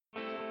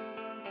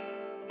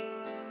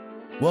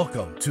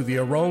Welcome to the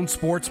Aron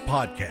Sports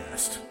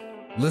Podcast.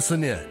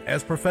 Listen in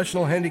as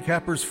professional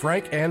handicappers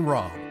Frank and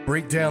Rob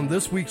break down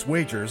this week's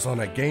wagers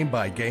on a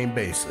game-by-game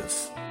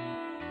basis.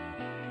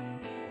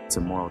 It's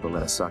immoral to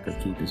let a sucker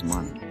keep his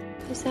money.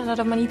 Is there a lot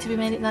of money to be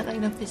made in that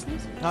line of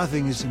business?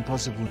 Nothing is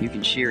impossible. You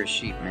can shear a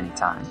sheep many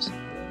times,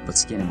 but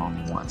skin him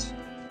only once.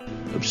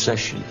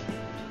 Obsession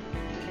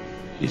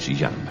is a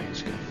young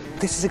man's game.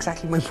 This is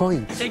exactly my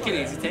point. Take it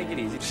easy, take it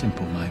easy.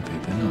 Simple maybe,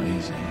 but not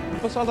easy.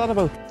 What's all that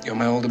about? You're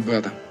my older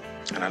brother,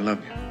 and I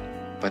love you.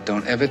 But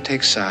don't ever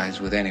take sides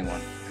with anyone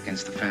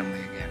against the family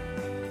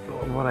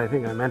again. What I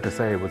think I meant to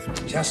say was...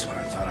 Just when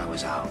I thought I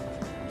was out,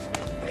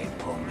 they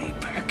pulled me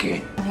back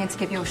in. I'm here to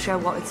give your show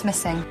what it's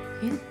missing.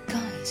 You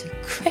guys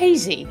are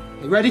crazy.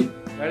 You ready?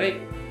 Ready.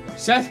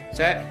 Set.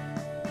 Set.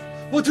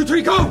 1, 2,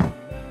 3, go!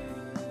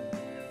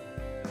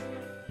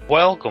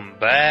 Welcome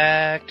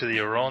back to the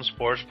Aron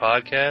Sports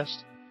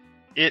Podcast.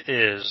 It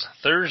is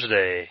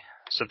Thursday,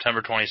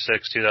 September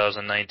 26,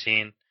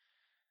 2019.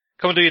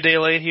 Coming to you a day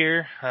late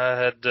here. I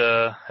had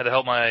to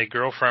help my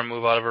girlfriend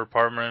move out of her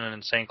apartment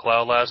in St.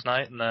 Cloud last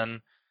night, and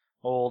then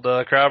old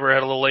Crowber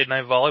had a little late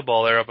night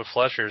volleyball there up at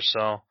Fletcher's,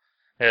 so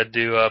I had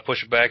to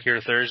push it back here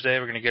to Thursday.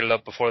 We're going to get it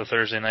up before the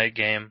Thursday night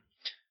game,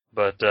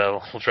 but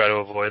we'll try to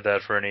avoid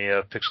that for any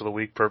picks of the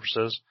week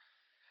purposes.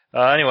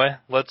 Anyway,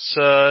 let's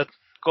go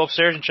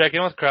upstairs and check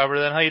in with Crowber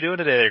then. How you doing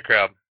today there,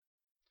 Crowb?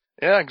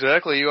 Yeah,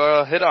 exactly. You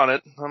hit on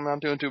it. I'm not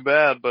doing too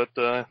bad, but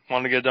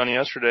wanted to get it done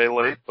yesterday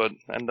late, but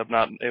ended up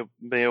not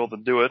being able to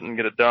do it and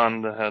get it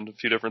done. I had a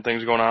few different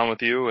things going on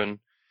with you, and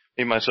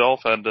me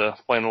myself had to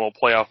play in a little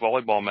playoff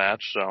volleyball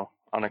match, so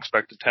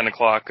unexpected 10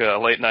 o'clock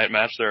late night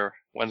match there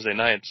Wednesday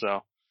night,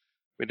 so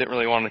we didn't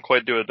really want to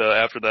quite do it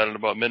after that at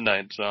about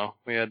midnight, so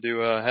we had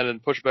to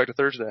push it back to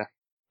Thursday.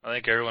 I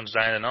think everyone's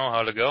dying to know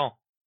how to go.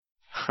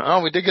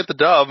 Oh, we did get the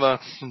dub.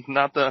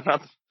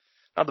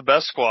 Not the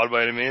best squad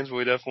by any means.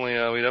 We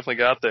definitely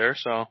got there.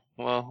 So,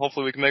 well,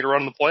 hopefully we can make a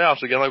run in the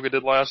playoffs again like we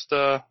did last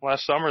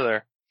summer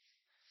there.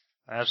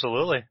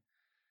 Absolutely.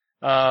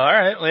 All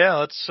right. Well, yeah,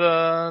 let's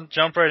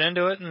jump right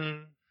into it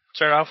and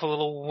start off with a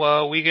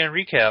little weekend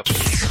recap.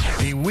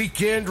 The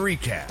weekend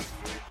recap.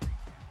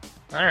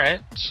 All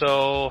right.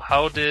 So,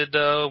 how did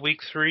week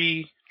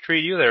 3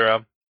 treat you there,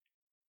 Rob?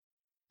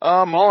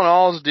 All in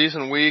all, it was a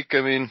decent week. I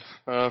mean,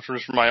 from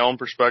my own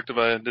perspective,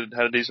 I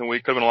had a decent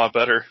week. Could have been a lot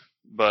better,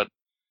 but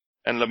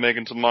ended up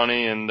making some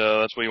money, and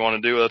that's what you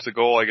want to do. That's the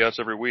goal, I guess,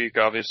 every week,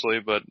 obviously.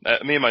 But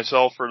me and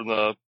myself, for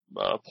the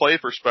play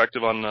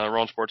perspective on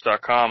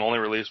RowanSports.com, only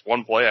released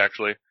one play,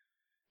 actually.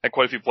 Had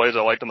quite a few plays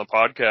I liked on the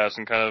podcast,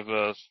 and kind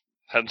of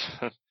had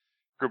a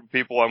group of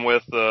people I'm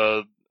with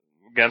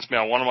against me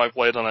on one of my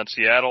plays on that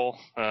Seattle,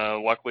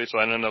 luckily, so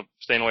I ended up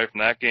staying away from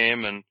that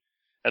game, and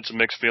had some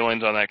mixed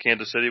feelings on that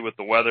Kansas City with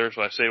the weather,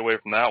 so I stayed away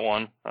from that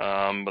one.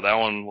 But that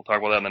one, we'll talk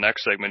about that in the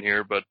next segment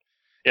here. But,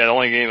 yeah, the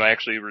only game I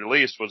actually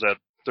released was that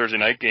Thursday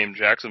night game,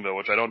 Jacksonville,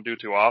 which I don't do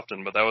too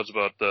often, but that was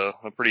about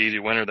a pretty easy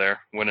winner there,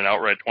 winning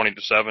outright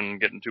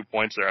 20-7, getting 2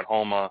 points there at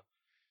home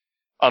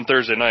on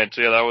Thursday night.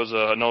 So yeah, that was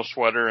a no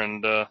sweater,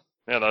 and yeah,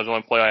 that was the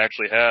only play I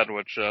actually had,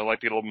 which I like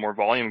to get a little more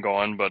volume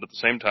going, but at the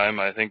same time,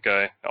 I think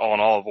I all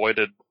in all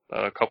avoided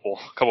a couple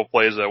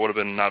plays that would have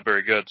been not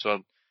very good.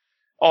 So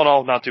all in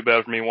all, not too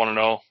bad for me.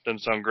 1-0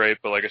 didn't sound great,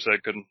 but like I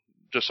said, couldn't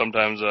just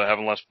sometimes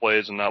having less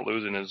plays and not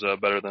losing is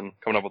better than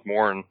coming up with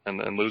more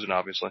and losing,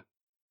 obviously.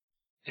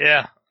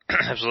 Yeah.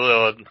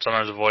 Absolutely.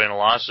 Sometimes avoiding a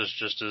loss is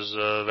just as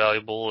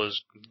valuable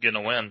as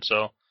getting a win.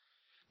 So it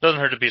doesn't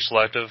hurt to be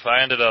selective.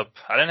 I didn't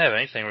have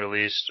anything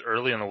released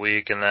early in the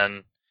week, and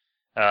then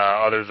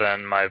other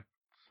than my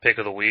pick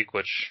of the week,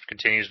 which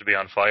continues to be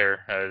on fire.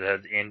 I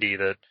had Indy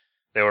that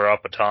they were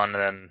up a ton,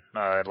 and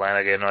then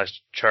Atlanta gave a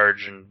nice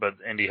charge, but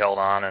Indy held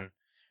on and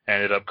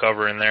ended up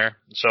covering there.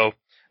 So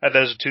that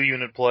is a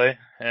 2-unit play,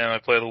 and my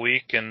play of the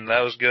week, and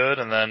that was good.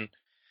 And then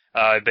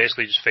I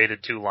basically just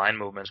faded 2 line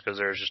movements because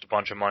there was just a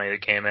bunch of money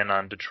that came in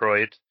on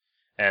Detroit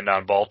and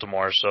on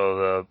Baltimore.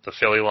 So the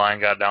Philly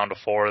line got down to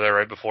 4 there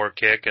right before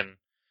kick,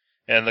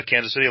 and the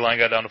Kansas City line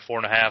got down to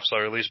 4.5. So I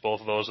released both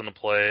of those in the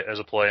play as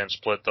a play and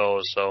split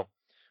those. So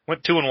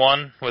went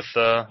 2-1 with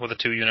a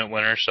 2-unit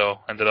winner. So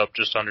ended up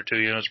just under 2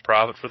 units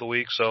profit for the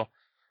week. So I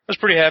was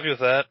pretty happy with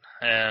that.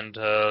 And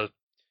a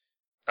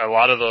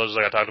lot of those,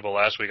 like I talked about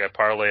last week, I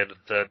parlayed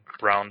that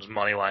Browns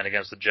money line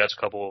against the Jets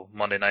a couple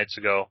Monday nights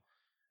ago.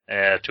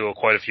 To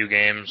quite a few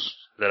games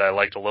that I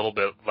liked a little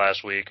bit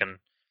last week and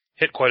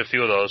hit quite a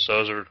few of those. So it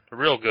was a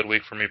real good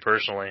week for me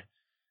personally,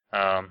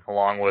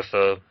 along with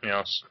a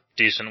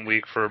decent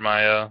week for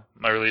my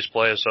release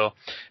plays. So,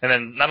 and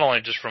then not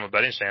only just from a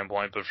betting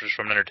standpoint, but just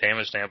from an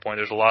entertainment standpoint,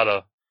 there's a lot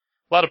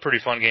of pretty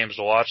fun games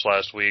to watch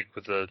last week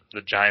with the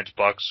Giants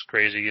Bucks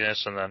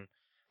craziness, and then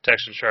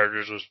Texans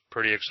Chargers was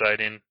pretty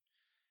exciting,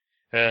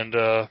 and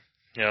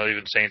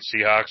even Saints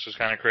Seahawks was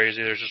kind of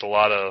crazy. There's just a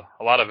lot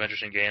of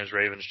interesting games,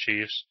 Ravens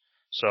Chiefs.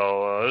 So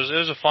it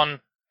was a fun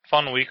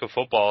week of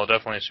football,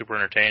 definitely super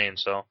entertaining.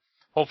 So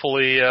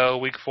hopefully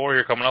week 4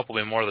 here coming up will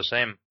be more of the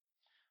same.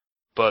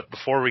 But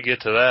before we get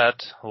to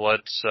that,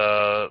 let's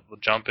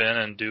jump in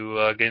and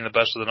do getting the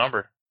best of the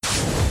number.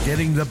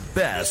 getting the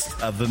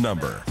best of the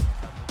number.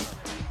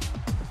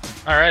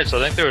 All right, so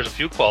I think there was a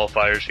few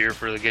qualifiers here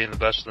for the getting the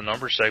best of the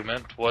number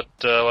segment. What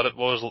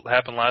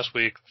happened last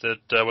week that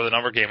where the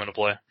number came into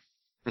play?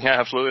 Yeah,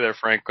 absolutely there,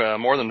 Frank.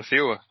 More than a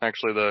few,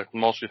 actually, the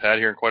most we've had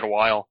here in quite a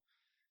while.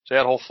 So,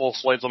 yeah, whole full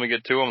slates. Let me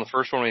get to them. The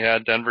first one we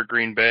had Denver,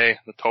 Green Bay,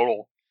 the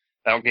total.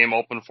 That game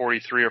opened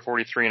 43 or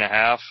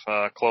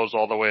 43.5, closed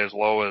all the way as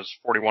low as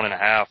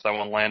 41.5. That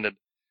one landed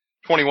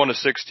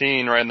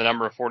 21-16, right in the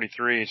number of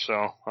 43.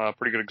 So,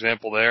 pretty good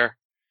example there.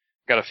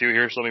 Got a few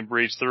here, so let me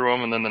breeze through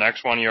them. And then the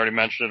next one, you already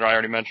mentioned it, I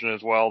already mentioned it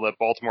as well, that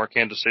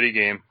Baltimore-Kansas City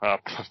game.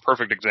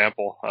 Perfect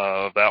example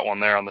of that one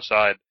there on the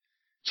side.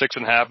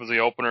 6.5 is the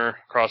opener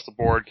across the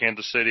board,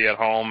 Kansas City at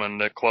home,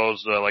 and it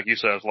closed, like you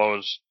said, as low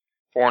as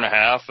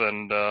 4.5.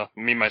 And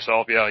me,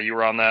 myself, yeah, you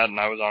were on that, and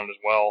I was on it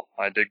as well.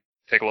 I did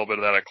take a little bit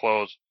of that at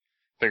close.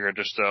 Figured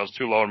it just was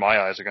too low in my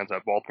eyes against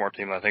that Baltimore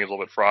team that I think is a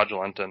little bit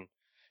fraudulent. And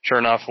sure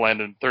enough,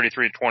 landed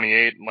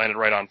 33-28, landed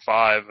right on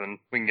 5, and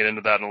we can get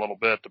into that in a little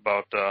bit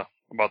about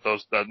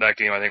that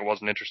game. I think it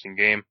was an interesting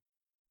game.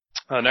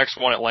 Next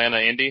one,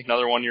 Atlanta, Indy,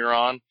 another one you're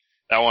on.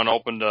 That one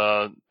opened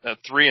at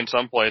 3 in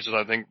some places.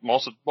 I think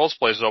most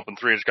places opened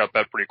 3. It just got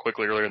bet pretty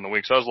quickly earlier in the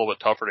week, so that was a little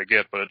bit tougher to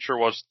get, but it sure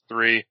was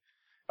 3.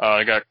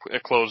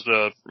 It closed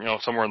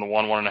somewhere in the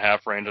 1.5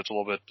 range. It's a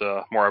little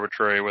bit more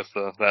arbitrary with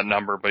that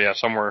number, but yeah,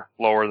 somewhere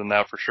lower than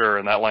that for sure.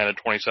 And that landed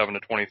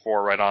 27-24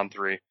 right on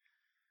 3.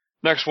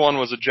 Next one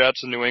was the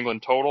Jets and New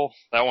England total.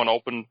 That one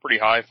opened pretty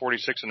high,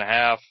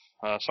 46.5,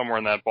 somewhere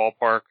in that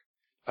ballpark,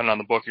 depending on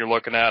the book you're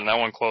looking at. And that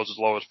one closed as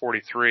low as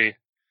 43.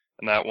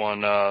 And that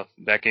one,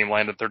 that game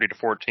landed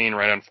 30-14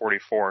 right on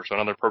 44. So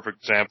another perfect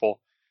example.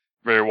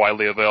 Very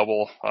widely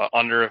available,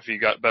 under if you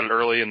got bet it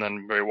early, and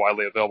then very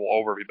widely available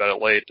over if you bet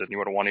it late, and you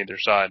would have won either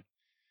side.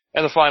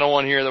 And the final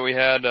one here that we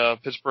had,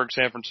 Pittsburgh,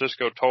 San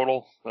Francisco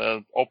total,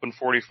 opened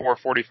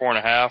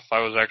 44.5. I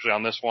was actually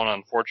on this one,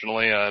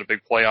 unfortunately. I had a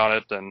big play on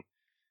it and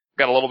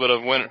got a little bit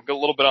of win, got a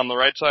little bit on the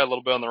right side, a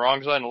little bit on the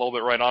wrong side, and a little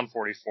bit right on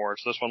 44.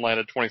 So this one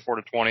landed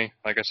 24-20,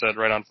 like I said,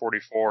 right on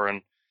 44.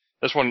 And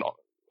this one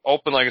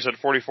opened, like I said,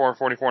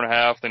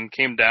 44.5, then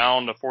came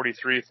down to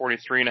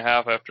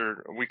 43.5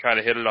 after we kind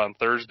of hit it on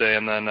Thursday,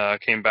 and then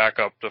came back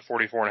up to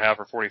 44.5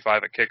 or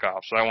 45 at kickoff.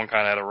 So that one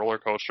kind of had a roller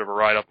coaster of a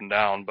ride up and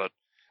down, but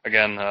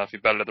again, if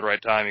you bet it at the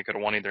right time, you could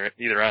have won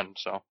either end.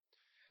 So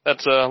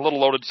that's a little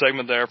loaded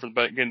segment there for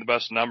getting the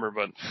best number,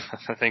 but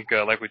I think,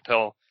 like we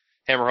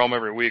hammer home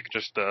every week,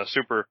 just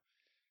super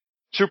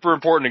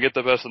important to get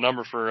the best of the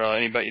number for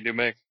any bet you do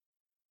make.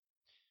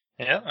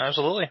 Yeah,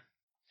 absolutely.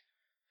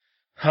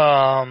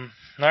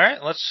 All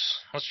right, let's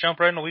jump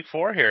right into week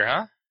 4 here,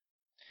 huh?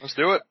 Let's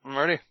do it. I'm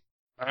ready.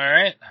 All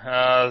right.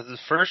 The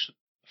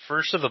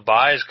first of the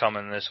buys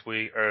coming this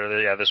week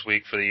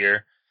for the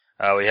year.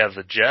 We have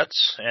the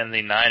Jets and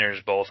the Niners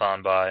both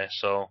on bye.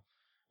 So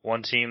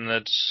one team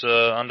that's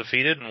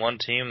undefeated and one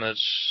team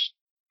that's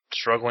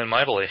struggling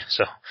mightily.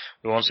 So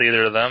we won't see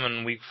either of them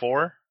in week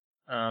 4.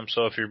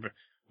 So if you're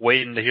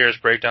waiting to hear us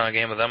break down a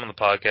game of them on the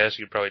podcast,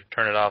 you could probably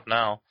turn it off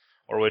now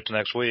or wait till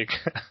next week.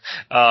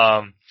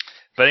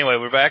 But anyway,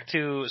 we're back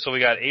so we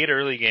got 8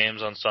 early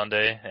games on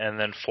Sunday and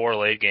then 4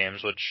 late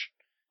games, which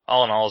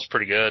all in all is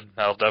pretty good.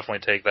 I'll definitely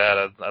take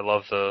that. I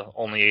love the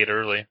only 8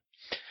 early.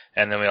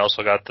 And then we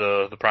also got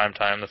the prime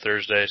time, the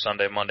Thursday,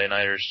 Sunday, Monday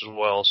nighters as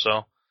well.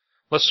 So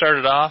let's start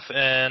it off.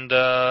 And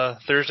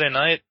Thursday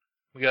night,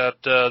 we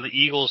got the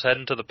Eagles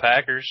heading to the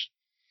Packers.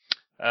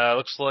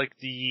 Looks like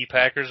the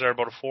Packers are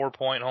about a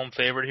 4-point home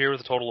favorite here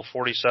with a total of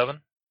 47.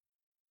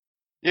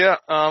 Yeah,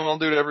 I'll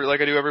do it like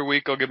I do every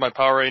week. I'll give my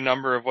power rating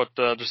number of what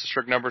just the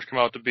strict numbers come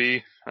out to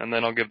be, and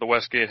then I'll give the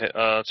Westgate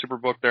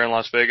Superbook there in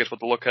Las Vegas what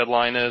the look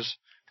headline is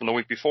from the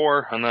week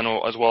before, and then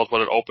as well as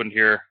what it opened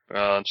here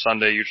on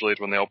Sunday. Usually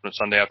it's when they open it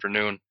Sunday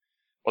afternoon,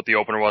 what the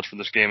opener was for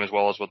this game as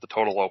well as what the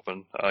total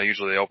opened.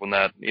 Usually they open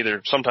that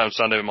either sometimes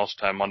Sunday, but most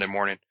of the time Monday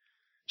morning.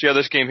 So yeah,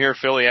 this game here,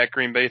 Philly at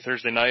Green Bay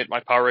Thursday night. My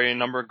power rating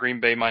number, Green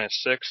Bay -6.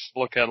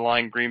 Look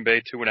headline, Green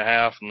Bay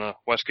 2.5, and the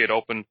Westgate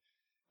open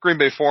Green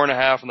Bay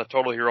 4.5, and the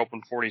total here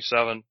opened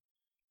 47.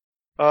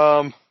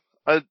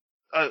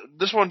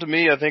 This one to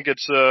me, I think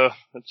it's a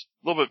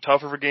little bit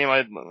tougher of a game.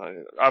 I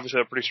obviously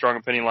had a pretty strong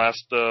opinion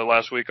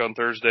last week on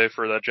Thursday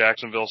for that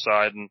Jacksonville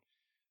side, and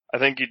I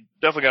think you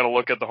definitely got to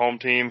look at the home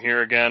team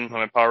here again.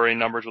 My power rating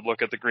numbers would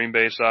look at the Green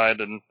Bay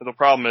side, and the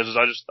problem is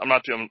I'm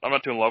not too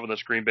in love with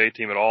this Green Bay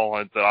team at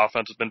all. The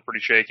offense has been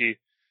pretty shaky.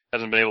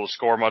 Hasn't been able to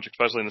score much,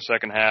 especially in the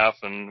second half,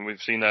 and we've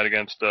seen that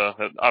against,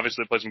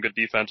 obviously they played some good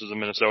defenses in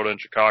Minnesota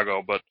and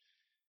Chicago, but,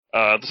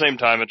 at the same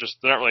time,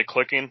 they're not really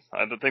clicking.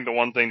 I think the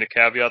one thing to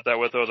caveat that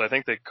with, though, is I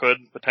think they could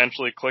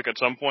potentially click at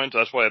some point.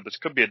 That's why this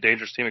could be a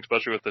dangerous team,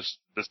 especially with this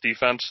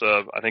defense,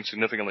 I think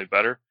significantly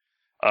better.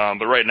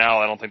 But right now,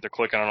 I don't think they're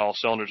clicking on all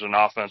cylinders in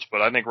offense,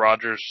 but I think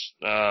Rodgers,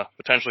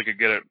 potentially could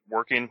get it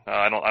working.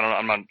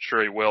 I'm not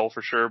sure he will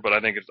for sure, but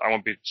I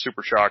won't be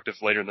super shocked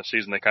if later in the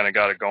season they kind of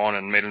got it going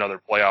and made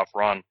another playoff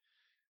run.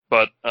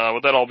 But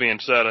with that all being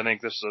said, I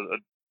think this is a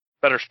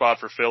better spot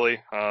for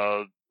Philly.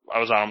 I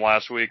was on them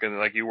last week, and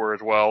like you were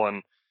as well,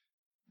 and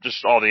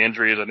just all the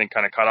injuries, I think,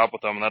 kind of caught up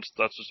with them, and that's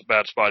just a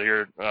bad spot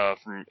here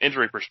from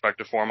injury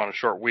perspective for him on a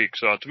short week.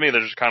 So to me,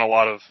 there's just kind of a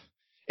lot of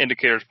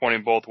indicators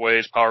pointing both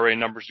ways. Power rating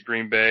numbers to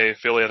Green Bay.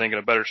 Philly, I think, in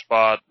a better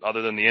spot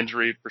other than the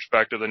injury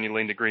perspective, then you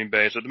lean to Green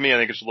Bay. So to me, I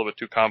think it's a little bit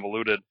too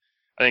convoluted.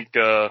 I think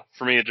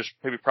for me, it just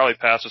maybe probably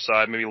pass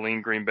aside, maybe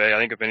lean Green Bay. I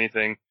think if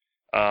anything,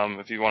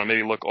 if you want to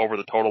maybe look over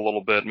the total a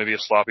little bit, maybe a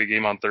sloppy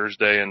game on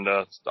Thursday, and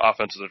the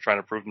offenses are trying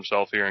to prove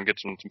themselves here and get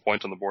some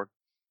points on the board.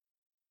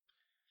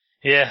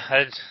 Yeah,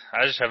 I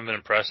just haven't been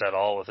impressed at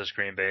all with this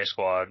Green Bay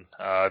squad.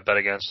 I bet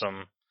against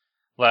them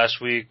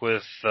last week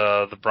with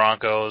the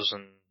Broncos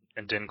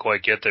and didn't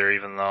quite get there,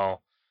 even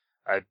though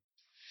I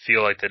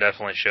feel like they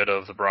definitely should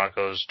have. The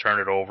Broncos turned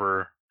it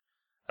over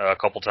a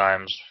couple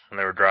times when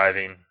they were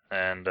driving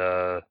and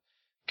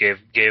gave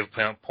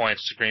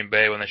points to Green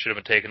Bay when they should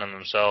have been taking them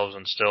themselves,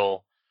 and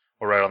still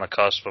were right on the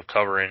cusp of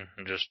covering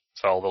and just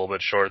fell a little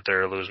bit short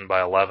there, losing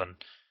by 11.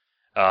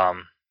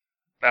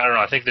 I don't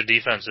know. I think the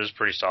defense is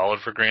pretty solid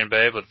for Green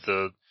Bay, but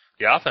the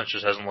offense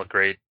just hasn't looked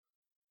great.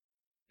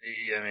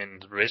 I mean,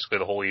 basically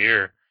the whole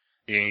year.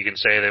 You can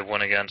say they've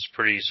won against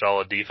pretty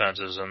solid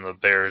defenses in the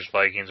Bears,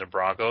 Vikings, and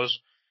Broncos,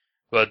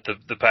 but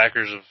the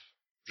Packers have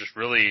just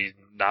really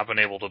not been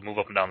able to move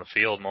up and down the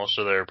field. Most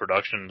of their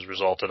productions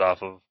resulted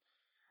off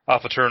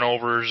of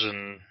turnovers,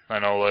 and I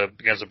know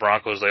against the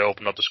Broncos they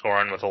opened up the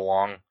scoring with a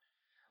long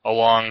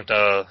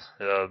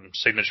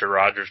signature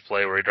Rodgers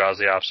play where he draws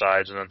the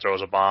offsides and then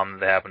throws a bomb that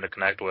they happen to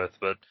connect with.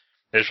 But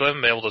they just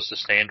haven't been able to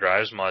sustain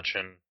drives much,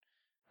 and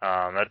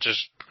I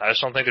just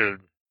don't think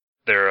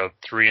they're a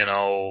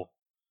 3-0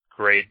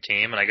 great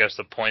team. And I guess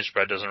the point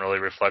spread doesn't really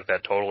reflect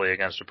that totally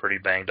against a pretty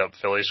banged up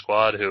Philly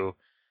squad who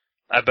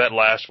I bet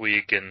last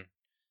week, and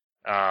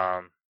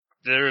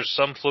there's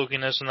some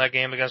flukiness in that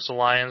game against the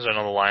Lions. I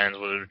know the Lions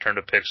would have returned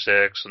a pick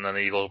six, and then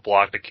the Eagles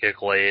blocked a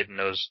kick late, and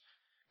it was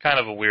kind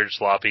of a weird,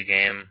 sloppy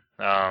game.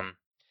 I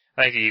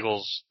think the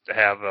Eagles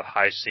have a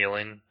high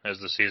ceiling as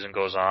the season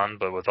goes on,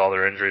 but with all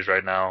their injuries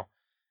right now,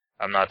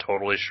 I'm not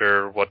totally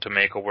sure what to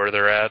make of where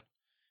they're at.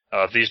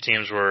 If these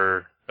teams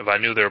if I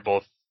knew they were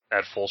both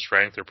at full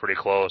strength or pretty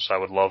close, I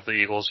would love the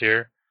Eagles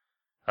here.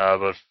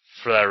 But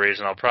for that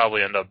reason, I'll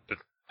probably end up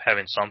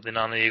having something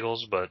on the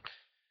Eagles, but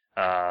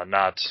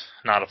not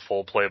a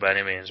full play by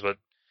any means. But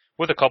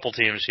with a couple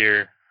teams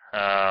here,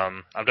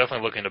 I'm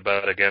definitely looking to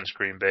bet against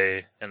Green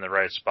Bay in the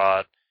right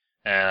spot,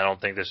 and I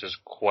don't think this is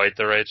quite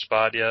the right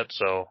spot yet.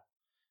 So,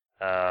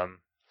 like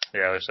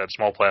I said,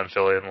 small play on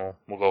Philly, and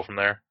we'll go from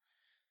there.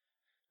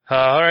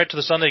 All right, to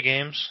the Sunday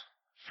games.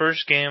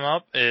 First game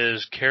up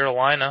is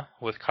Carolina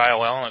with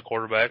Kyle Allen at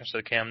quarterback instead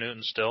of Cam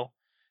Newton still.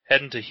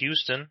 Heading to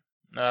Houston.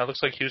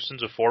 Looks like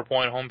Houston's a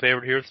 4-point home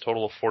favorite here with a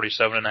total of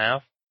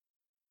 47.5.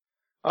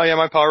 Oh yeah,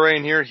 my power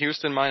rating here,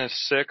 Houston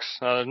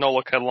 -6. No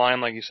look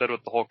headline, like you said,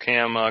 with the whole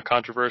Cam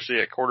controversy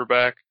at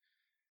quarterback.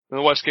 And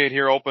the Westgate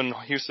here opened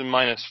Houston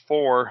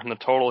 -4, and the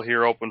total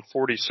here opened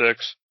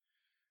 46.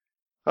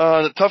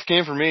 The tough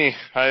game for me.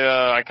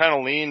 I kind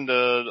of leaned,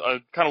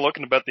 I'm kind of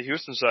looking to bet the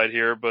Houston side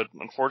here, but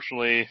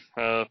unfortunately,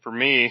 for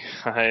me,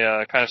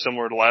 I kind of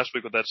similar to last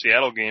week with that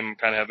Seattle game,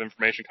 kind of have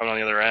information coming on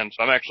the other end.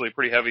 So I'm actually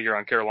pretty heavy here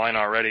on Carolina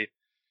already.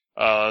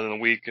 In the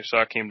week, I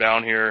saw it came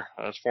down here.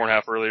 It's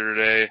 4.5 earlier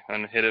today,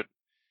 and we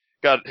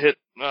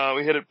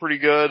hit it pretty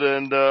good,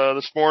 and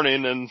this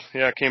morning, and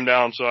yeah, it came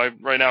down. So I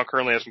right now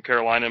currently have some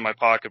Carolina in my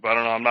pocket, but I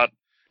don't know. I'm not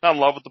in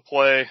love with the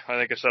play. I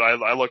think I said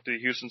I looked at the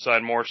Houston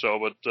side more so,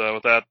 but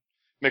with that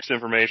mixed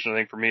information, I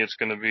think for me it's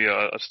going to be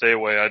a stay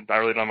away. I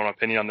really don't have an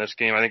opinion on this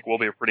game. I think it will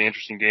be a pretty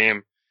interesting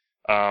game.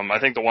 I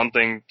think the one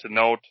thing to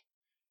note,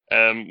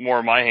 and more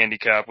of my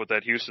handicap with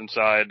that Houston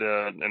side,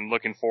 and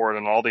looking forward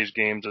in all these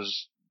games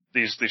is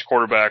these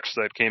quarterbacks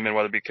that came in,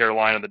 whether it be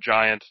Carolina, the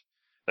Giants,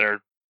 that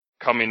are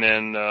coming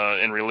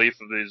in relief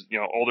of these,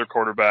 older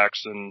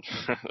quarterbacks and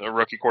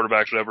rookie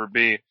quarterbacks, whatever it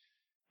be.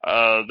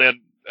 They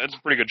had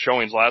some pretty good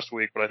showings last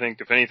week, but I think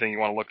if anything, you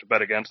want to look to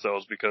bet against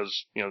those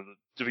because,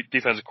 the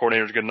defensive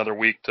coordinators get another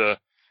week or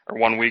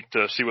 1 week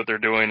to see what they're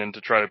doing and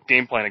to try to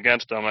game plan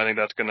against them. I think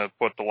that's going to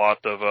put a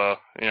lot of,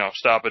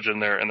 stoppage in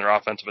their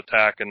offensive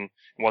attack and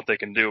what they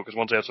can do, because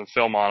once they have some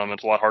film on them,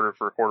 it's a lot harder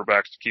for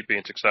quarterbacks to keep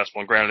being successful.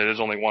 And granted, it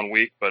is only 1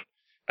 week, but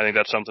I think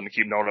that's something to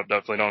keep note of.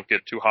 Definitely don't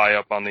get too high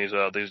up on these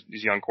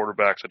young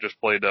quarterbacks that just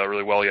played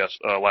really well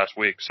last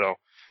week. So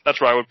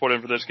that's where I would put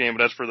in for this game.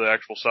 But as for the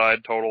actual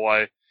side total,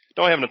 I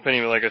don't have an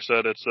opinion. Like I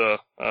said, it's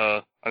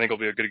I think it'll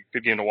be a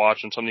good game to watch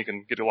and something you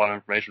can get a lot of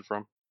information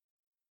from.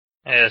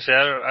 Yeah, see,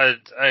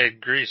 I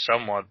agree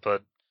somewhat,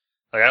 but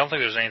I don't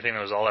think there's anything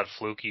that was all that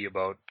fluky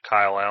about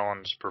Kyle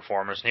Allen's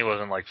performance. And he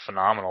wasn't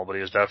phenomenal, but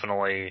he was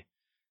definitely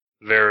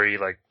very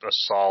a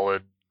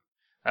solid.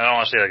 I don't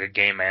want to say a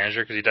game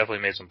manager because he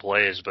definitely made some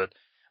plays, but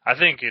I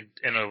think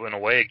in a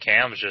way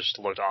Cam's just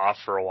looked off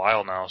for a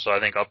while now. So I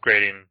think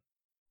upgrading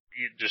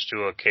just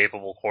to a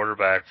capable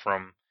quarterback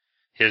from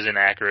his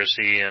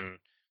inaccuracy, and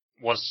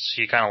once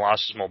he kind of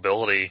lost his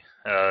mobility,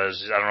 I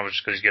don't know if it's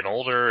just because he's getting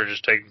older or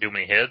just taking too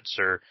many hits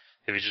or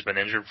if he's just been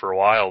injured for a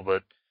while,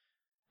 but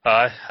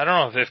I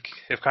don't know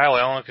if Kyle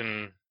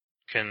Allen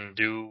can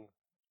do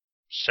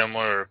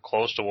similar or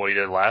close to what he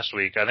did last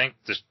week. I think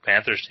this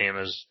Panthers team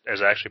is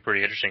actually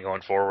pretty interesting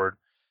going forward.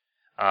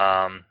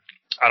 I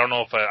don't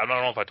know if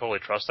I totally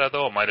trust that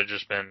though. It might have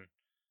just been,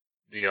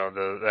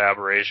 the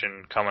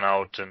aberration coming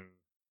out and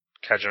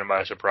catching them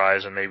by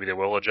surprise, and maybe they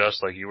will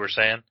adjust like you were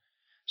saying.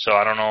 So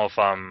I don't know if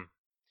I'm,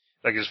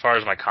 like, as far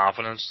as my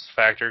confidence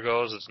factor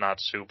goes, it's not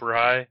super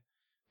high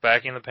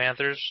backing the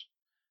Panthers,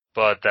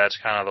 but that's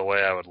kind of the way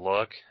I would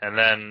look. And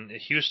then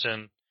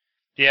Houston,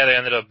 yeah, they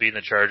ended up beating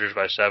the Chargers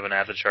by 7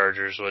 at the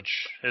Chargers,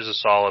 which is a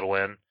solid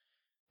win.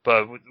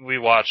 But we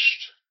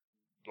watched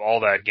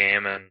all that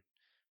game, and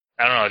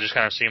I don't know, it just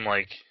kind of seemed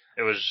like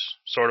it was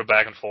sort of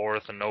back and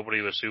forth, and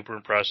nobody was super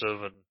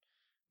impressive, and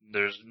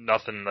there's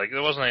nothing, like,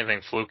 there wasn't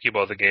anything fluky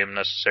about the game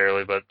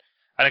necessarily, but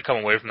I didn't come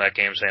away from that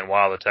game saying,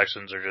 wow, the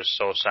Texans are just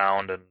so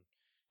sound, and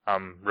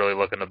I'm really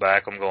looking to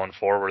back them going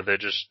forward.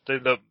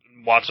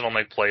 Watson will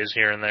make plays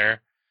here and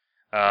there,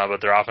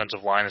 but their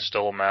offensive line is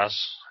still a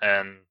mess,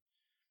 and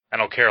I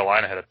know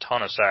Carolina had a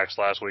ton of sacks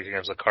last week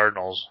against the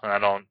Cardinals, and I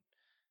don't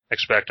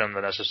expect them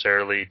to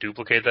necessarily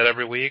duplicate that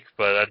every week,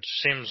 but it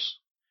seems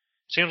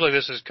like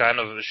this is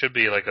it should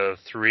be like a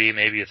 3,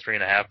 maybe a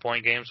 3.5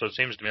 point game, so it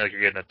seems to me like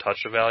you're getting a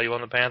touch of value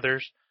on the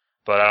Panthers,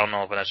 but I don't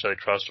know if I necessarily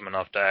trust them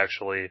enough to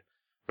actually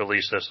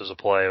release this as a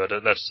play,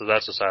 but that's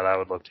the side I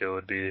would look to,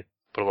 would be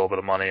put a little bit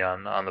of money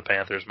on the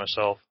Panthers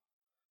myself.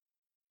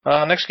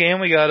 Next game,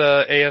 we got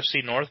a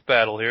AFC North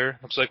battle here.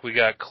 Looks like we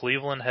got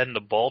Cleveland heading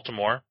to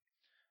Baltimore.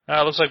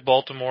 Looks like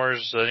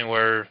Baltimore's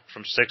anywhere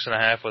from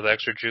 6.5 with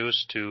extra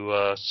juice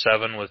to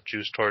 7 with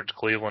juice towards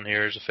Cleveland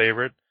here as a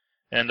favorite,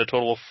 and a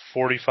total of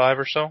 45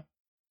 or so.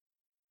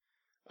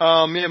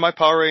 My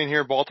power rating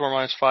here, Baltimore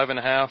minus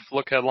 5.5.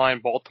 Look headline,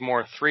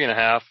 Baltimore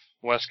 3.5.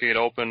 Westgate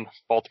open,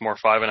 Baltimore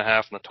 5.5,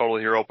 and the total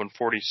here open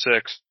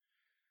 46.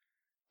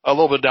 A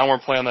little bit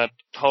downward play on that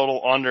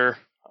total under.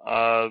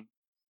 I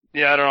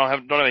don't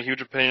have a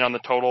huge opinion on the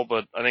total,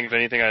 but I think if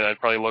anything, I'd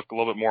probably look a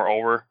little bit more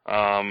over.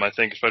 I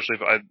think especially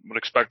if I would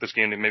expect this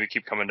game to maybe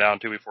keep coming down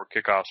too before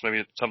kickoff. So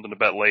maybe it's something to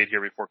bet late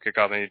here before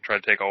kickoff, maybe try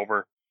to take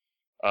over.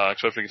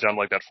 Especially if it gets down to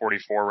like that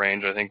 44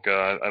 range. I think,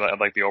 I'd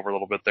like the over a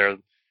little bit there.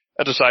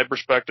 As a side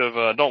perspective,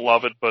 don't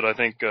love it, but I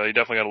think, you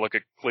definitely gotta look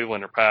at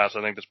Cleveland or pass.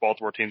 I think this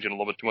Baltimore team's getting a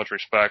little bit too much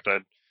respect. I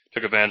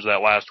took advantage of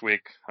that last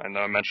week. I know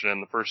I mentioned it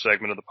in the first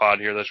segment of the pod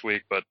here this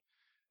week, but,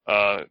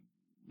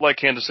 like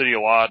Kansas City a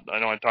lot. I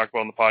know I talked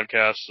about it on the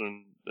podcast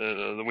and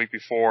the week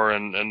before,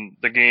 and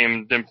the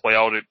game didn't play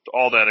out at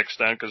all that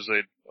extent because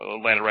they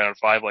landed right on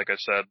 5, like I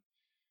said.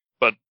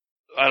 But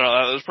I don't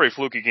know, it was a pretty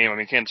fluky game. I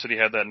mean, Kansas City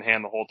had that in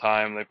hand the whole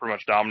time. They pretty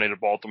much dominated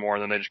Baltimore,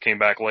 and then they just came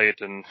back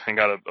late and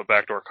got a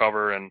backdoor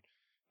cover, and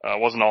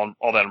wasn't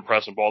all that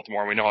impressive.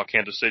 Baltimore. We know how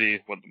Kansas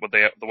City,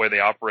 the way they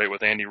operate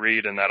with Andy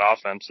Reid and that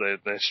offense,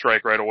 they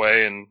strike right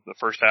away in the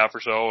first half or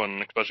so,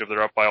 and especially if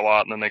they're up by a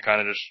lot, and then they kind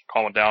of just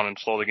calm it down and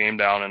slow the game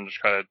down and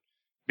just kind of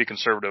be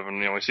conservative. And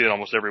we see it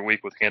almost every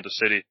week with Kansas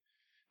City.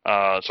 So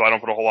I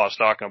don't put a whole lot of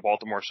stock in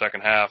Baltimore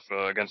second half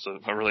against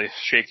a really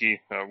shaky,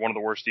 one of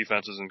the worst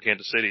defenses in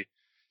Kansas City.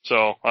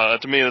 So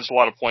to me, that's a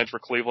lot of points for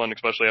Cleveland,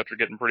 especially after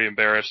getting pretty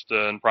embarrassed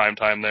in prime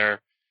time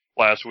there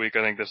last week.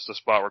 I think this is the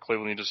spot where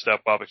Cleveland needs to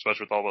step up,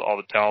 especially with all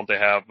the talent they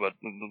have. But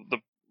the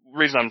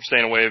reason I'm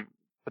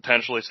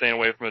potentially staying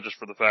away from it, just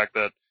for the fact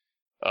that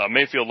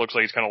Mayfield looks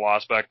like he's kind of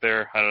lost back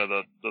there. I don't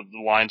know,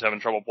 the line's having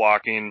trouble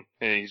blocking.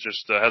 He's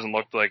just hasn't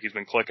looked like he's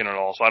been clicking at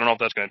all. So I don't know if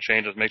that's going to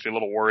change. It makes me a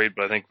little worried,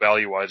 but I think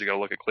value-wise, you got to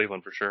look at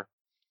Cleveland for sure.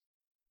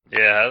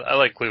 Yeah, I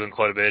like Cleveland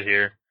quite a bit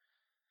here.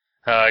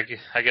 I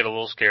get a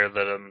little scared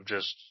that I'm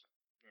just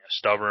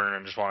stubborn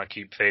and just want to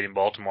keep fading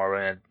Baltimore,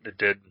 and it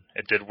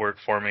did work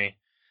for me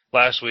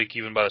last week,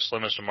 even by the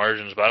slimmest of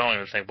margins. But I don't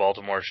even think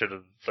Baltimore should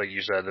have, like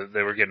you said,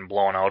 they were getting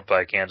blown out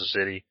by Kansas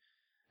City,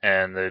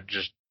 and I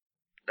just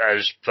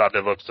thought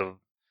they looked a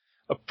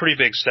pretty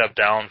big step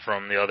down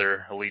from the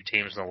other elite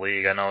teams in the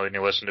league. I know when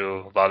you listen to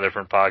a lot of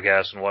different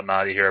podcasts and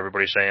whatnot, you hear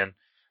everybody saying,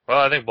 well,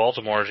 I think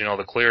Baltimore's,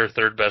 the clear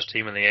third best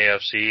team in the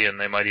AFC, and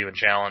they might even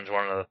challenge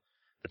one of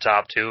the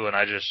top 2, and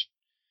I just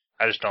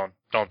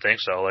don't think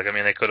so.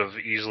 They could have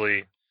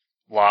easily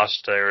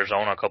lost to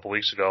Arizona a couple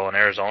weeks ago, and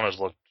Arizona's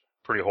looked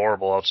pretty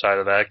horrible outside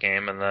of that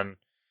game, and then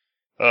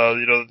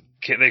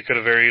they could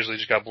have very easily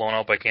just got blown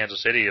out by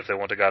Kansas City if they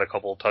wouldn't have got a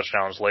couple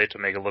touchdowns late to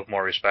make it look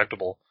more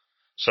respectable.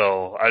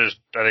 So I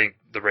think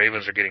the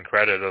Ravens are getting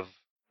credit of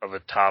a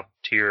top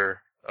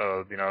tier,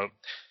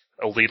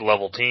 elite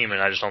level team,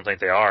 and I just don't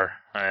think they are.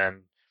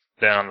 And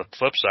then on the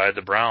flip side,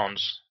 the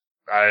Browns,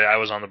 I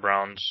was on the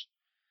Browns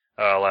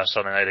last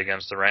Sunday night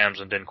against the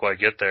Rams and didn't quite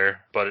get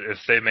there. But if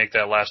they make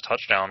that last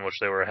touchdown, which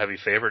they were a heavy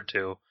favorite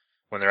to,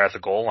 when they're at the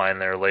goal line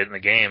there late in the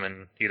game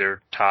and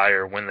either tie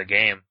or win the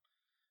game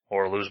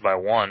or lose by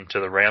 1 to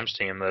the Rams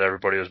team that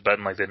everybody was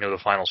betting like they knew the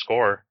final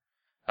score,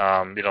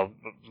 then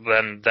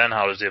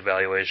how does the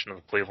evaluation of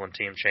the Cleveland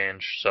team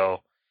change?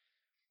 So,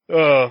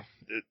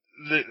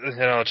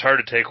 it's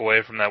hard to take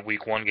away from that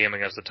week 1 game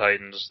against the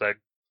Titans that,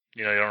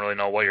 you don't really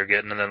know what you're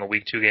getting. And then the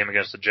week 2 game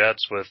against the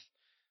Jets with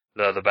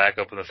the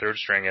backup and the third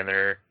string in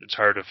there, it's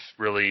hard to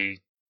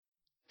really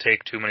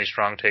take too many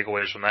strong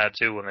takeaways from that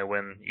too when they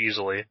win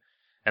easily.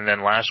 And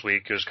then last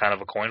week it was kind of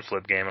a coin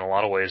flip game in a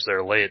lot of ways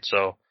there late.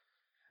 So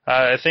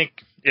I think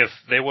if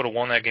they would have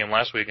won that game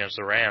last week against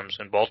the Rams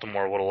and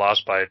Baltimore would have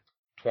lost by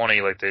 20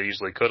 like they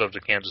easily could have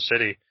to Kansas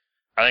City,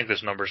 I think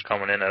this number's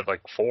coming in at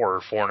like 4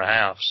 or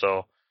 4.5.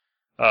 So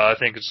I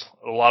think it's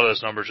a lot of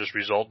this number is just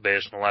result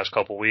based in the last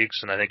couple of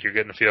weeks, and I think you're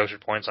getting a few extra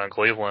points on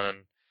Cleveland.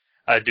 And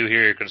I do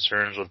hear your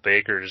concerns with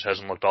Baker. Just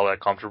hasn't looked all that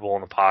comfortable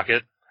in the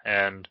pocket,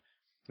 and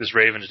this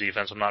Ravens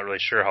defense, I'm not really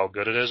sure how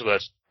good it is, but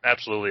that's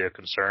absolutely a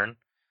concern.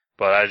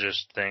 But I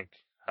just think,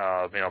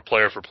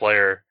 player for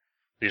player,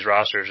 these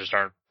rosters just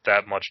aren't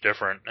that much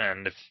different.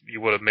 And if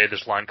you would have made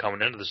this line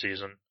coming into the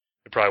season,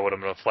 it probably would have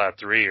been a flat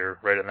 3 or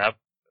right in that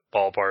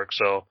ballpark.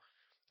 So,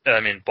 I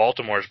mean,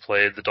 Baltimore's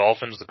played the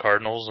Dolphins, the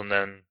Cardinals, and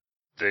then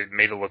they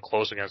made it look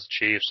close against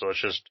the Chiefs. So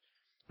it's just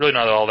really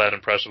not all that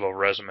impressive of a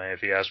resume,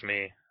 if you ask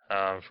me.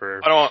 I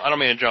don't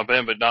mean to jump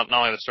in, but not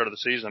only at the start of the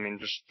season. I mean,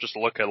 just to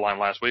look at the line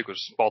last week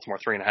was Baltimore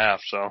 3.5.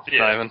 So yeah.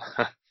 not even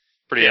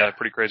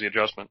pretty crazy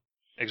adjustment.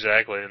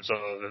 Exactly, and so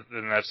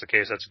then that's the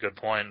case. That's a good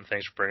point, and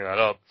thanks for bringing that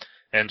up.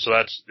 And so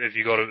that's if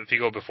you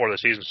go before the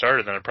season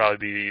started, then it'd probably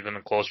be even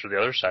closer to the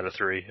other side of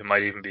 3. It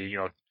might even be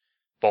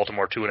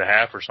Baltimore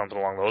 2.5 or something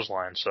along those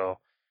lines. So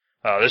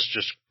this is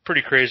just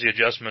pretty crazy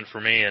adjustment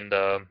for me, and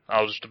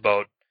I'll just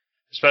about,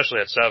 especially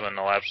at 7,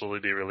 I'll absolutely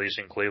be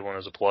releasing Cleveland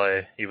as a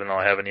play, even though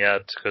I haven't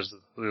yet, because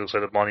it looks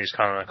like the money's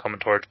kind of coming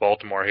towards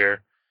Baltimore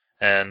here.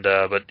 And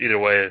but either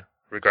way,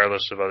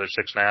 regardless of whether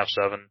 6.5,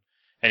 7.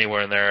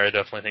 Anywhere in there, I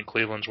definitely think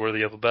Cleveland's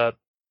worthy of a bet.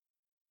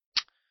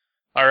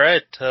 All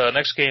right,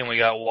 next game we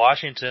got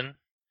Washington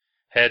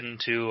heading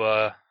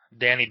to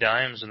Danny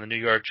Dimes and the New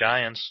York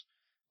Giants.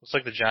 Looks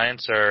like the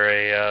Giants are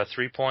a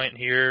 3-point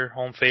here,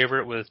 home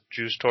favorite with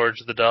juice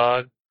towards the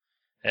dog,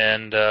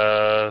 and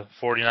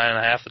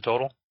 49.5 the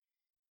total.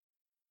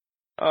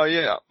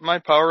 Yeah, my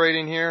power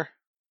rating here.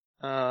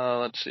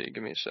 Let's see,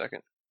 give me a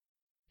second.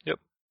 Yep.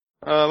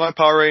 My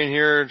power rating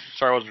here,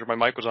 sorry I wasn't sure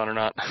my mic was on or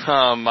not.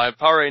 My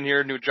power rating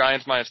here, New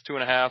Giants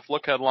 -2.5.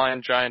 Look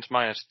headline, Giants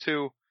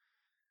 -2.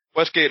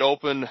 Westgate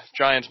open,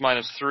 Giants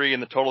 -3,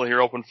 and the total here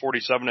open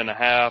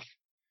 47.5.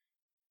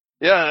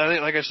 Yeah, I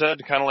think, like I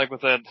said, kind of like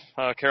with that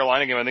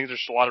Carolina game, I think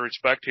there's a lot of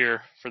respect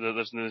here for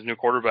these new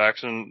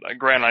quarterbacks. And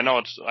granted, I know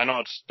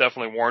it's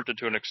definitely warranted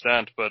to an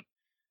extent, but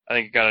I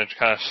think you got to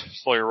kind of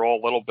slow your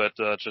roll a little bit.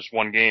 It's just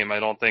one game. I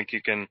don't think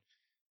you can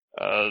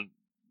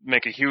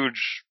make a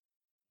huge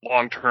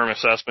long-term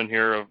assessment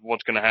here of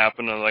what's going to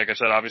happen. And like I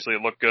said, obviously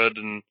it looked good,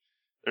 and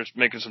there's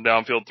making some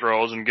downfield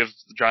throws and gives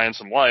the Giants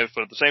some life.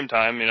 But at the same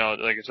time,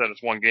 like I said,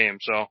 it's one game.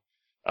 So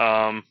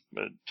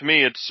to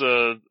me, it's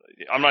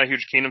I'm not a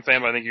huge Keenum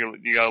fan, but I think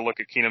you got to look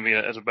at Keenum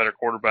as a better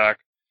quarterback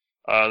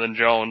than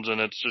Jones,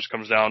 and it just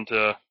comes down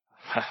to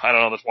I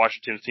don't know, this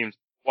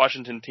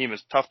Washington team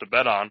is tough to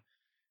bet on.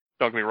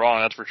 Don't get me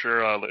wrong, that's for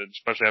sure,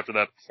 especially after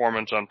that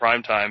performance on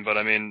primetime. But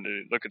I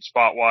mean, look at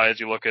spot wise,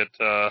 you look at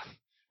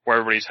where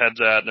everybody's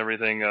head's at and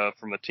everything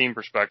from the team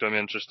perspective. I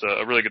mean, it's just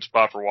a really good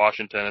spot for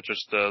Washington. It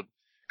just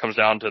comes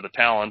down to the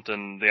talent,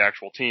 and the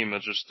actual team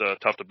is just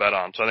tough to bet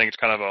on. So I think it's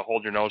kind of a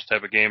hold your nose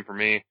type of game for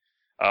me.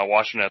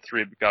 Washington at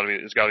 3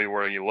 it's got to be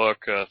where you look.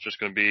 It's just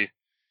going to be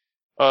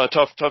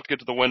tough to get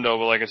to the window.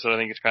 But like I said, I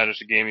think it's kind of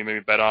just a game you maybe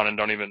bet on and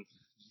don't even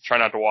try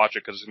not to watch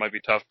it because it might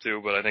be tough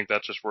too. But I think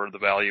that's just where the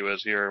value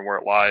is here and where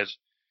it lies.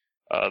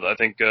 I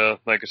think,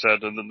 like I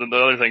said,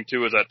 the other thing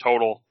too is that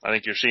total. I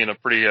think you're seeing a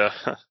pretty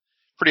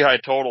high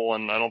total,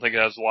 and I don't think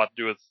it has a lot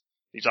to do with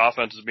these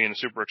offenses being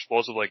super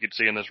explosive like you'd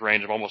see in this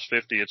range of almost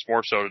 50. It's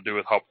more so to do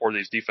with how poor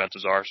these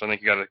defenses are. So I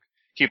think you got to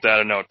keep that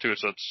in note too.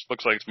 So it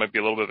looks like it might be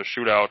a little bit of a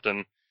shootout.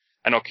 And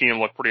I know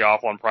Keenum looked pretty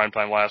awful on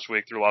primetime last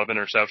week, threw a lot of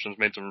interceptions,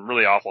 made some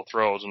really awful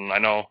throws. And I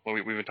know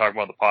we've been talking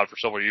about the pod for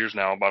several years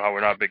now about how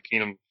we're not a big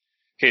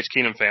Case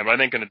Keenum fan, but I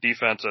think in a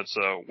defense that's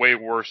way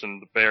worse than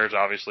the Bears,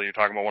 obviously, you're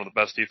talking about one of the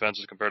best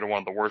defenses compared to one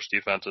of the worst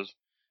defenses.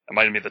 It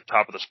might be the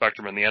top of the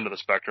spectrum and the end of the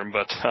spectrum,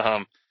 but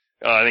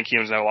I think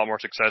Keenum's going to have a lot more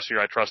success here.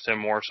 I trust him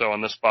more so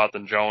in this spot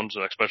than Jones,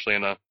 especially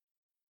in a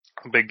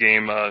big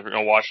game.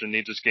 Washington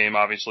needs this game.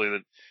 Obviously, the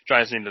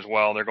Giants need it as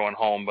well. They're going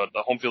home, but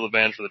the home field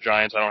advantage for the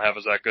Giants I don't have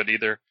is that good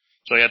either.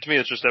 So, yeah, to me,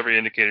 it's just every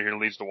indicator here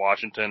leads to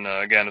Washington.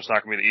 Again, it's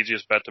not going to be the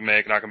easiest bet to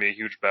make, not going to be a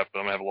huge bet, but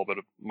I'm going to have a little bit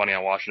of money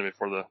on Washington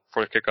before the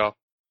kickoff.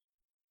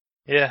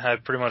 Yeah, I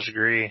pretty much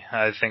agree.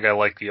 I think I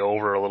like the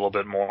over a little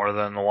bit more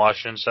than the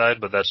Washington side,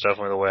 but that's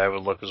definitely the way I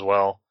would look as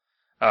well.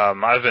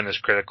 I've been as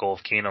critical of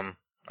Keenum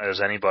as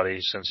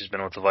anybody since he's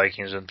been with the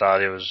Vikings and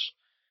thought it was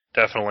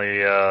definitely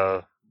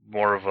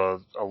more of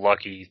a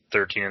lucky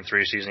 13-3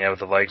 season he had with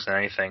the Vikes than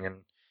anything. And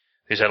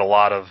he's had a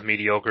lot of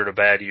mediocre to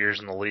bad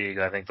years in the league.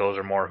 I think those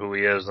are more who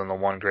he is than the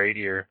one great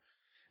year.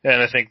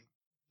 And I think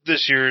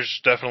this year's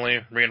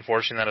definitely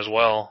reinforcing that as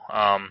well.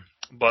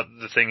 But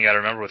the thing you got to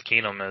remember with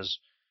Keenum is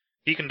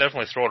he can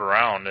definitely throw it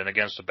around, and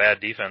against a bad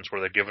defense where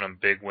they're giving him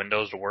big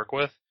windows to work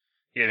with,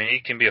 I mean, he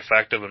can be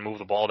effective and move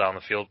the ball down the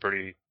field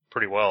pretty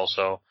well.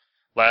 So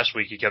last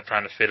week he kept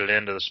trying to fit it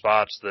into the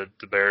spots that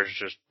the Bears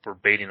just were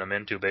baiting him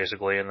into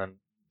basically, and then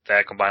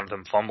that combined with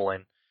him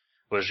fumbling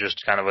was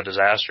just kind of a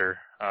disaster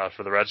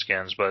for the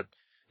Redskins. But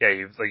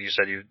like you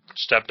said, you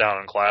stepped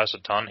down in class a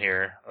ton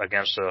here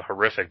against a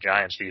horrific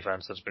Giants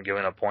defense that's been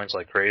giving up points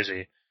like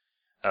crazy.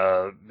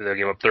 They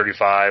give up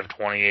 35,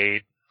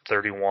 28,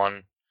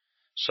 31.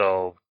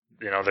 So,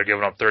 they're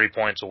giving up 30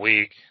 points a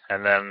week.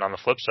 And then on the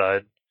flip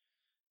side,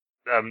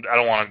 I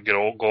don't want to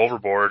go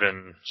overboard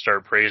and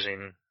start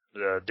praising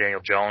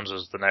Daniel Jones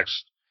as the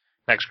next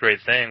great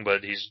thing,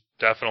 but he's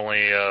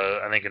definitely,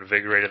 I think,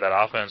 invigorated that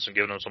offense and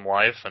given them some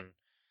life.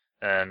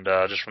 And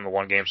just from the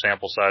one game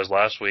sample size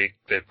last week,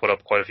 they put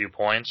up quite a few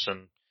points.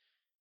 And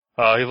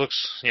he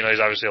looks, he's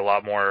obviously a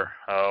lot more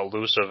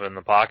elusive in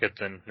the pocket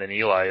than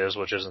Eli is,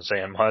 which isn't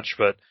saying much.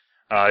 But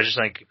I just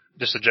think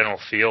just the general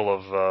feel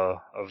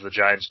of the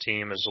Giants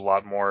team is a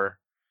lot more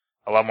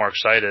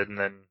excited. And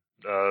then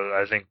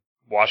I think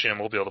Washington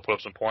will be able to put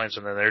up some points,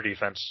 and then their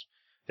defense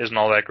isn't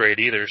all that great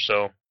either.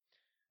 So,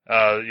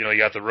 you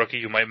got the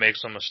rookie who might make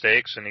some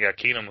mistakes, and you got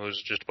Keenum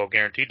who's just about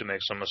guaranteed to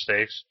make some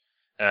mistakes.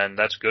 And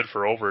that's good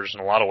for overs in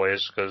a lot of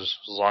ways, because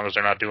as long as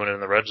they're not doing it in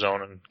the red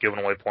zone and giving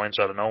away points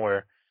out of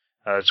nowhere,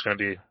 it's going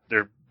to be,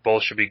 they're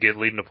both should be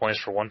leading to points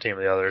for one team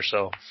or the other.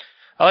 So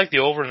I like the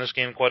over in this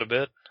game quite a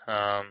bit.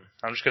 I'm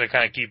just going to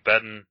kind of keep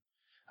betting.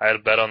 I had a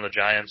bet on the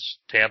Giants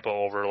Tampa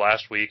over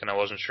last week, and I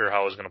wasn't sure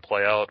how it was going to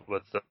play out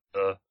with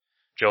the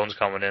Jones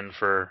coming in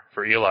for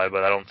Eli,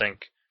 but I don't think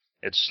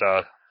it's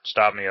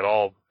stopped me at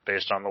all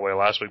based on the way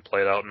last week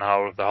played out and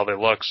how they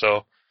look.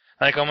 So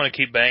I think I'm going to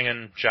keep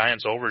banging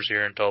Giants overs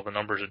here until the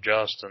numbers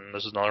adjust, and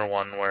this is another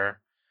one where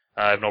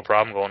I have no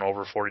problem going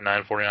over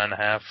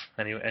 49.5,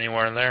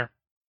 anywhere in there.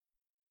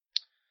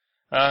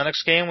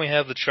 Next game we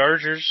have the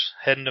Chargers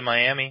heading to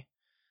Miami.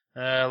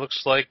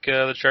 Looks like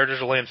the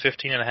Chargers are laying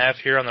 15.5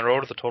 here on the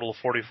road with a total of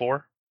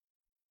 44.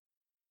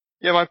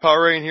 Yeah, my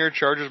power rating here,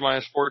 Chargers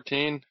minus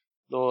 14.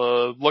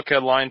 The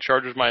look-ahead line,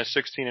 Chargers minus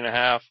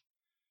 16.5.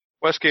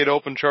 Westgate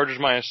open, Chargers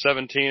minus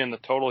 17, and the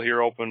total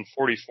here open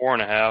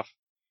 44.5.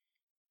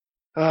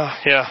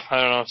 Yeah,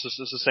 I don't know. It's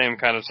the same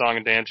kind of song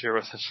and dance here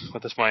with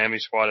this Miami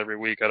squad every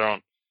week. I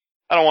don't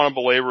want to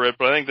belabor it,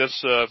 but I think this,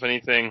 if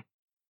anything,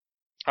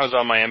 I was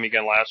on Miami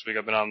again last week.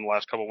 I've been on the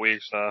last couple of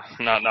weeks,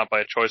 not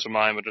by a choice of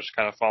mine, but just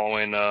kind of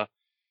following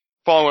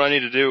what I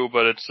need to do.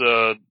 But it's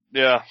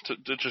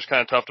it's just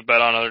kind of tough to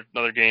bet on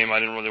another game. We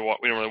didn't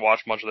really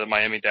watch much of the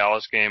Miami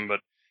Dallas game, but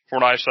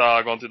from what I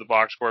saw going through the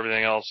box score,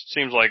 everything else, it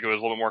seems like it was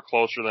a little bit more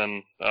closer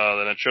than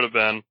it should have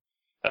been.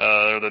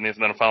 Than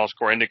the final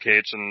score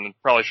indicates, and it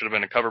probably should have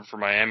been a cover for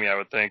Miami, I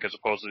would think, as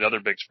opposed to the other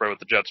big spread with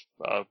the Jets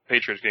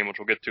Patriots game, which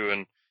we'll get to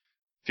in a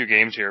few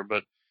games here.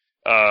 But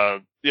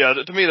to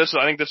me,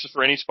 I think this is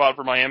for any spot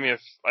for Miami.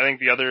 I think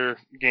the other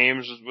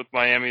games with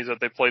Miami that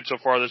they played so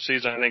far this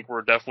season, I think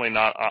were definitely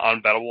not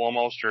unbettable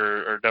almost,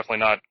 or definitely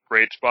not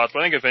great spots.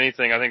 But I think if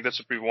anything, I think this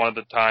would be one of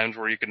the times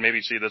where you could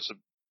maybe see this.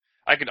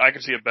 I could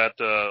see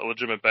a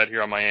legitimate bet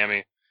here on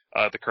Miami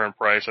at the current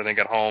price. I think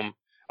at home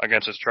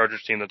against this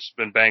Chargers team that's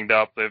been banged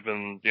up. They've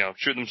been,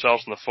 shooting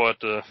themselves in the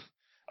foot,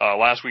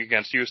 last week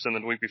against Houston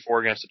and the week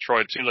before against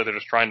Detroit. It seems like they're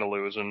just trying to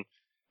lose. And,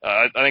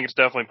 I think it's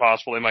definitely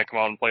possible they might come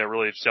out and play a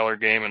really stellar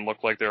game and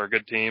look like they're a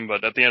good team.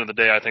 But at the end of the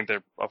day, I think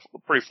they're a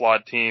pretty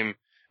flawed team.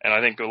 And I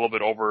think a little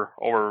bit over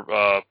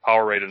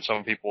power rated in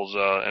some people's,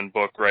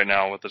 book right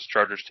now with this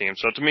Chargers team.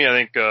 So to me, I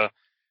think,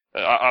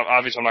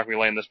 obviously I'm not going to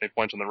be laying this many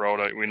points on the road.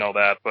 We know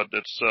that, but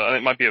I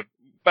think it might be a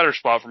better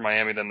spot for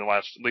Miami than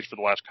at least for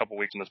the last couple of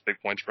weeks in this big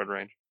point spread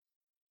range.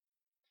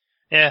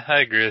 Yeah, I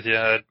agree with you.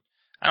 I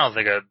don't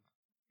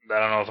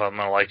know if I'm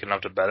going to like it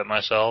enough to bet it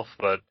myself,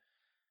 but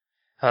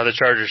the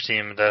Chargers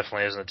team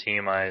definitely isn't a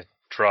team I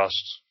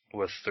trust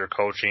with their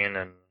coaching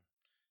and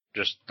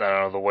just, the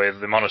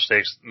amount of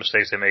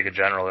mistakes they make in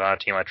general. They're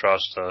not a team I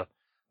trust to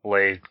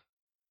lay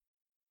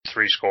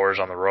 3 scores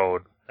on the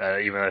road,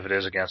 even if it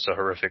is against a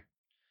horrific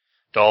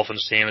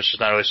Dolphins team. It's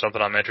just not really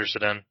something I'm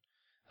interested in.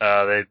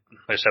 Like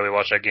I said, we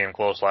watched that game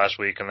close last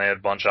week, and they had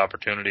a bunch of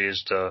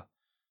opportunities to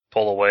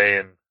pull away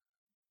and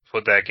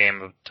put that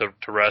game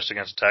to rest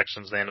against the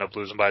Texans. They ended up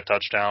losing by a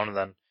touchdown. And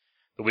then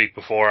the week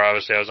before,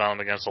 obviously, I was on them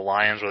against the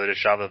Lions, where they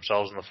just shot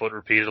themselves in the foot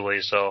repeatedly.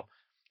 So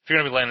if you're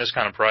going to be laying this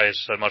kind of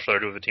price, I'd much rather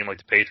do it with a team like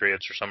the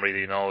Patriots or somebody that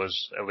you know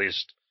is at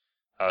least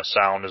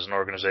sound as an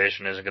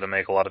organization, isn't going to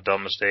make a lot of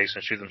dumb mistakes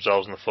and shoot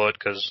themselves in the foot,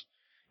 because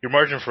your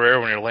margin for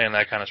error when you're laying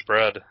that kind of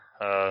spread,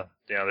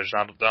 there's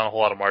not a whole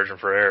lot of margin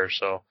for error.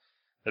 So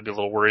that'd be a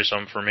little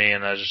worrisome for me,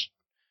 and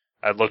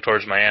I'd look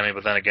towards Miami,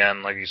 but then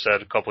again, like you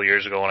said, a couple of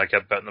years ago when I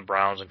kept betting the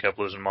Browns and kept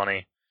losing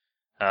money,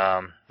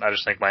 I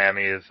just think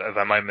Miami, if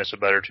I might miss a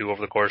bet or two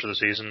over the course of the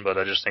season, but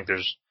I just think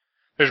there's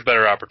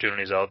better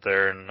opportunities out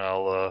there, and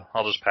I'll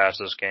just pass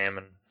this game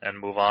and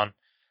move on.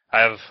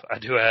 I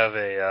do have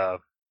a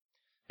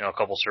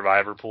couple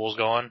survivor pools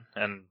going,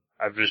 and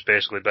I've just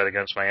basically bet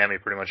against Miami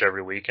pretty much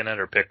every week in it,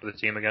 or picked the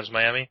team against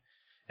Miami.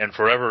 And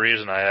for whatever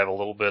reason, I have a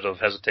little bit of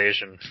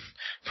hesitation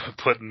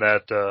putting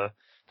that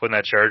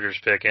Chargers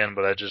pick in,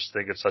 but I just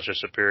think it's such a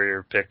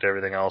superior pick to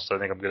everything else. I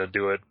think I'm going to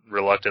do it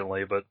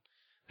reluctantly, but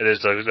it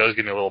does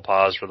give me a little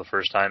pause for the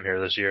first time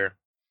here this year.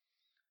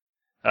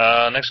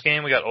 Next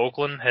game, we got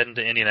Oakland heading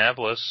to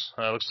Indianapolis.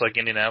 Looks like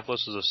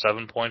Indianapolis is a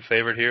 7-point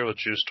favorite here with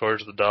juice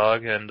towards the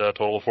dog and a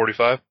total of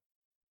 45.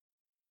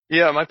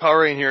 Yeah, my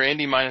power rating here,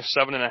 Indy minus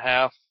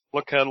 7.5.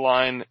 Look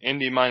headline,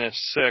 Indy minus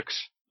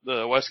 6.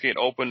 The Westgate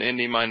open,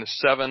 Indy minus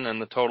 7, and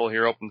the total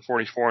here open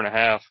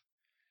 44.5.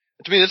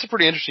 To me, this is a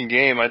pretty interesting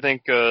game. I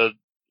think,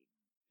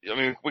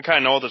 we kind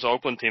of know this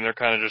Oakland team, they're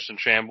kind of just in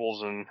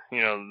shambles, and,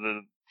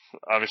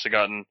 obviously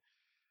getting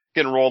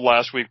rolled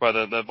last week by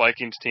the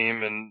Vikings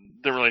team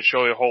and didn't really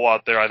show you a whole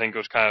lot there. I think it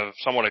was kind of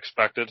somewhat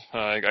expected.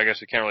 I guess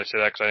you can't really say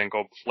that because I didn't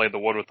go lay the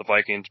wood with the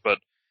Vikings, but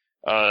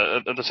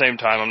at the same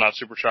time, I'm not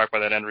super shocked by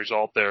that end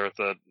result there at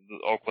the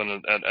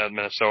Oakland at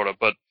Minnesota.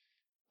 But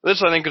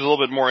this, I think, is a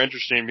little bit more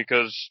interesting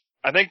because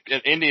I think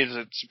Indy is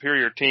a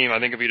superior team. I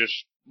think if you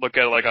just look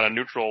at it like on a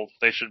neutral,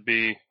 I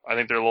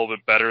think they're a little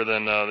bit better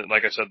than,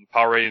 like I said, the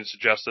power rating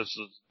suggests this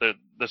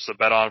is a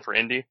bet on for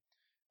Indy.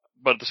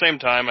 But at the same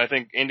time, I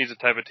think Indy's the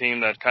type of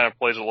team that kind of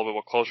plays a little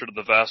bit closer to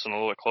the vest and a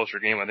little bit closer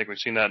game. I think we've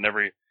seen that in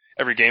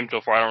every game so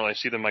far. I don't really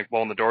see them like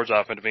blowing the doors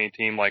off into any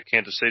team like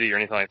Kansas City or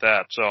anything like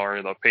that. So,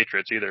 or the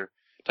Patriots either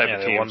type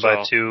of team. 1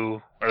 by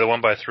 2, or the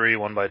 1 by 3,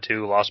 1 by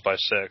 2, lost by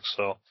 6.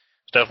 So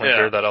it's definitely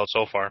cleared that out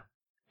so far.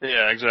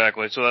 Yeah,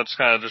 exactly. So that's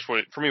kind of just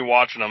for me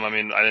watching them. I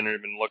mean, I didn't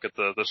even look at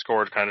the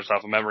scores kind of just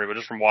off of memory, but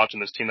just from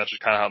watching this team, that's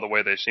just kind of how the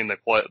way they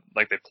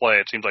play.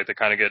 It seems like they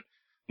kind of get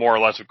more or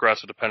less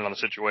aggressive depending on the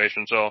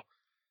situation. So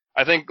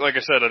I think, like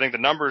I said, I think the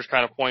numbers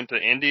kind of point to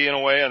Indy in a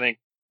way. I think,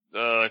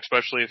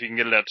 especially if you can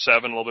get it at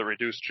 7, a little bit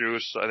reduced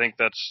juice, I think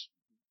that's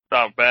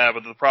not bad.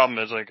 But the problem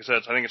is, like I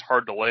said, I think it's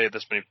hard to lay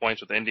this many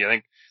points with Indy. I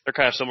think they're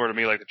kind of similar to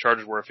me like the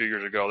Chargers were a few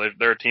years ago.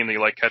 They're a team that you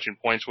like catching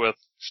points with,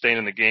 staying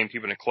in the game,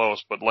 keeping it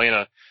close, but laying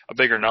a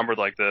bigger number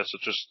like this,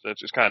 it's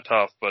just kind of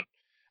tough. But,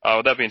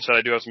 with that being said,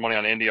 I do have some money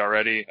on Indy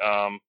already.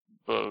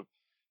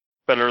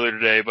 Bet earlier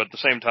today, but at the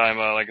same time,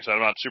 like I said,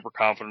 I'm not super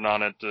confident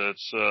on it. I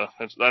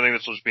think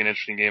this will just be an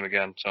interesting game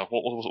again. So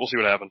we'll see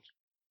what happens.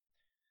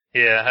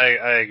 Yeah,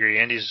 I agree.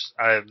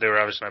 They were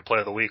obviously my play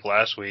of the week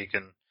last week,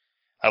 and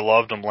I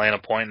loved them laying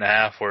 1.5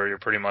 points where you're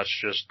pretty much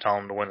just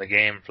telling them to win the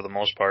game for the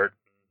most part,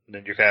 and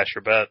then you cash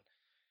your bet.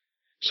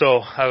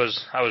 So I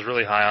was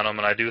really high on them,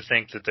 and I do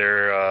think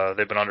that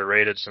they've been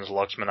underrated since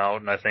Luck's been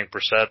out, and I think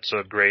Brissett's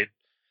a great,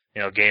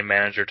 game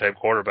manager type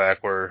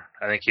quarterback where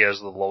I think he has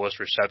the lowest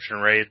reception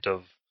rate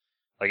of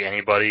like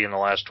anybody in the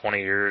last 20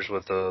 years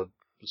with a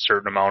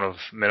certain amount of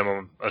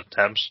minimum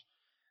attempts.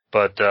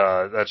 But,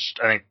 I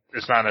think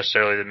it's not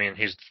necessarily to mean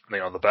he's,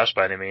 the best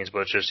by any means,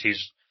 but it's just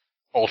he's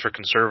ultra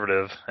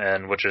conservative,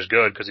 and which is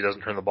good because he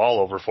doesn't turn the ball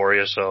over for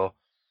you, so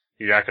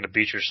you're not going to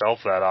beat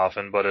yourself that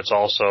often, but it's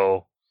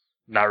also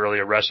not really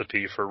a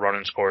recipe for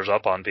running scores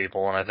up on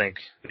people. And I think,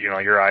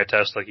 your eye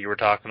test like you were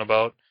talking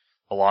about,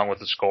 along with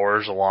the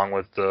scores, along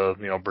with the,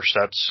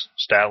 Brissett's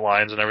stat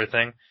lines and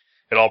everything,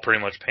 it all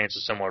pretty much paints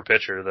a similar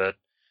picture that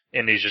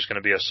Indy's just going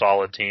to be a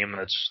solid team,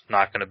 and it's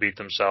not going to beat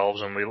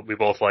themselves. And we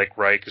both like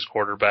Reich as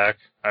quarterback.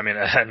 I mean,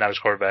 not as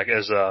quarterback,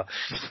 as the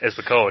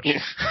coach.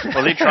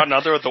 Was he trotting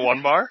out there with the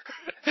 1 bar?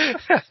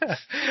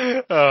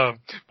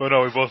 But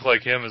no, we both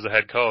like him as the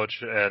head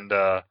coach, and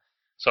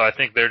so I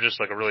think they're just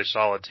like a really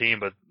solid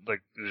team. But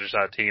like, they're just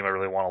not a team I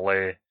really want to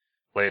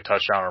lay a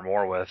touchdown or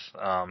more with.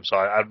 So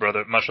I'd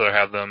much rather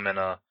have them in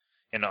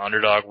an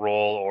underdog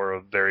role or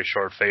a very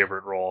short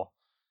favorite role.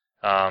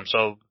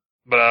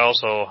 But I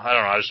don't know,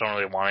 I just don't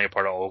really want any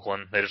part of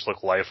Oakland. They just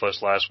looked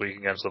lifeless last week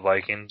against the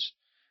Vikings.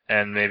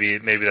 And maybe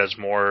that's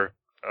more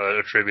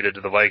attributed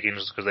to the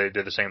Vikings because they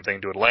did the same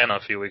thing to Atlanta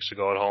a few weeks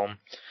ago at home.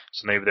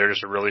 So maybe they're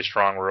just a really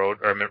strong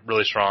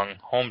really strong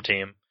home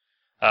team.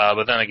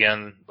 But then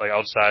again, like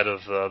outside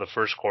of the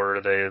first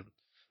quarter,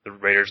 the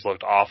Raiders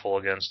looked awful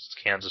against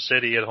Kansas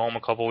City at home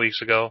a couple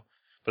weeks ago.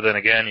 But then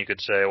again, you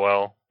could say,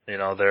 well,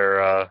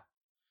 they're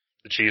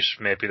the Chiefs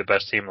may be the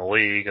best team in the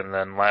league, and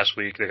then last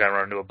week they kind of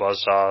ran into a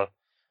buzzsaw.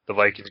 The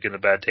Vikings getting a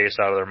bad taste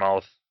out of their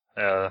mouth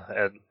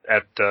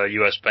at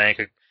U.S. Bank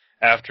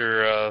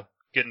after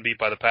getting beat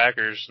by the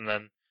Packers, and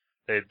then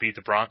they beat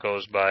the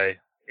Broncos by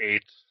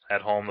 8 at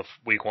home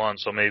week 1.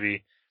 So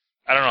maybe,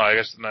 I don't know, I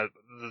guess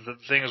the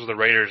thing is with the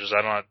Raiders is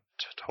I'm not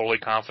totally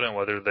confident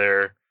whether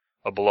they're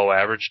a below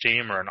average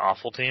team or an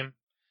awful team.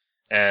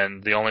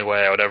 And the only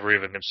way I would ever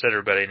even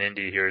consider betting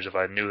Indy here is if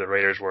I knew the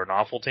Raiders were an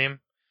awful team.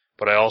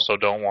 But I also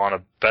don't want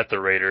to bet the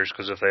Raiders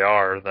because if they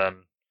are,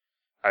 then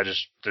they're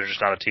just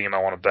not a team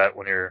I want to bet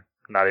when you're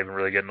not even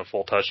really getting a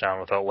full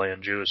touchdown without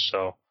laying juice.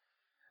 So,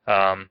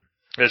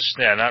 it's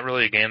not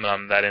really a game that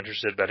I'm that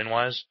interested betting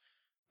wise,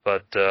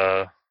 but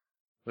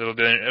it'll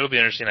be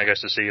interesting, I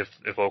guess, to see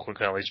if Oakland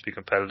can at least be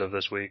competitive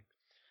this week.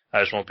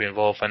 I just won't be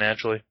involved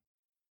financially.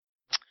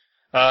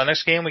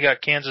 Next game we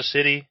got Kansas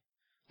City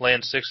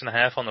laying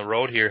 6.5 on the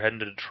road here, heading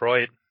to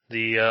Detroit.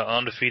 The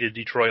undefeated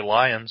Detroit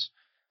Lions.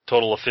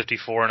 Total of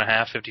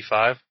 54.5,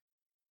 55.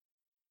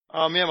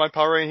 My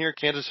power rating here,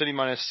 Kansas City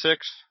minus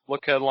 6.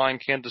 Look headline,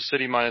 Kansas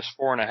City minus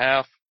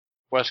 4.5.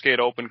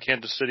 Westgate open,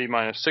 Kansas City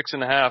minus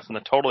 6.5, and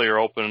the total here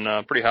open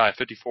pretty high,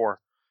 54.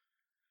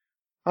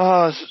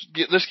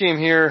 This game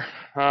here,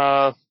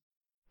 I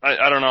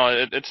don't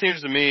know. It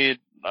seems to me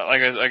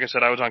like I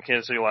said, I was on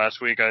Kansas City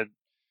last week. I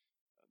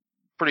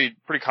pretty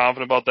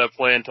confident about that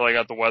play until I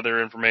got the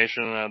weather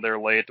information. They're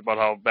late about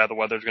how bad the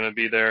weather's going to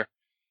be there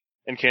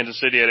in Kansas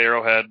City at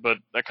Arrowhead, but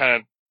that kind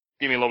of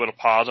gave me a little bit of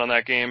pause on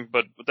that game.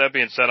 But with that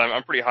being said,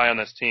 I'm pretty high on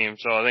this team,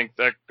 so I think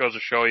that goes to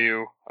show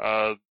you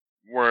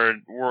where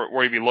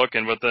you'd be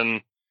looking. But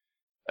then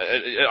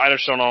I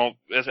just don't know.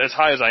 As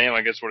high as I am,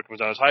 I guess what it comes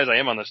down. As high as I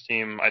am on this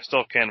team, I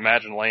still can't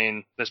imagine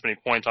laying this many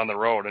points on the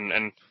road.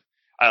 And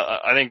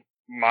I think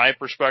my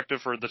perspective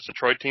for this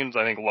Detroit team is,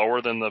 I think,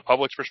 lower than the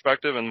public's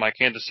perspective. And my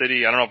Kansas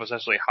City, I don't know if it's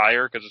necessarily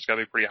higher because it's got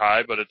to be pretty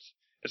high, but it's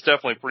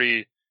definitely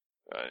pretty.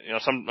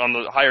 Some on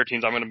the higher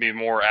teams, I'm going to be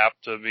more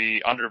apt to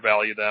be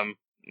undervalue them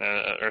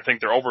or think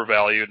they're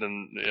overvalued,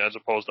 and as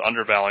opposed to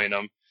undervaluing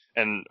them.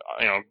 And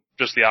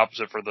just the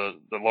opposite for the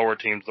lower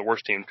teams, the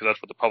worst teams, because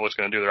that's what the public's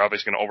going to do. They're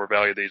obviously going to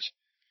overvalue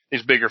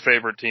these bigger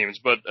favored teams.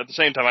 But at the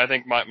same time, I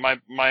think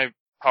my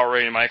power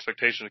rating, my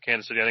expectation of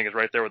Kansas City, I think is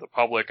right there with the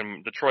public,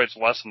 and Detroit's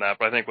less than that.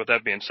 But I think with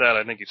that being said,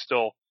 I think you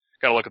still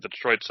got to look at the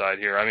Detroit side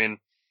here. I mean,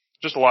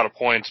 just a lot of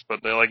points,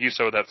 but like you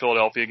said with that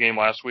Philadelphia game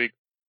last week,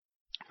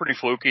 pretty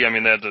fluky. I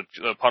mean, they had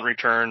the punt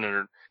return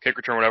or kick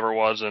return, whatever it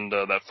was, and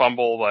that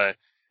fumble by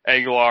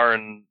Aguilar,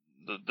 and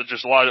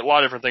just a lot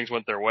of different things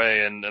went their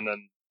way, and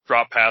then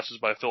drop passes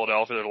by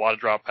Philadelphia. There's a lot of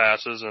drop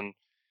passes, and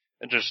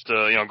just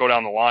go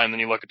down the line. Then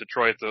you look at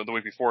Detroit the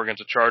week before against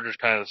the Chargers,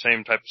 kind of the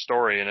same type of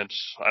story. And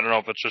I don't know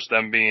if it's just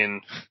them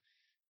being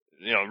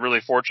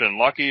really fortunate and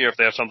lucky, or if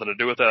they have something to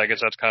do with that. I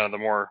guess that's kind of the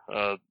more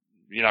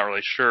you're not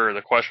really sure,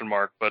 the question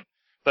mark. But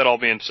that all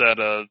being said,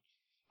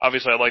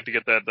 obviously I'd like to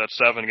get that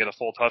 7, get a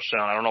full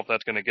touchdown. I don't know if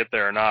that's going to get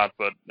there or not,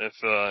 but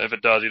if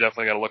it does, you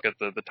definitely got to look at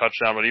the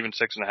touchdown. But even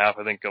 6.5,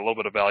 I think a little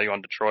bit of value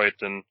on Detroit.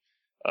 And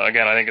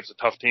again, I think it's a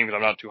tough team because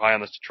I'm not too high on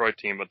this Detroit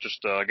team. But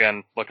just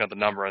again, looking at the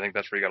number, I think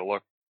that's where you got to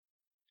look.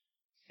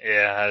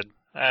 Yeah,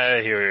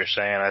 I hear what you're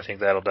saying. I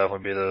think that'll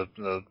definitely be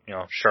the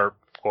sharp,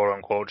 quote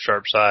unquote,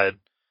 sharp side.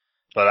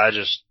 But I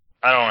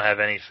don't have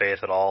any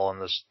faith at all in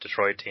this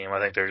Detroit team. I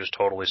think they're just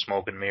totally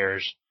smoke and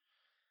mirrors.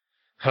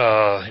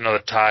 The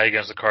tie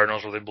against the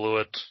Cardinals where they blew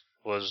it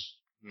was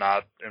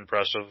not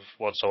impressive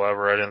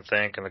whatsoever, I didn't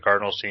think. And the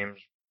Cardinals team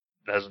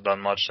hasn't done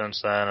much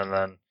since then. And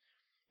then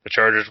the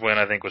Chargers win,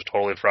 I think, was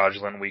totally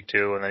fraudulent week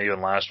 2. And then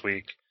even last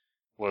week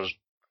was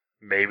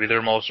maybe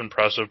their most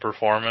impressive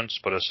performance,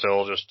 but it's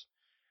still just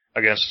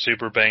against a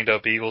super banged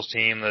up Eagles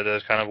team that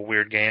is kind of a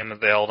weird game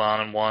that they held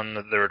on and won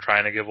that they were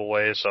trying to give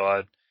away. So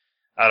I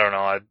don't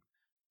know.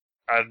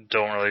 I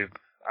don't really.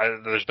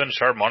 There's been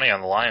sharp money on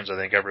the Lions, I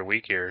think, every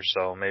week here.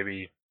 So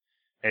maybe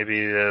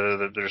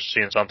they're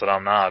seeing something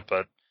I'm not.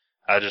 But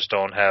I just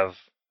don't have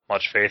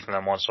much faith in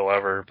them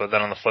whatsoever. But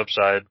then on the flip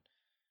side,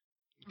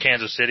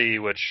 Kansas City,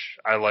 which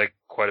I like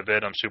quite a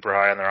bit, I'm super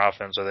high on their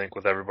offense, I think,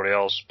 with everybody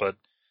else. But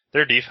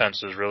their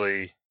defense is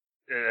really.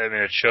 I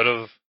mean, it should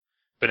have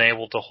been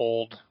able to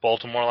hold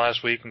Baltimore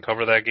last week and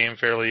cover that game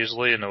fairly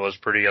easily, and it was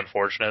pretty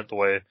unfortunate the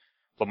way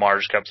Lamar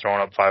just kept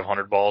throwing up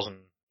 500 balls and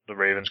the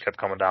Ravens kept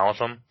coming down with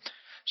them.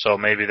 So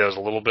maybe that was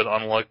a little bit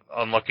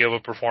unlucky of a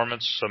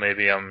performance, so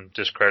maybe I'm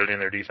discrediting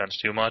their defense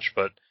too much,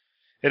 but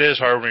it is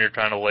hard when you're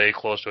trying to lay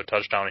close to a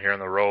touchdown here on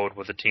the road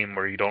with a team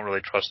where you don't really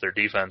trust their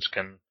defense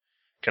can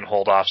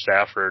hold off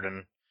Stafford.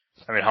 And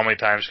I mean, how many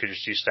times could you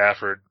see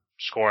Stafford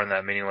scoring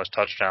that meaningless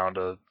touchdown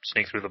to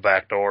sneak through the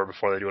back door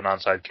before they do an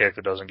onside kick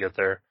that doesn't get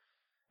there?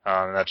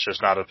 That's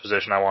just not a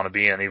position I want to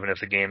be in. Even if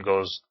the game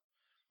goes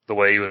the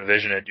way you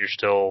envision it, you're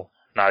still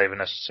not even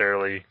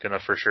necessarily going to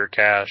for sure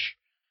cash.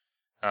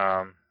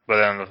 But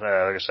then, like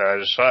I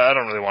said, I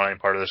don't really want any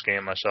part of this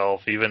game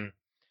myself. Even,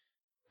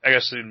 I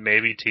guess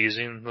maybe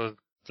teasing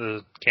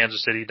the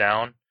Kansas City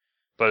down,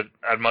 but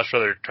I'd much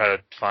rather try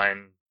to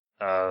find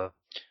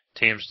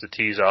teams to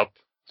tease up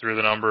through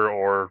the number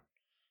or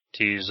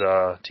tease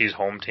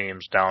home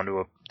teams down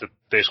to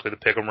basically the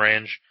pick'em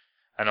range.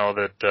 I know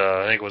that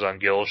I think it was on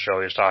Gill's show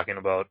he was talking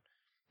about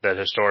that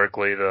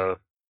historically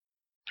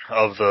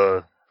of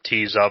the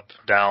tease up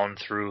down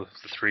through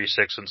the 3,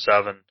 6, and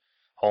 7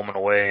 home and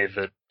away,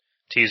 that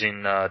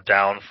teasing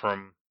down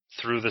from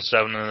through the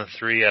 7 and the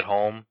 3 at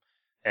home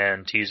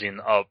and teasing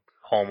up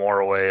home or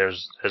away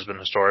has been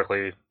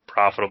historically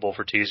profitable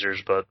for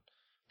teasers, but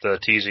the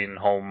teasing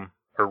home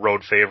or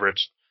road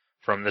favorites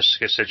from this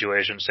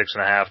situation,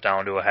 6.5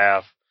 down to a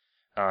half,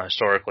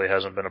 historically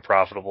hasn't been a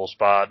profitable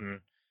spot. And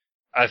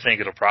I think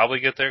it'll probably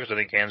get there because I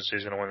think Kansas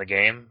City's going to win the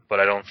game, but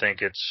I don't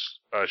think it's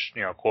a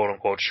quote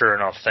unquote sure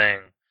enough thing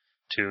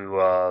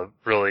to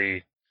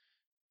really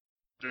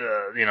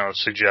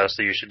suggest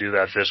that you should do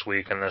that this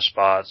week in this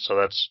spot. So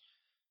that's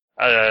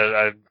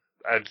I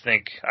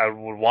think I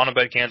would want to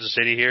bet Kansas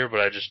City here, but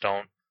I just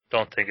don't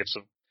think it's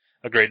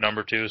a great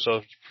number 2.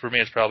 So for me,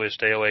 it's probably a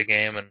stay away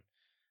game, and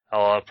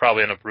I'll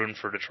probably end up rooting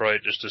for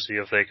Detroit just to see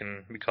if they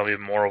can become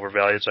even more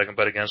overvalued so I can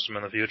bet against them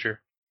in the future.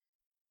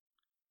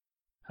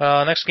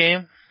 Next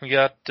game, we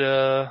got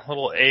a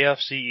little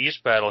AFC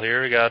East battle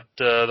here. We got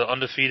the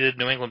undefeated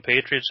New England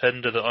Patriots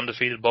heading to the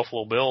undefeated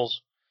Buffalo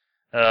Bills.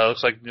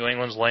 Looks like New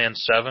England's laying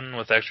 7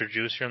 with extra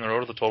juice here on the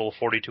road with a total of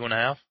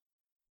 42.5.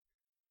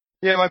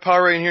 Yeah, my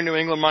power rating here, New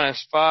England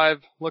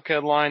 -5. Look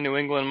headline, New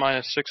England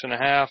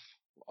 -6.5.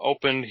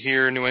 Opened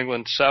here, New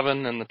England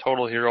 7, and the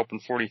total here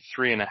opened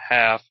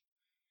 43.5.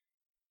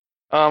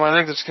 I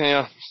think that's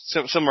kind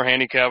of similar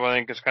handicap. I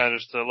think it's kind of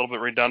just a little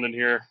bit redundant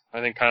here. I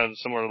think kind of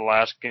similar to the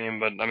last game,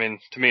 but I mean,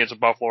 to me, it's a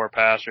Buffalo or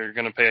pass. You're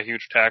going to pay a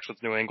huge tax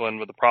with New England,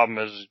 but the problem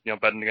is,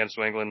 betting against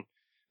New England.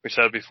 We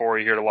said it before.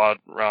 You hear it a lot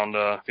around.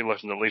 If you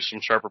listen to at least some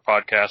sharper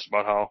podcasts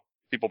about how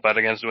people bet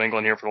against New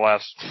England here for the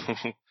last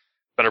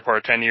better part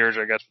of 10 years,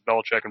 I guess, with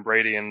Belichick and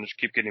Brady, and just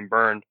keep getting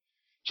burned.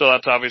 So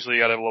that's obviously,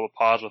 you got to have a little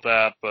pause with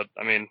that. But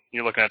I mean,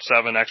 you're looking at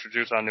 7 extra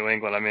juice on New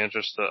England. I mean, it's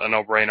just a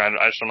no-brainer.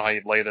 I just don't know how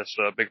you'd lay this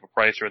big of a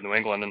price here in New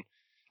England. And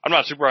I'm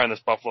not super high on this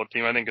Buffalo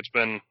team. I think it's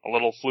been a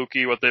little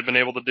fluky what they've been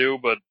able to do,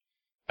 but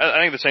I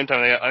think at the same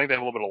time, I think they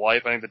have a little bit of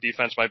life. I think the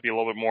defense might be a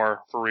little bit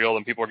more for real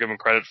than people are giving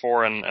credit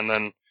for. And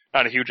then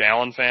not a huge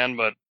Allen fan,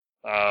 but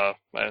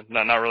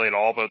not really at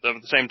all. But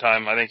at the same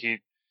time, I think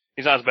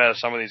he's not as bad as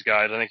some of these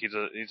guys. I think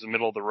he's a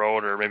middle of the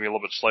road, or maybe a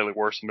little bit slightly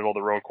worse than middle of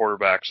the road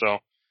quarterback. So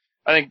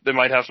I think they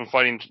might have some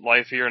fighting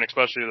life here, and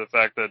especially the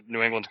fact that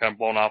New England's kind of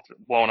blown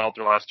out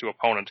their last 2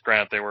 opponents.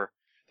 Granted, they were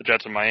the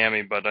Jets and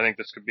Miami, but I think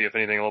this could be, if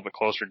anything, a little bit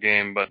closer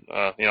game. But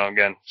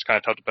again, it's kind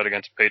of tough to bet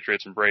against the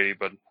Patriots and Brady.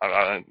 But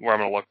where I'm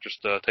going to look,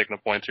 just taking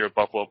the points here at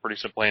Buffalo, pretty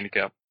simple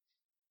handicap.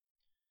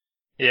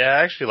 Yeah,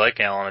 I actually like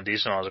Allen a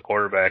decent as a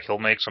quarterback. He'll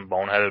make some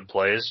boneheaded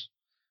plays,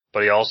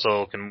 but he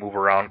also can move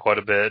around quite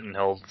a bit, and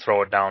he'll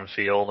throw it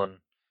downfield.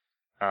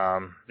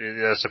 And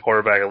as a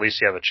quarterback, at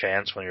least you have a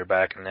chance when you're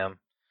backing him,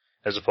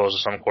 as opposed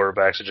to some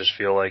quarterbacks that just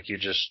feel like you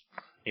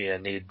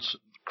need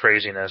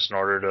craziness in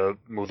order to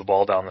move the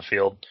ball down the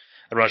field.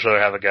 I'd much rather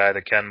have a guy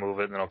that can move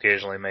it and then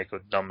occasionally make a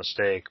dumb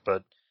mistake.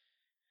 But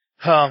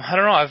I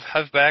don't know.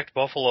 I've backed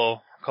Buffalo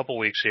a couple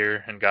weeks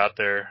here and got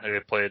there. They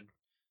played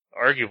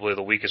arguably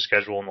the weakest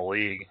schedule in the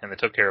league, and they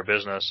took care of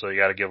business, so you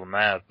got to give them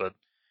that. But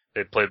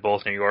they played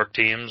both New York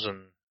teams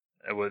and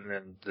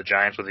the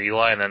Giants with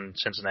Eli, and then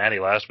Cincinnati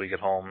last week at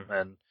home,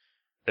 and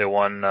they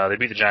won. They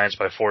beat the Giants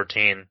by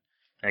 14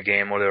 in a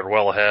game where they were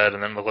well ahead,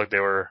 and then it looked like they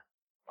were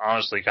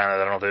honestly kind of,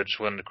 I don't know if they just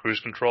went into cruise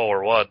control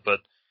or what,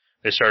 but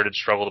they started to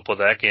struggle to put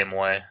that game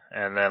away.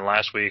 And then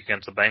last week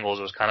against the Bengals,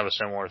 it was kind of a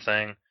similar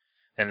thing.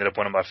 They ended up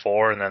winning by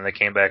 4, and then they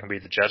came back and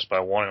beat the Jets by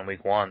 1 in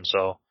week 1.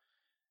 So,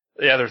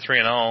 yeah, they're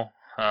 3-0,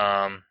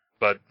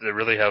 but they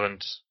really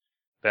haven't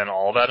been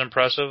all that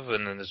impressive,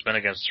 and it's been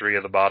against 3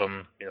 of the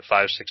bottom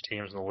 5-6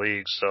 teams in the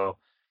league. So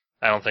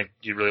I don't think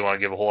you really want to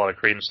give a whole lot of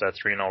credence to that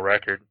 3-0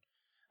 record.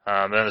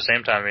 But at the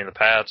same time, I mean, the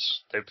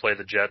Pats, they played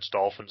the Jets,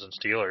 Dolphins, and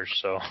Steelers.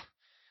 So,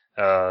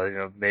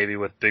 maybe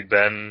with Big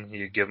Ben,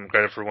 you give them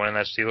credit for winning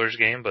that Steelers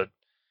game, but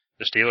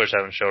the Steelers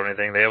haven't showed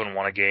anything. They haven't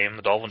won a game.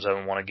 The Dolphins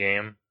haven't won a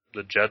game.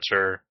 The Jets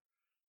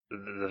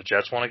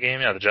won a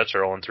game? Yeah, the Jets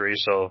are 0-3.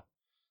 So,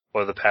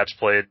 the Pats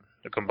played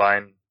a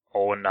combined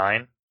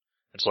 0-9.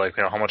 It's like,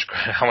 how much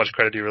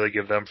credit do you really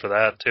give them for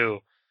that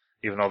too?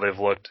 Even though they've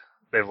looked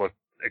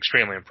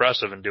extremely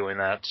impressive in doing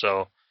that.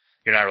 So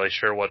you're not really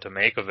sure what to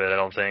make of it, I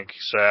don't think.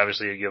 So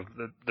obviously you give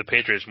the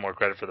Patriots more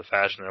credit for the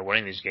fashion they're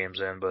winning these games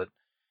in, but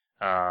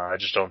I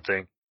just don't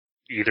think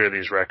either of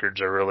these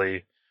records are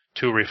really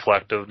too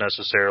reflective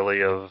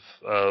necessarily of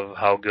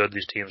how good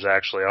these teams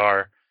actually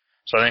are.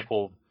 So I think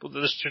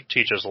this should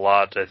teach us a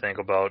lot, I think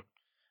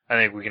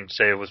we can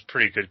say with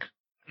pretty good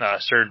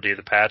certainty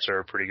the Pats are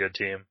a pretty good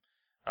team.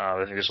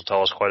 I think this will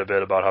tell us quite a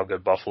bit about how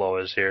good Buffalo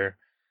is here.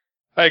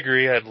 I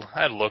agree.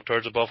 I'd look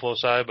towards the Buffalo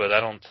side, but I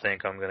don't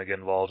think I'm going to get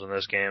involved in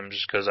this game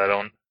just because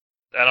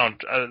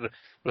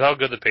with how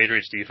good the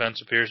Patriots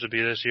defense appears to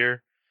be this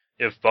year,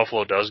 if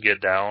Buffalo does get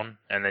down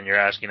and then you're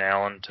asking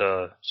Allen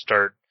to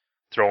start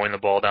throwing the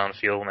ball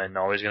downfield when they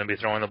know he's going to be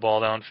throwing the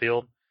ball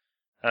downfield,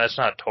 that's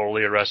not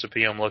totally a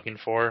recipe I'm looking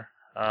for.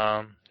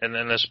 And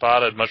in this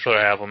spot, I'd much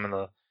rather have him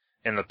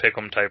in the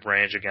pick'em type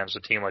range against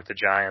a team like the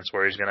Giants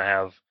where he's going to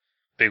have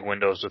big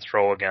windows to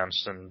throw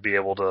against and be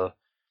able to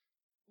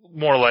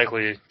more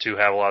likely to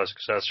have a lot of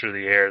success through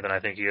the air than I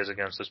think he is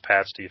against this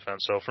Pats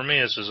defense. So for me,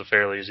 this is a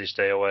fairly easy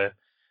stay away,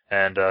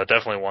 and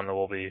definitely one that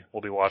we'll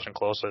be watching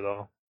closely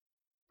though.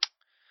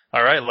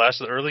 All right,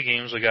 last of the early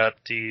games, we got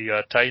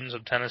the Titans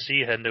of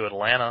Tennessee heading to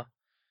Atlanta.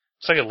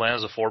 Looks like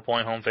Atlanta's a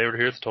 4-point home favorite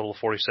here with a total of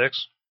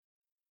 46.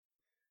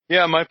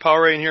 Yeah, my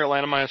power rating here,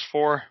 Atlanta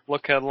 -4.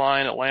 Look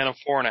headline, Atlanta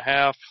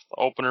 4.5. The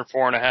opener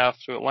 4.5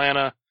 to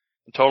Atlanta.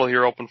 The total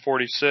here open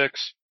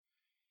 46.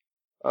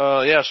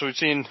 So we've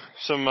seen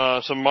some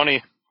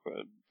money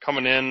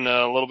coming in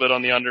a little bit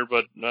on the under,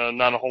 but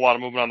not a whole lot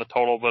of movement on the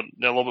total, but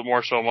a little bit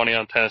more so money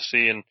on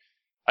Tennessee. And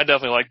I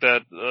definitely like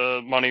that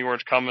money where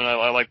it's coming.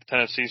 I like the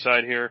Tennessee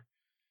side here.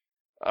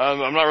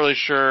 I'm not really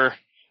sure.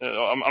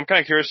 I'm kind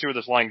of curious to see where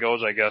this line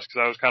goes, I guess,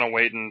 because I was kind of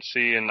waiting to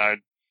see, and I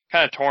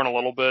kind of torn a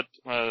little bit.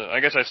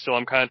 I guess I still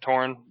am kind of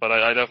torn, but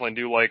I definitely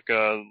do like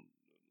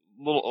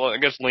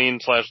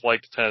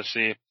lean/like to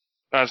Tennessee.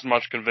 Not as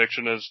much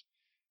conviction as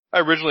I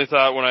originally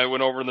thought when I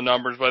went over the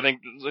numbers, but I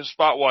think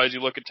spot-wise, you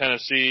look at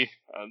Tennessee,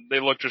 they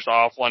look just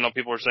awful. I know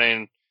people are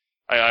saying,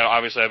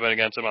 I've been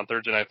against them on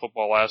Thursday Night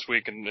Football last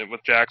week and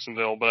with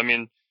Jacksonville, but I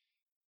mean,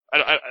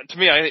 to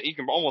me, you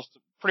can almost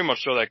pretty much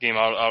throw that game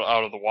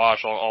out of the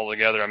wash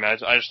altogether. I mean,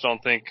 I just don't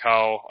I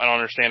don't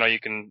understand how you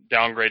can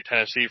downgrade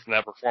Tennessee from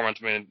that performance.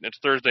 I mean, it's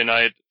Thursday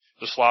night,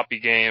 it's a sloppy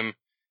game,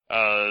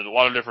 a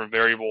lot of different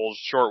variables,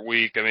 short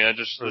week. I mean, it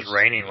was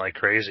raining like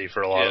crazy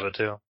for a lot of it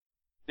too.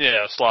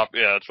 Yeah, I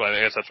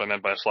guess that's what I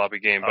meant by a sloppy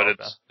game, but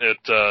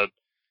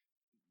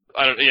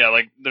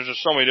there's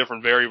just so many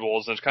different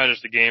variables, and it's kind of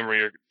just a game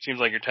where it seems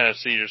like you're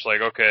Tennessee, just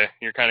like, okay,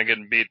 you're kind of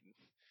getting beat,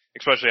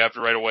 especially after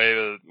right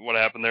away, what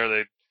happened there,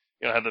 they,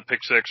 had the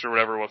pick six or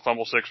whatever,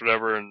 fumble six or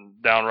whatever,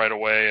 and down right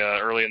away,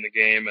 early in the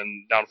game,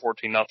 and down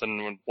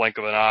 14-0 with blink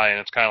of an eye, and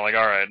it's kind of like,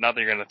 alright, not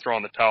that you're going to throw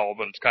in the towel,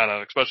 but it's kind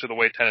of, especially the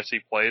way Tennessee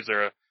plays,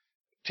 they're a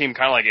team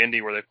kind of like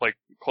Indy, where they play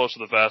close to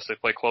the vest, they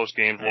play close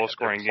games,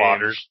 low-scoring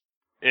games.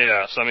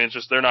 Yeah, so I mean, it's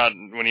just, they're not,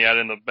 when you add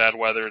in the bad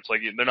weather, it's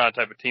like, they're not the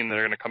type of team that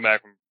are going to come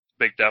back from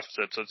big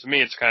deficits. So to me,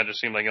 it's kind of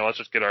just seemed like, let's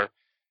just get our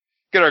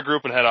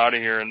group and head out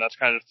of here, and that's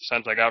kind of the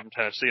sense I got from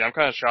Tennessee. I'm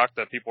kind of shocked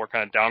that people are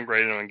kind of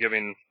downgrading them and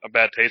giving a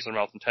bad taste in their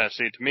mouth in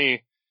Tennessee. To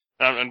me,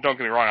 and don't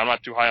get me wrong, I'm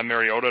not too high on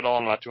Mariota at all.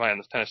 I'm not too high on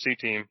this Tennessee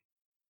team.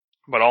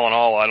 But all in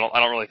all, I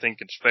don't really think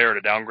it's fair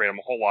to downgrade them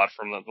a whole lot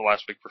from the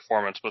last week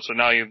performance. But so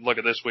now you look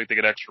at this week, they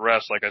get extra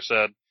rest, like I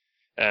said,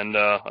 and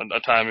a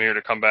time here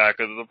to come back.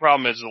 The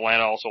problem is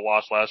Atlanta also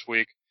lost last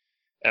week,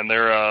 and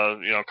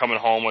they're coming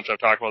home, which I've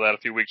talked about that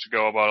a few weeks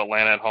ago about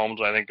Atlanta at home.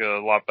 So I think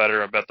a lot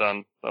better. I bet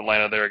on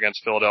Atlanta there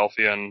against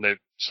Philadelphia, and they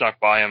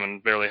snuck by them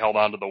and barely held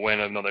on to the win,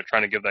 even though they're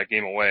trying to give that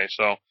game away.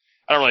 So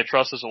I don't really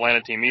trust this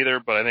Atlanta team either,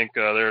 but I think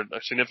they're a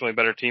significantly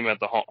better team at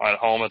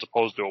home as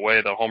opposed to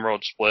away. The home road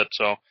split.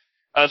 So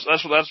that's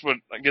what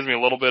gives me a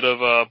little bit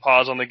of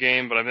pause on the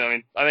game. But I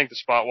mean, I think the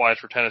spot wise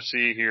for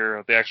Tennessee here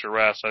with the extra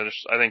rest,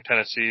 I think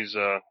Tennessee's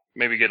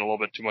maybe getting a little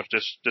bit too much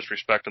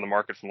disrespect in the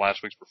market from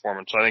last week's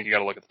performance. So I think you got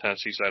to look at the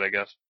Tennessee side, I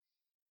guess.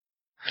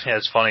 Yeah,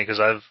 it's funny because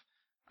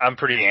I'm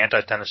pretty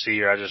anti-Tennessee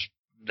here. I just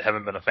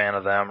haven't been a fan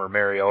of them or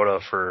Mariota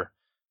for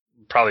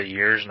probably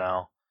years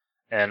now.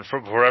 And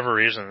for whatever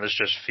reason, this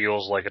just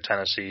feels like a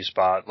Tennessee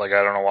spot. Like,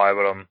 I don't know why,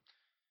 but I'm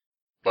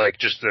like,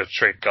 just the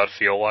straight gut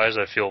feel wise,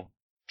 I feel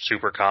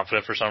super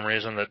confident for some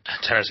reason that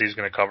Tennessee's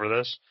going to cover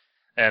this.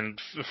 And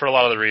for a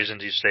lot of the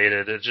reasons you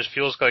stated, it just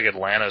feels like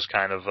Atlanta's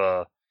kind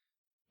of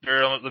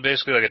they're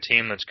basically like a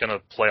team that's going to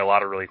play a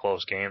lot of really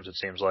close games, it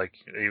seems like,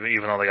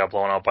 even though they got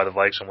blown out by the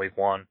Vikes in week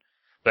 1.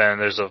 Then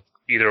there's a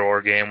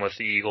either-or game with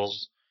the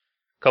Eagles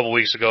a couple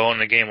weeks ago and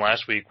the game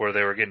last week where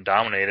they were getting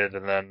dominated,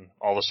 and then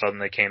all of a sudden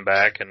they came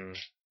back and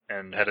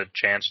had a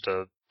chance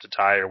to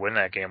tie or win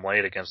that game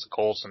late against the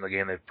Colts in the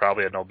game they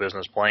probably had no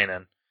business playing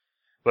in.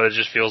 But it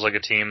just feels like a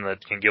team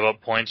that can give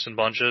up points in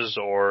bunches,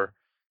 or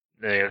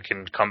they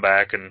can come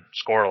back and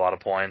score a lot of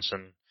points.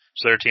 And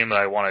so they're a team that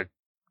I want to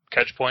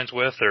catch points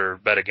with or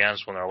bet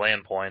against when they're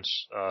laying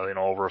points,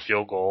 over a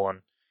field goal. And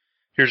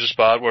here's a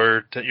spot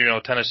where,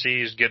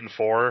 Tennessee's getting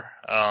 4.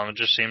 It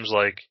just seems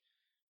like,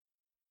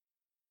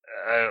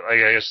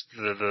 I guess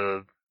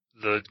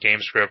the game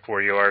script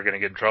where you are going to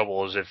get in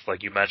trouble is if,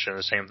 like you mentioned,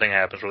 the same thing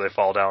happens where they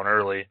fall down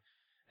early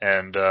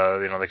and,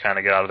 they kind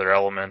of get out of their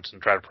element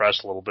and try to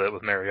press a little bit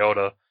with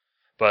Mariota.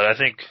 But I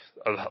think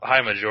a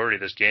high majority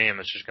of this game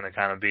is just going to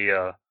kind of be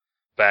a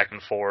back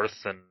and forth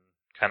and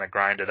kind of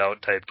grind it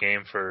out type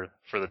game for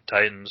the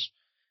Titans.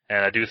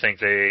 And I do think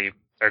they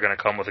are going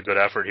to come with a good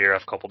effort here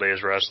after a couple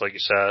days rest, like you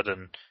said,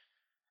 and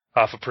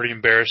off a pretty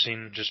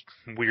embarrassing, just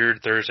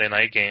weird Thursday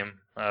night game.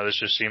 This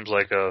just seems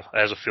like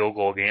has a field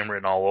goal game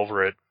written all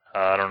over it.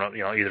 I don't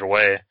know, either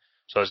way.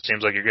 So it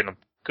seems like you're getting a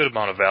good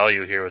amount of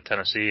value here with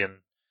Tennessee,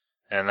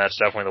 and that's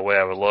definitely the way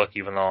I would look,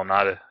 even though I'm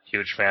not a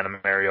huge fan of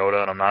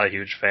Mariota and I'm not a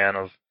huge fan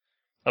of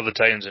the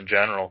Titans in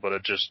general, but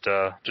it just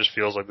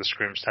feels like this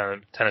screams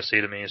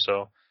Tennessee to me.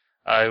 So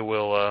I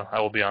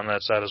will be on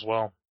that side as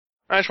well.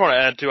 I just want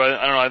to add too, I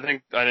don't know, I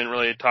think I didn't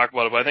really talk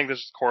about it, but I think this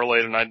is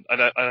correlated, and I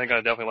think I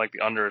definitely like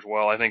the under as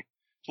well. I think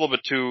it's a little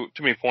bit too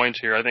many points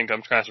here. I think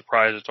I'm kind of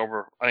surprised it's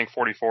over. I think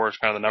 44 is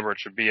kind of the number it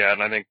should be at,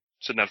 and I think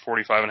sitting at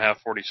 45.5,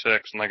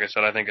 46, and like I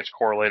said, I think it's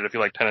correlated. If you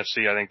like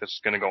Tennessee, I think this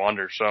is going to go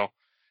under. So,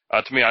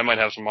 to me, I might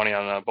have some money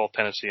on both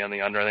Tennessee and the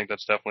under. I think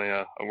that's definitely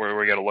where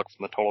we got to look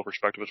from the total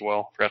perspective as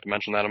well. Forgot to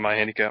mention that in my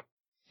handicap.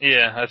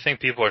 Yeah, I think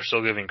people are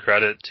still giving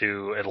credit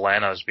to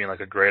Atlanta as being like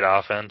a great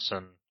offense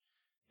and,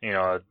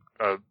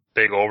 a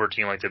big over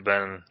team like they've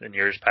been in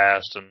years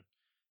past, and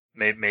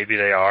maybe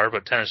they are,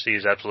 but Tennessee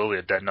is absolutely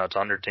a dead nuts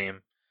under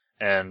team.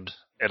 And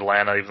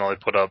Atlanta, even though they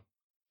put up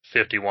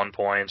 51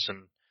 points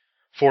and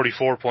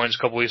 44 points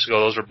a couple weeks ago,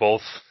 those are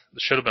both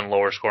should have been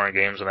lower scoring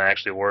games than they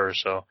actually were.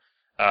 So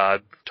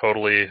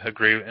totally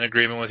in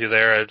agreement with you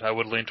there. I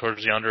would lean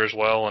towards the under as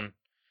well, and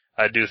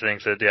I do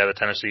think that the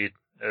Tennessee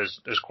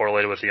is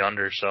correlated with the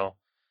under. So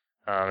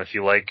if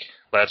you like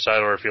that side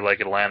or if you like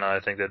Atlanta,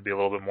 I think that'd be a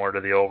little bit more to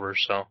the over.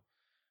 So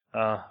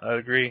I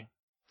agree.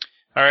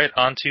 All right,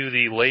 on to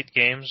the late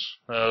games.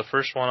 The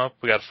first one up,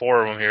 we got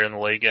 4 of them here in the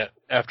late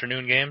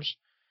afternoon games.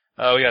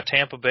 We got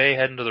Tampa Bay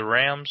heading to the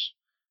Rams.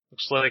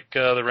 Looks like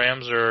the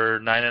Rams are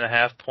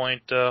 9.5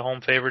 point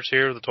home favorites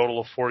here with a total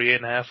of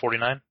 48.5,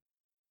 49.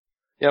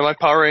 Yeah, my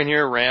power rating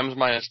here, Rams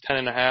minus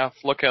 10.5.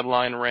 Look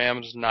headline,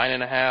 Rams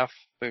 9.5.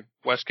 The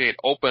Westgate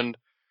opened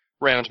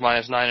Rams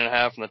minus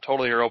 9.5, and the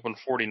total here opened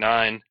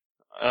 49.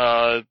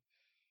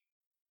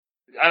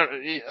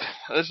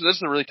 This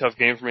is a really tough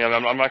game for me.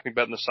 I'm not going to be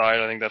betting the side.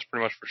 I think that's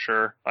pretty much for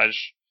sure.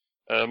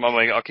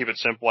 I'll keep it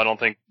simple. I don't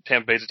think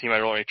Tampa Bay's a team I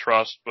don't really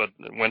trust, but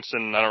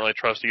Winston I don't really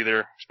trust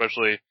either,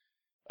 especially,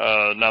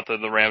 not that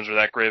the Rams are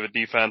that great of a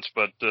defense,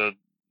 but,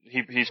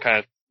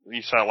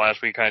 you saw it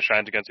last week, kind of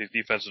shines against these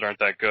defenses aren't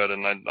that good,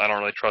 and I don't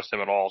really trust him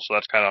at all. So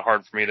that's kind of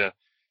hard for me to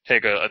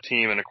take a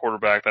team and a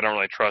quarterback that I don't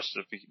really trust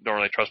if you don't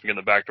really trust me in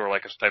the back door,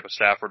 like a type of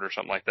Stafford or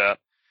something like that.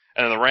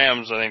 And then the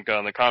Rams, I think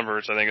on the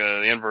converse,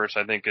 the inverse,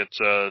 I think it's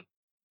I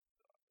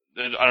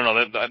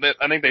don't know.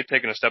 I think they've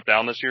taken a step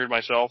down this year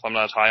myself. I'm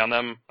not as high on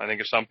them. I think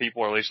if some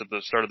people, or at least at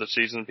the start of the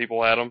season,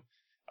 people had them.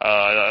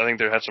 I think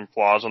they had some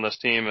flaws on this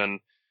team,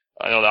 and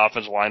I know the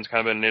offensive line's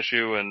kind of been an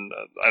issue, and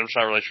I'm just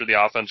not really sure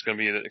the offense is going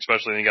to be,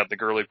 especially when you got the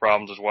Gurley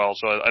problems as well.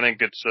 So I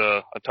think it's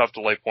a tough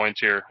to lay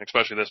points here,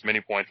 especially this many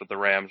points with the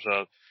Rams.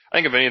 I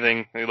think if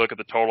anything, when you look at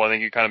the total, I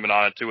think you've kind of been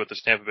on it too with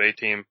this Tampa Bay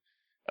team.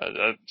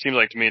 It seems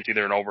like to me it's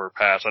either an over or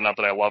pass. Not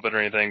that I love it or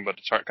anything, but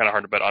it's kind of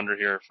hard to bet under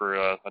here for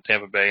a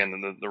Tampa Bay and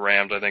then the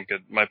Rams. I think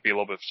it might be a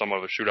little bit somewhat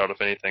of a shootout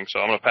if anything. So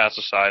I'm going to pass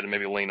the side and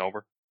maybe lean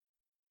over.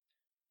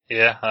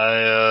 Yeah,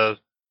 I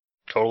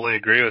totally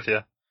agree with you.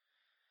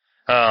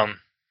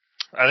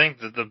 I think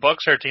the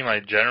Bucs are a team I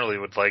generally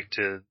would like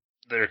to.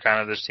 They're kind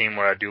of this team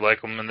where I do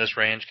like them in this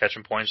range,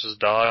 catching points as a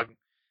dog,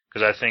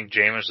 because I think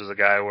Jameis is a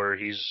guy where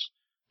he's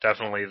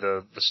definitely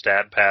the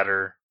stat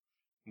patter.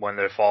 When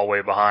they fall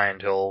way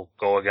behind, he'll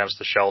go against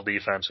the shell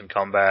defense and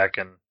come back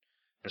and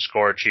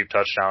score a cheap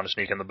touchdown to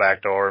sneak in the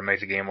back door and make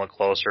the game look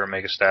closer and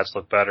make his stats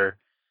look better.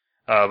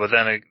 But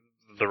then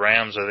the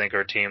Rams, I think, are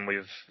a team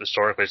we've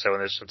historically said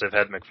since they've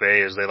had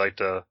McVay is they like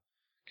to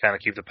kind of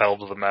keep the pedal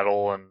to the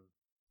metal and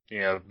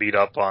beat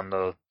up on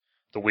the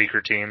weaker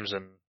teams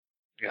and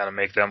kind of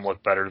make them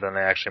look better than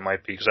they actually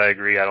might be. Because I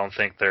agree, I don't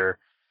think they're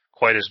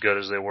quite as good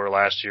as they were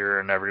last year,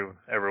 and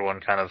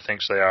everyone kind of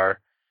thinks they are.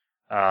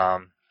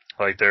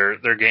 Like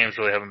their games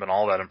really haven't been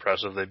all that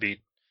impressive. They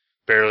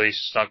barely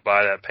snuck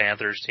by that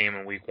Panthers team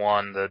in week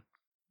 1 that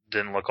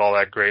didn't look all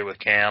that great with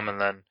Cam,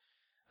 and then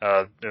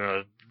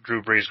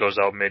Drew Brees goes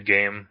out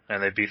mid-game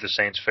and they beat the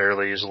Saints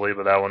fairly easily,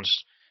 but that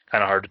one's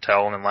kind of hard to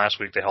tell. And then last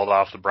week they held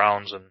off the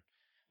Browns, and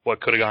what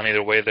could have gone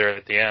either way there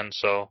at the end.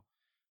 So,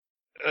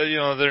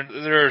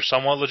 they're a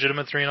somewhat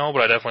legitimate 3-0,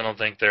 but I definitely don't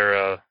think they're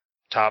a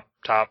top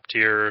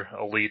tier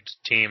elite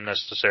team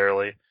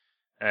necessarily.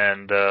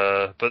 And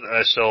but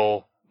I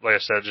still, like I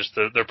said, just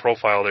their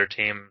profile, their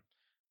team.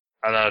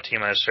 I'm not a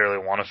team I necessarily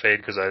want to fade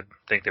because I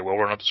think they will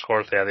run up the score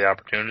if they have the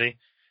opportunity.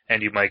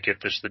 And you might get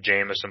the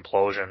Jameis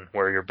implosion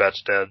where your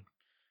bet's dead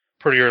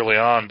pretty early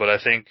on. But I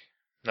think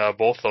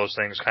both those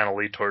things kind of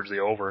lead towards the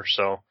over.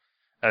 So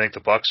I think the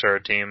Bucs are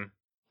a team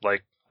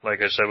like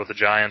I said with the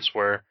Giants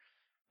where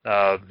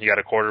you got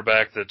a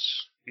quarterback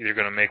that's either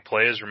going to make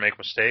plays or make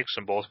mistakes,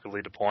 and both could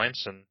lead to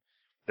points. And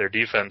their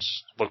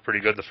defense looked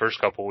pretty good the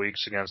first couple of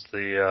weeks against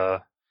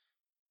the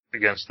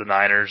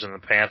Niners and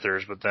the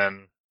Panthers, but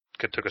then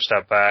took a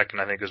step back,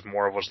 and I think is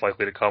more of what's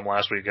likely to come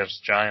last week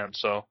against the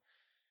Giants. So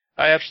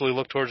I absolutely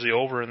look towards the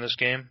over in this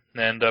game,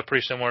 and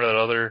pretty similar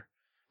to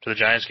the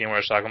Giants game where I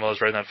was talking about, it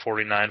was right in that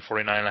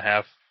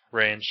 49.5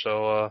 range.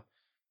 So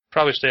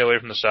probably stay away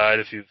from the side.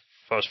 If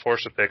I was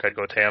forced to pick, I'd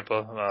go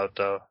Tampa.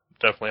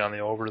 Definitely on the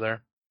over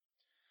there.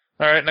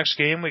 All right, next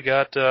game we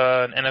got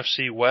an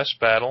NFC West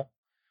battle.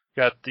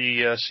 Got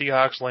the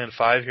Seahawks laying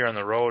 5 here on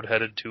the road,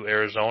 headed to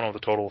Arizona with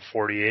a total of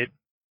 48.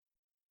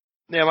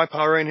 Yeah, my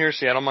power rating here,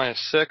 Seattle minus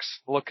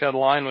 6. Look at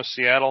line with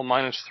Seattle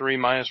minus 3,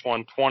 minus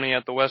 120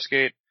 at the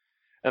Westgate.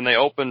 And they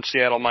opened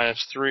Seattle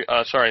minus 4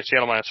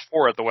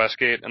 at the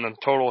Westgate. And then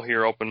the total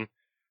here opened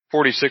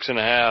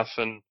 46.5.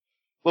 And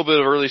a little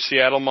bit of early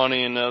Seattle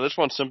money. And this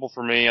one's simple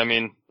for me. I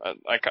mean,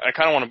 I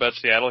kind of want to bet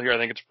Seattle here. I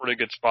think it's a pretty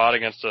good spot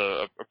against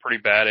a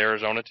pretty bad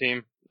Arizona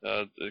team,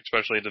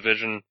 especially a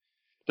division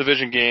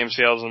game.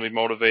 Seattle's going to be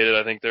motivated.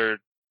 I think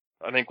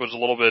was a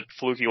little bit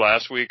fluky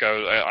last week.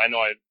 I know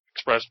I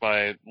expressed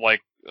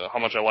how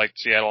much I liked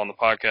Seattle on the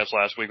podcast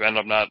last week. I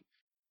ended up not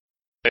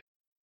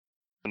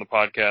in the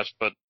podcast,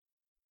 but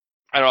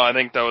I don't know. I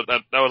think that was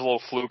a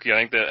little fluky. I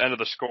think the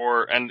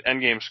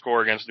end game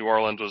score against New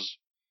Orleans was,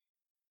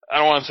 I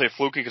don't want to say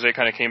fluky because they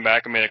kind of came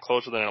back and made it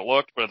closer than it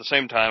looked, but at the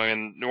same time, I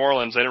mean, New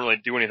Orleans, they didn't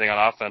really do anything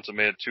on offense that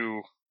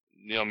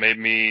made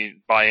me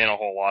buy in a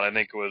whole lot. I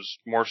think it was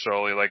more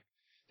so like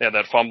they had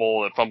that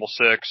fumble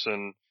 6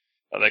 and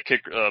that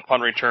kick,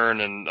 punt return,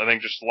 and I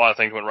think just a lot of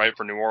things went right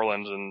for New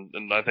Orleans,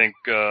 and I think,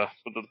 but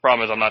the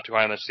problem is I'm not too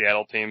high on the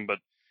Seattle team, but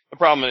the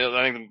problem is,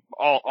 I think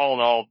all in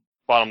all,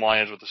 bottom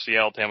line is with the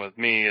Seattle team with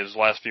me is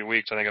last few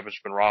weeks, I think I've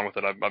just been wrong with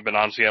it. I've been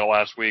on Seattle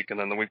last week, and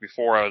then the week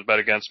before I was bet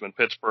against them in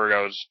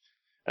Pittsburgh.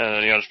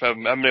 Just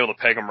haven't been able to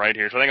peg them right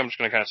here. So I think I'm just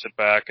going to kind of sit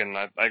back, and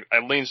I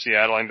lean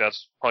Seattle. I think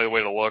that's probably the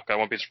way to look. I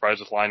won't be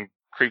surprised if the line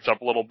creeps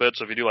up a little bit.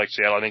 So if you do like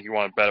Seattle, I think you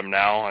want to bet them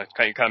now. You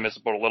kind of missed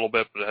the boat a little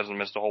bit, but it hasn't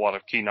missed a whole lot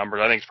of key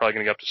numbers. I think it's probably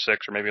going to get up to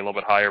 6 or maybe a little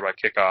bit higher by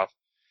kickoff.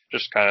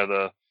 just kind of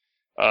the,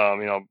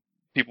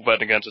 people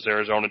betting against this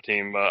Arizona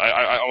team.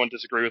 I wouldn't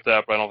disagree with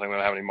that, but I don't think I'm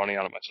going to have any money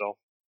on it myself.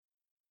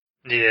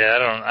 Yeah,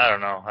 I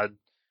don't know.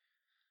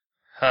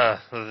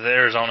 The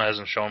Arizona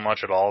hasn't shown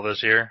much at all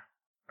this year.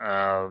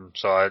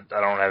 So I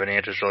don't have any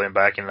interest really in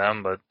backing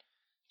them, but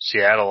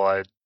Seattle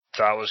I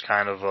thought was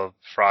kind of a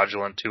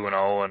fraudulent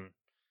 2-0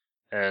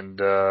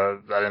 and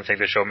I didn't think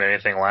they showed me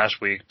anything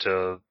last week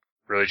to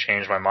really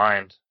change my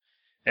mind.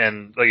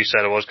 And like you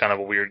said, it was kind of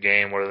a weird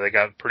game where they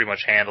got pretty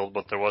much handled,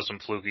 but there was some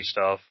fluky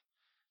stuff.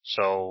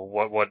 So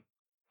how much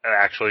they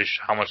actually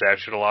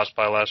should have lost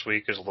by last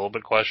week is a little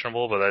bit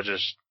questionable, but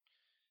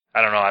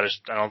I don't know. I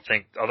don't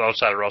think,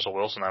 outside of Russell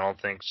Wilson, I don't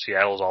think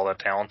Seattle's all that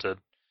talented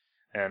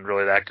and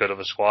really that good of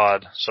a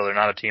squad. So they're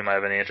not a team I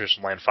have any interest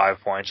in laying 5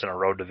 points in a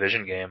road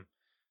division game.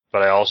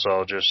 But I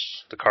also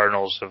the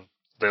Cardinals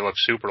they looked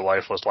super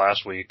lifeless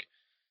last week,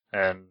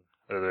 and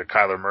the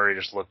Kyler Murray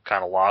just looked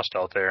kind of lost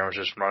out there and was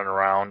just running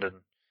around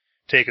and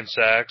taking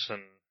sacks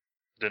and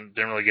didn't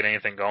really get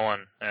anything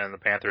going. And the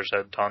Panthers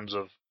had tons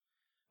of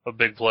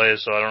big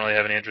plays, so I don't really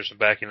have any interest in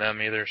backing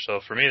them either.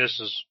 So for me, this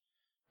is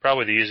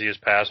probably the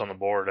easiest pass on the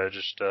board. I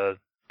just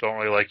don't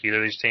really like either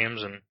of these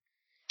teams and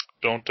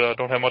don't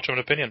have much of an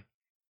opinion.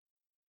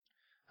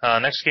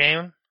 Next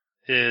game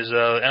is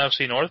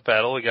NFC North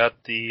battle. We got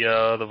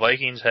the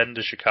Vikings heading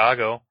to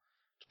Chicago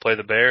to play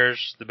the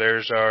Bears. The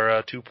Bears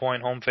are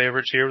 2-point home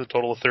favorites here with a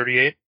total of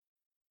 38.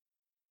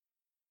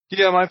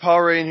 Yeah, my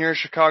power rating here,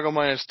 Chicago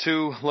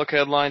 -2. Look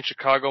headline,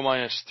 Chicago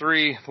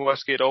 -3. The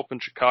Westgate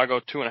Open, Chicago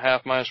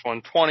 2.5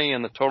 -120,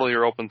 and the total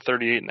here open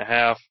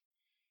 38.5.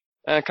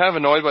 And I'm kind of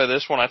annoyed by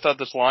this one. I thought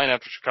this line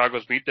after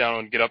Chicago's beatdown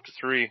would get up to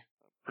 3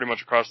 pretty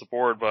much across the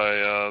board,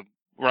 but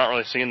we're not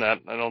really seeing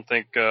that. I don't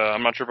think,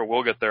 I'm not sure if it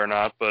will get there or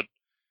not, but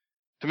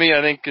to me, I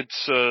think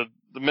it's the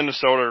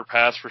Minnesota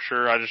pass for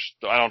sure. I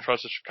don't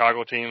trust the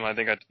Chicago team. I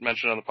think I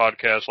mentioned on the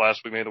podcast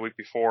last week, maybe the week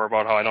before,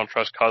 about how I don't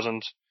trust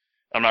Cousins.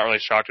 I'm not really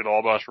shocked at all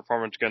about his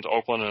performance against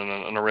Oakland and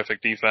an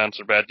horrific defense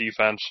or bad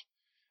defense.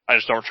 I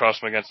just don't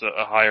trust him against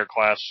a higher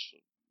class,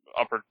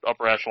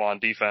 upper echelon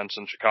defense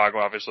in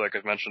Chicago. Obviously, like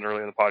I mentioned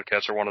earlier in the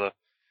podcast, are one of the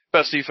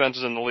best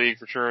defenses in the league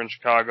for sure in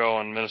Chicago,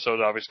 and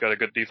Minnesota obviously got a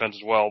good defense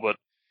as well. But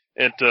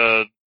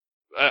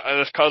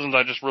this Cousins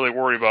I just really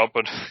worry about,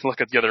 but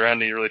look at the other end,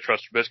 do you really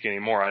trust Trubisky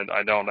anymore?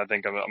 I don't. I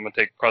think I'm going to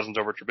take Cousins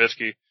over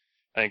Trubisky.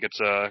 I think it's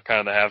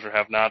kind of the haves or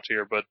have-nots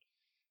here, but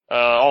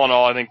all in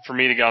all, I think for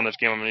me to get on this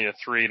game, I'm going to need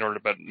a 3 in order to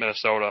bet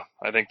Minnesota.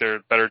 I think they're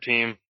a better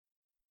team,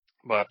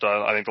 but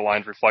I think the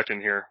line's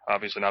reflecting here,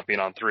 obviously not being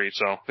on 3.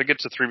 So if it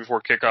gets to 3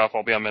 before kickoff,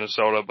 I'll be on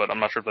Minnesota, but I'm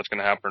not sure if that's going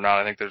to happen or not.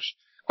 I think there's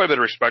quite a bit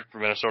of respect for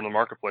Minnesota in the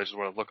marketplace is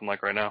what it's looking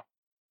like right now.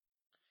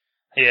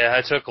 Yeah,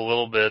 I took a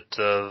little bit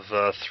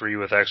of 3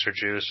 with extra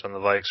juice on the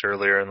Vikes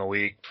earlier in the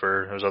week.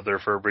 I was up there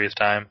for a brief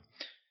time,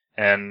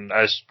 and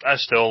I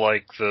still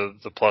like the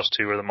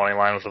 +2 or the money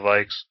line with the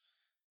Vikes.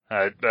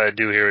 I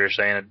do hear what you're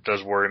saying. It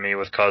does worry me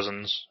with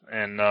Cousins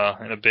in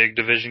a big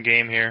division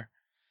game here,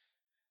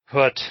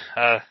 but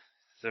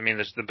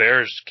the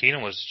Bears,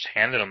 Keenum was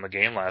handing them the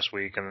game last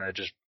week, and they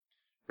just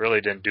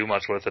really didn't do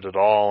much with it at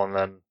all. And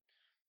then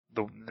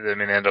they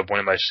ended up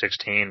winning by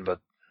 16, but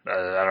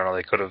I don't know.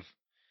 They could have.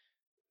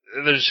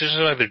 There's just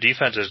like their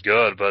defense is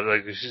good, but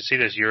like you see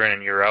this year in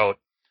and year out,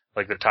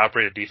 like the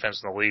top-rated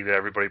defense in the league that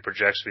everybody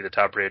projects to be the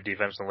top-rated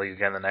defense in the league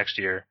again the next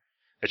year.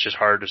 It's just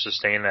hard to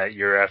sustain that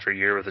year after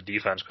year with the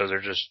defense because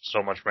there's just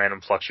so much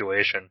random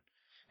fluctuation.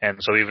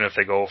 And so even if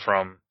they go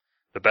from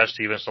the best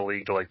defense in the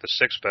league to like the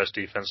 6th best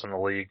defense in the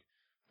league,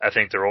 I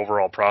think their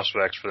overall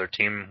prospects for their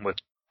team with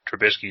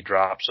Trubisky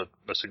drops a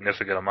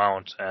significant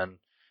amount. And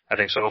I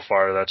think so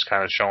far that's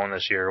kind of shown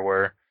this year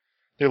where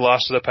they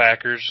lost to the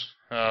Packers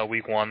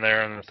week 1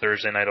 there in the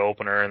Thursday night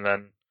opener, and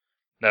then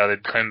they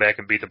came back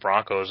and beat the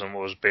Broncos in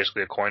what was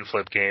basically a coin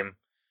flip game,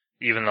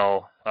 even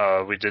though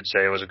we did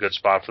say it was a good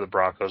spot for the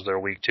Broncos there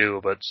week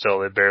 2, but still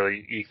they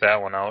barely eked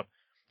that one out.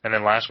 And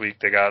then last week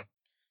they got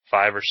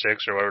 5 or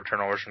 6 or whatever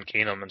turnovers from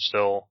Keenum, and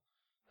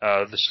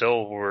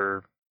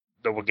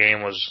the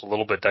game was a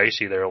little bit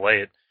dicey there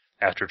late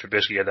after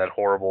Trubisky had that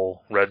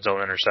horrible red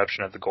zone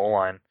interception at the goal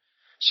line.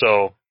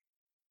 So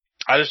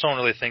I just don't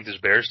really think this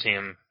Bears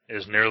team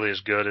is nearly as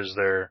good as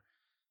they're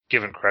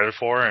given credit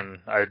for,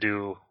 and I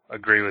do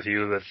agree with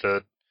you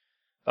that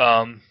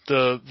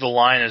the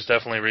line is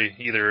definitely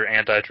either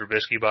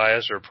anti-Trubisky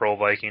bias or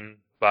pro-Viking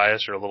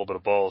bias or a little bit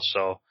of both.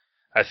 So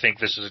I think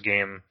this is a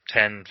game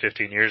 10,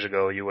 15 years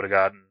ago you would have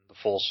gotten the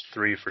full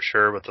 3 for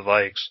sure with the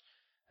Vikes,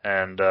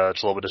 and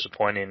it's a little bit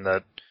disappointing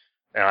that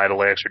I had to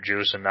lay extra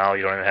juice and now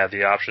you don't even have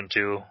the option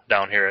to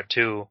down here at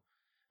 2.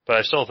 But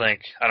I still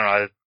think,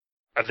 I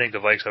think the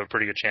Vikes have a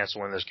pretty good chance to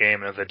win this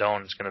game, and if they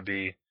don't, it's going to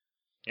be,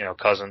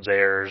 Cousins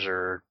errors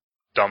or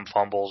dumb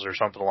fumbles or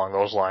something along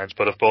those lines.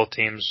 But if both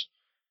teams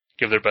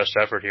give their best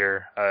effort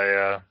here,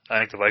 I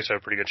think the Vikes have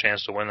a pretty good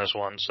chance to win this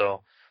one.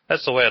 So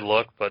that's the way I'd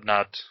look, but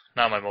not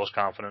my most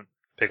confident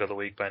pick of the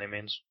week by any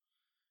means.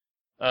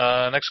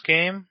 Next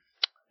game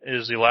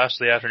is the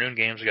last of the afternoon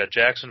games. We got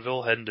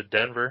Jacksonville heading to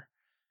Denver.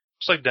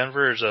 Looks like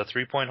Denver is a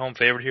 3-point home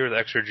favorite here with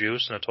extra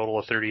juice and a total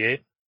of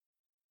 38.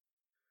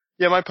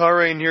 Yeah, my power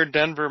rating here,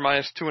 Denver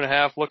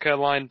 -2.5, look ahead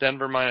line,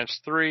 Denver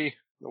 -3.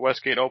 The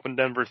Westgate open,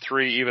 Denver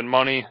 3, even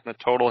money. The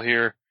total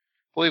here,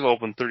 I believe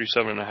open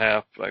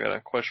 37.5. I got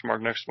a question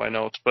mark next to my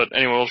notes. But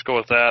anyway, let's go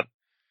with that.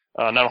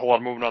 Not a whole lot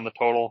of movement on the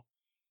total.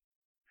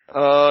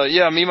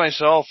 Yeah, me,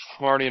 myself,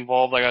 I'm already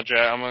involved.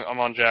 I'm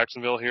on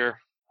Jacksonville here.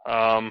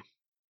 I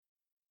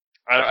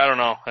don't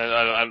know.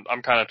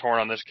 I'm kind of torn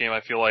on this game.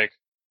 I feel like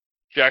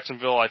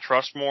Jacksonville I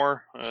trust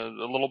more, a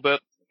little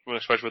bit,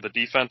 especially with the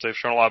defense. They've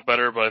shown a lot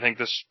better, but I think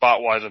this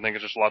spot-wise, I think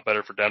it's just a lot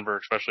better for Denver,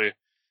 especially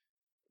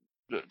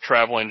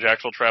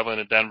Jacksonville traveling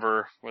to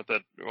Denver with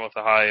a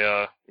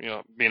high,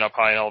 being up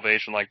high in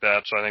elevation like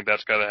that. So I think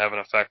that's got to have an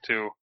effect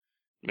too.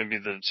 Maybe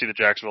see the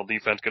Jacksonville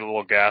defense get a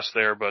little gas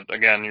there, but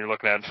again, you're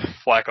looking at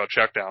Flacco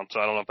checkdown, so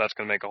I don't know if that's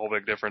going to make a whole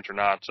big difference or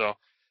not. So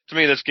to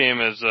me, this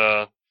game is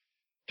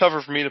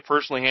tougher for me to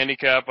personally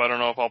handicap. I don't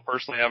know if I'll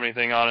personally have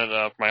anything on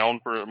it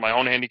for my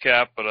own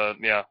handicap, but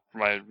yeah,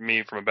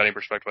 from a betting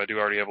perspective, I do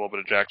already have a little bit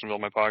of Jacksonville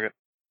in my pocket.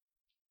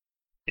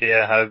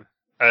 Yeah,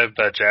 I've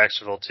bet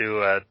Jacksonville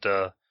too at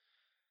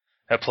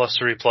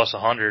 +3,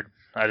 +100.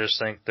 I just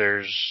think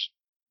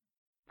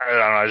I don't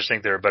know, I just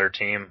think they're a better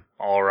team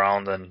all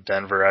around than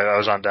Denver. I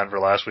was on Denver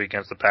last week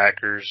against the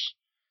Packers,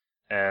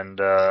 and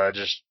they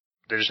just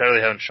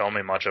really haven't shown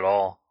me much at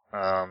all.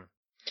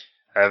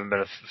 I haven't been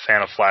a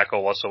fan of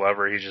Flacco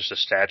whatsoever. He's just a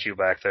statue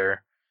back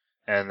there,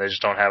 and they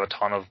just don't have a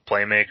ton of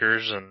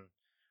playmakers, and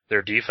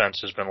their defense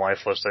has been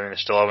lifeless. I mean,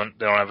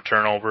 they don't have a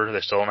turnover.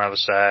 They still don't have a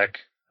sack.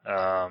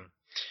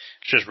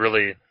 It's just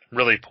really,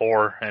 really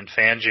poor. And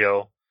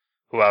Fangio,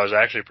 who I was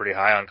actually pretty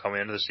high on coming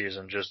into the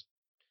season, just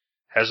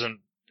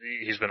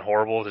he's been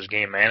horrible with his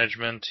game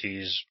management.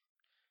 He's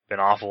been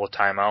awful with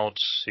timeouts.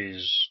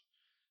 His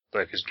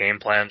game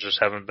plans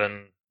just haven't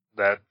been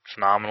that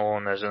phenomenal,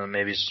 and there's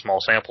maybe a small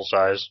sample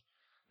size.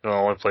 They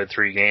only played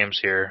 3 games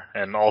here,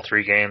 and all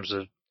 3 games,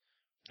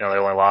 they only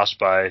lost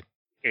by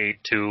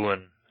 8, 2,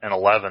 and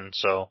 11.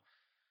 So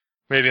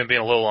maybe I'm being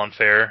a little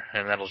unfair,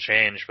 and that'll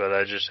change. But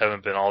I just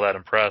haven't been all that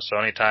impressed. So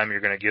anytime you're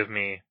going to give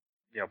me,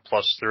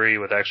 +3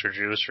 with extra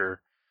juice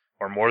or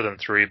more than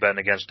 3 betting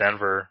against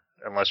Denver,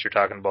 unless you're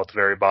talking about the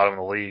very bottom of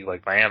the league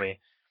like Miami,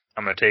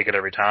 I'm going to take it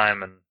every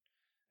time.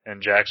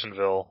 And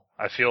Jacksonville,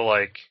 I feel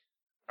like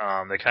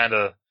they kind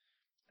of,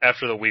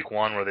 after the week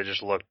 1 where they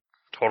just looked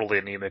totally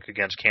anemic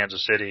against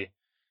Kansas City,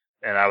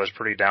 and I was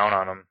pretty down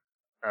on them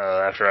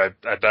after I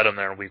bet them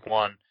there in week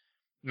 1,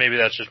 maybe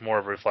that's just more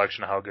of a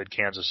reflection of how good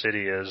Kansas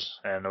City is,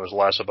 and it was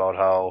less about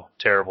how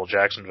terrible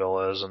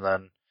Jacksonville is. And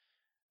then,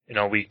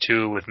 week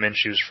 2 with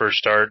Minshew's first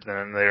start, and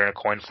then they're in a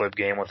coin flip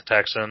game with the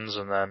Texans,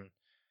 and then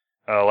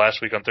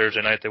last week on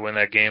Thursday night, they win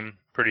that game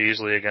pretty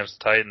easily against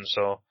the Titans.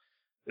 So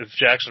if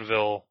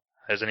Jacksonville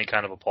has any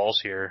kind of a pulse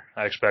here,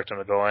 I expect them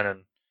to go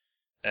in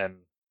and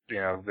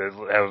have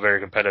a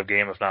very competitive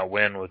game, if not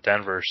win, with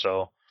Denver.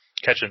 So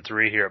catching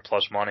 3 here at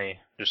plus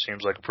money just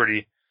seems like a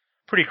pretty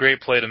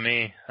great play to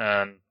me.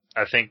 And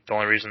I think the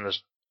only reason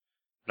this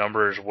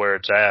number is where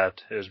it's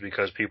at is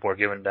because people are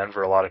giving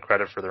Denver a lot of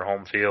credit for their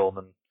home field,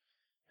 and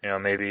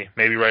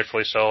maybe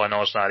rightfully so. I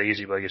know it's not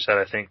easy, but like you said,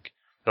 I think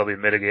they'll be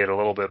mitigated a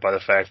little bit by the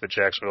fact that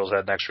Jacksonville's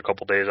had an extra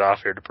couple days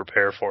off here to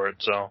prepare for it.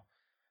 So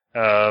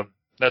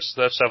that's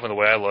definitely the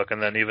way I look.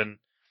 And then even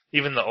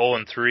the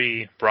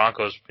 0-3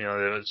 Broncos, they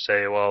would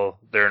say, well,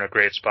 they're in a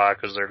great spot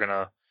because they're going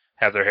to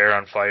have their hair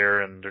on fire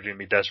and they're going to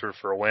be desperate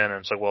for a win. And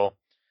it's like, well,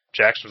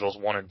 Jacksonville's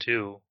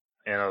 1-2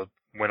 in a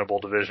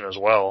winnable division as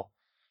well.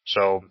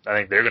 So I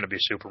think they're going to be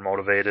super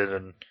motivated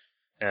and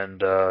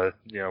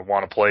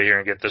want to play here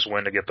and get this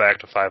win to get back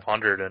to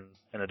 500 and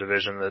in a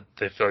division that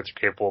they feel like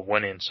they're capable of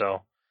winning.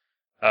 So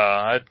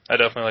I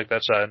definitely like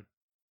that side.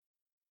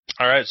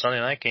 All right, Sunday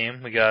night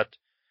game. We got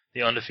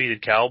the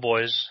undefeated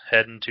Cowboys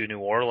heading to New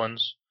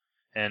Orleans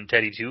and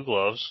Teddy Two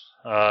Gloves.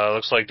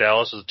 Looks like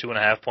Dallas is a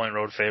 2.5-point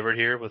road favorite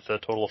here with a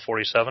total of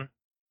 47.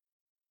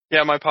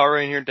 Yeah, my power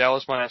rating here,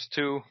 Dallas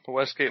 -2. The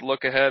Westgate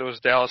look ahead was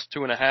Dallas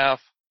 2.5.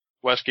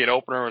 Westgate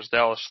opener was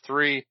Dallas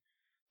 3.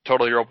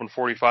 Total year open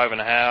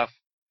 45.5.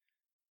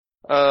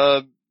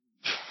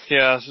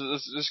 Yeah,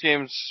 this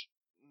game's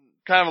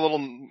kind of a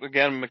little,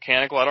 again,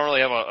 mechanical. I don't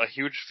really have a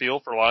huge feel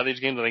for a lot of these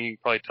games. I think you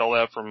can probably tell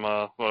that from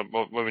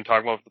what we've been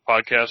talking about with the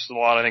podcast a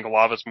lot. I think a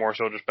lot of it's more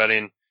so just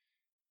betting,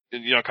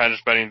 kind of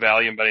just betting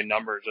value and betting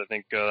numbers. I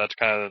think that's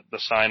kind of the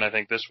sign, I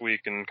think, this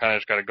week, and kind of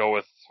just got to go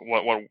with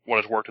what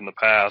has worked in the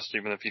past,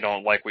 even if you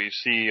don't like what you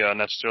see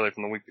necessarily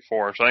from the week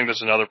before. So I think this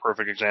is another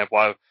perfect example.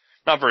 I'm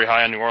not very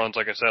high on New Orleans.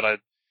 Like I said, I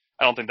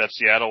don't think that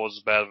Seattle was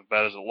as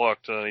bad as it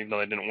looked, even though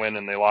they didn't win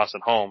and they lost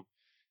at home.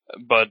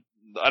 But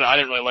I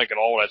didn't really like at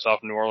all what I saw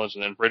from New Orleans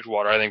and then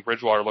Bridgewater. I think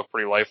Bridgewater looked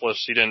pretty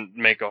lifeless. He didn't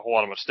make a whole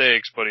lot of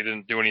mistakes, but he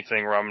didn't do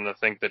anything where I'm going to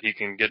think that he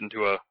can get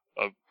into a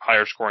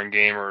higher scoring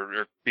game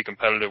or be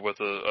competitive with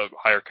a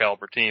higher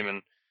caliber team.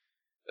 And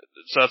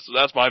so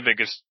that's my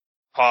biggest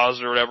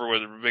pause or whatever,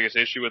 with the biggest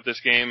issue with this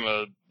game.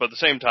 But at the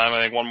same time,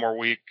 I think one more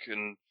week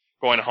and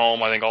going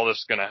home, I think all this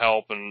is going to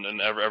help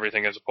and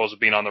everything, as opposed to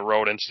being on the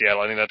road in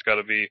Seattle. I think that's got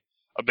to be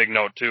a big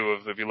note too.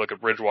 If you look at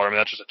Bridgewater, I mean,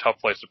 that's just a tough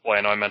place to play.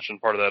 I know I mentioned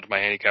part of that in my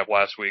handicap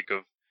last week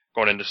of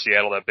going into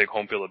Seattle, that big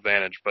home field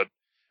advantage. But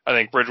I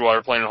think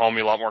Bridgewater playing at home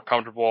will be a lot more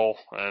comfortable,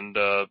 and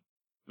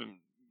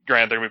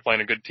granted, they're going to be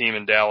playing a good team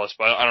in Dallas,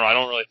 but I don't know. I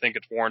don't really think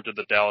it's warranted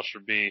that Dallas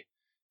should be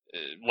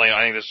laying.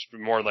 I think this is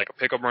more like a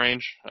pickup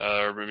range,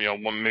 or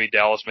maybe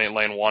Dallas may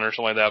lane 1 or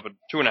something like that. But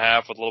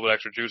 2.5 with a little bit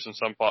extra juice in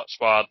some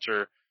spots,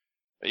 or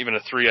even a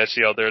 3 I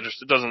see out there.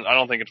 Just it doesn't. I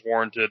don't think it's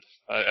warranted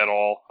at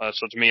all.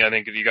 So to me, I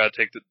think if you got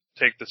to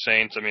take the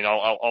Saints. I mean,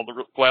 I'll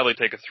gladly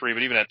take a 3,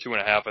 but even at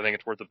 2.5, I think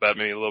it's worth the bet.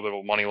 Maybe a little bit of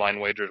a money line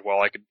wager as well.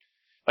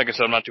 Like I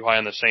said, I'm not too high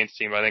on the Saints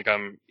team. I think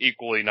I'm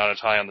equally not as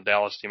high on the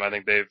Dallas team. I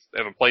think they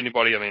haven't played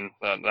anybody. I mean,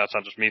 that's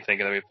not just me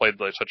thinking. They've played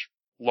like such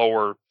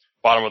lower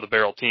bottom of the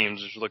barrel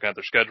teams. Just looking at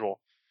their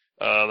schedule,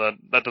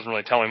 that doesn't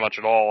really tell me much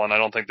at all. And I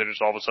don't think they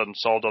just all of a sudden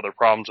solved other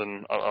problems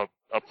and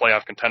a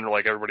playoff contender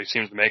like everybody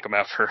seems to make them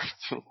after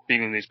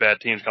beating these bad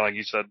teams. Kind of like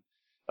you said,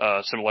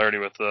 similarity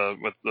with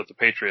the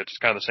Patriots. It's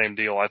kind of the same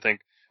deal. I think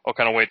I'll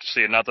kind of wait to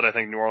see it. Not that I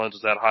think New Orleans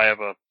is that high of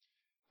a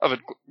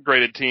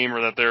graded team,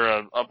 or that they're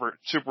a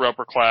super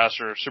upper class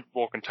or a Super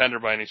Bowl contender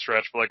by any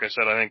stretch. But like I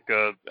said, I think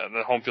the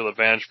home field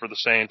advantage for the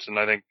Saints, and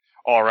I think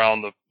all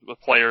around the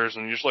players,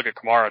 and you just look at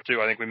Kamara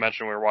too. I think we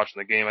mentioned when we were watching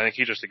the game. I think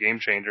he's just a game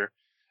changer.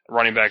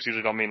 Running backs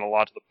usually don't mean a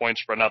lot to the point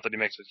spread. Not that he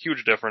makes a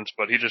huge difference,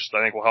 but he just,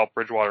 I think, will help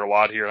Bridgewater a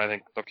lot here, and I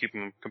think they'll keep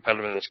him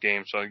competitive in this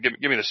game. So give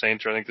me the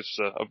Saints here. I think this is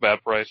a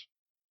bad price.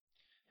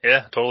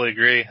 Yeah, totally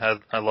agree.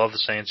 I love the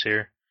Saints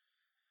here.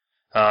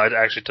 I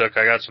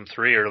got some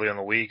 3 early in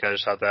the week. I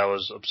just thought that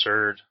was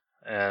absurd.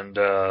 And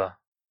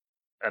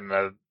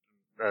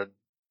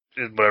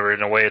whatever,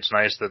 in a way it's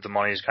nice that the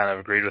money's kind of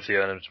agreed with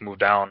you and it's moved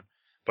down.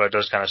 But it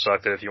does kind of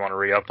suck that if you want to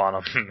re-up on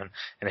them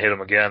and hit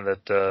them again,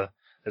 that, the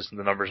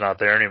number's not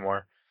there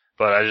anymore.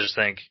 But I just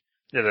think,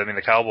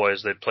 the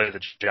Cowboys, they played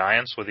the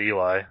Giants with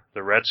Eli,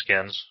 the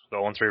Redskins, the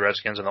 0-3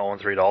 Redskins, and the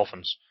 0-3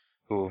 Dolphins,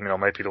 who,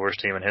 might be the worst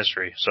team in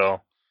history.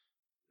 So,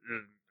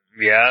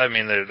 yeah,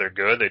 they're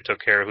good. They took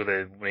care of who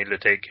they needed to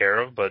take care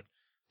of, but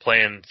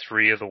playing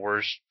 3 of the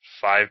worst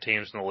 5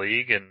 teams in the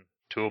league and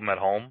 2 of them at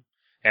home,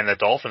 and the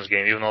Dolphins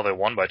game, even though they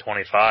won by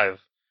 25,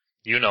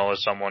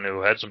 as someone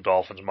who had some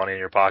Dolphins money in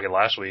your pocket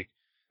last week,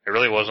 it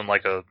really wasn't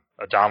like a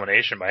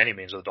domination by any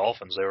means of the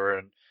Dolphins. They were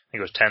in, I think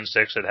it was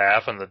 10-6 at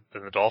half, and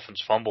the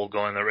Dolphins fumbled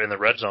going in the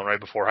red zone right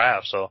before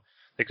half, so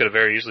they could have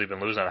very easily been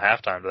losing at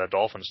halftime to that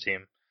Dolphins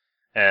team.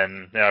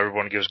 And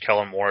everyone gives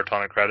Kellen Moore a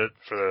ton of credit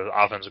for the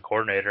offensive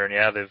coordinator.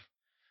 And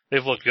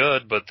they've looked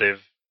good, but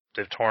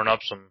they've torn up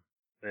some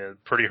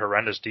pretty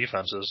horrendous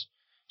defenses.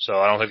 So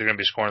I don't think they're going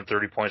to be scoring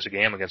 30 points a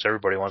game against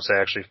everybody once they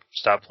actually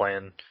stop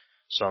playing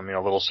some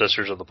little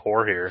sisters of the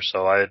poor here.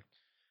 So I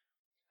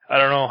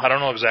don't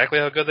know exactly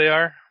how good they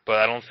are, but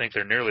I don't think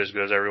they're nearly as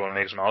good as everyone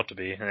makes them out to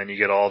be. And then you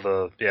get all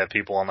the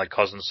people on like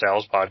Cousin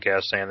Sal's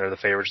podcast saying they're the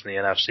favorites in the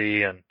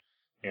NFC and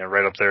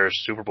right up there as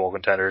Super Bowl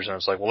contenders, and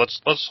it's like, well,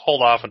 let's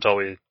hold off until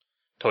we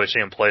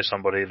see him play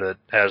somebody that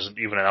has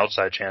even an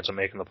outside chance of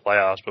making the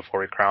playoffs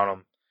before we crown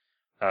them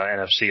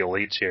NFC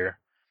elites here.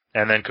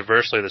 And then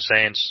conversely, the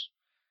Saints,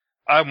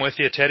 I'm with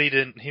you. Teddy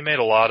he made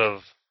a lot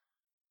of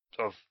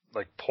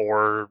like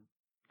poor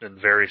and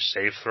very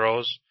safe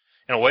throws.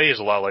 In a way, he's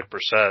a lot like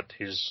Brissett.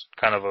 He's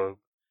kind of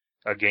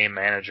a game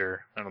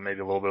manager, and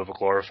maybe a little bit of a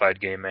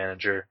glorified game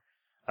manager.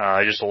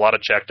 Just a lot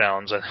of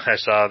checkdowns. I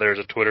saw there's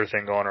a Twitter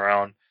thing going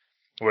around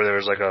where there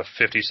was like a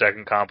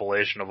 50-second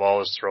compilation of all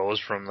his throws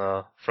from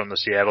the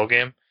Seattle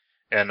game,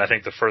 and I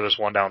think the furthest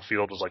one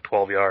downfield was like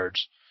 12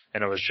 yards,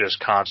 and it was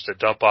just constant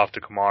dump off to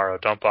Kamara,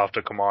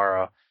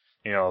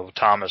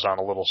 Thomas on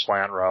a little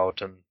slant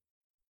route, and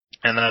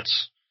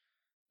that's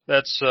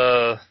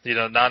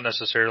not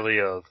necessarily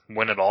a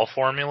win it all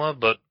formula,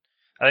 but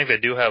I think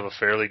they do have a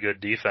fairly good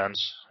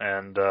defense,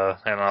 and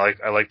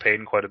I like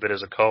Payton quite a bit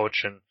as a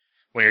coach, and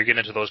when you're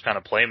getting into those kind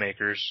of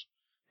playmakers,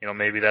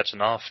 maybe that's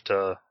enough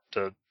to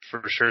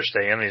for sure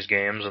stay in these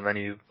games, and then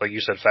you, like you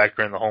said,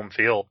 factor in the home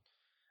field.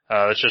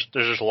 There's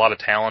just a lot of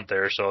talent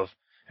there. So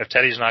if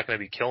Teddy's not going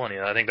to be killing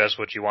you, I think that's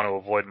what you want to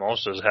avoid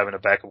most, is having a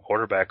backup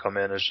quarterback come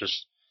in. It's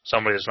just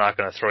somebody that's not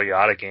going to throw you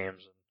out of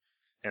games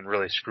and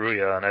really screw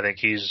you. And I think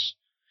he's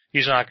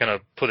not going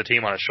to put the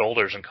team on his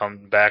shoulders and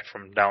come back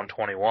from down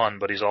 21,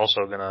 but he's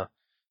also going to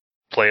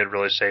play it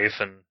really safe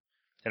and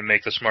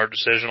make the smart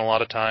decision a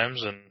lot of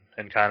times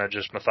and kind of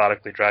just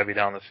methodically drive you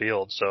down the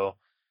field. So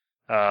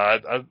I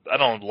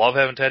don't love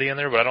having Teddy in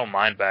there, but I don't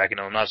mind backing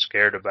him. I'm not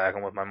scared to back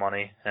him with my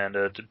money, and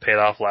it paid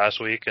off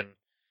last week,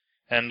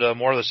 and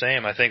more of the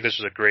same. I think this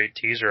is a great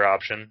teaser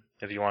option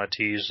if you want to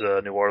tease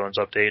New Orleans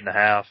up to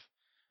 8.5.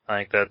 I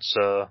think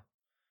that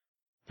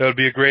would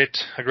be a great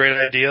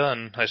idea.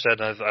 And I said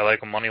I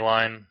like a money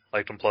line,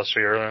 liked him +3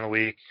 earlier in the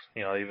week.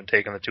 Even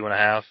taking the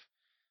 2.5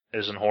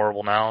 isn't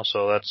horrible now.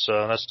 So that's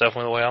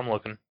definitely the way I'm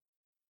looking.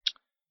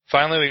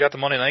 Finally, we got the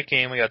Monday night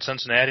game. We got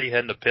Cincinnati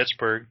heading to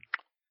Pittsburgh.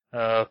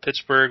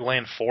 Pittsburgh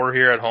laying 4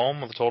 here at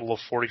home with a total of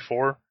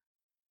 44.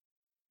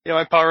 Yeah,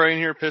 my power rating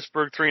here,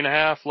 Pittsburgh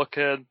 3.5. Look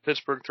ahead,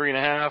 Pittsburgh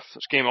 3.5.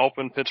 This game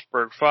open,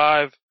 Pittsburgh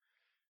 5.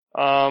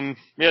 To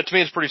me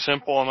it's pretty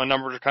simple, and my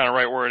numbers are kind of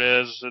right where it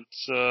is.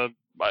 It's,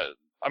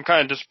 I'm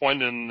kind of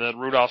disappointed in the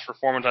Rudolph's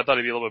performance. I thought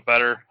he'd be a little bit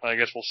better. I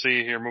guess we'll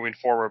see here moving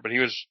forward, but he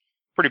was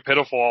pretty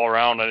pitiful all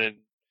around. I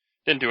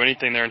didn't do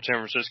anything there in San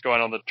Francisco. I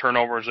know the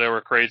turnovers there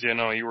were crazy. I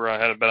know you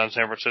had a bet on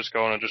San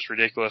Francisco, and it's just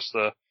ridiculous.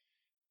 I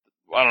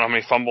don't know how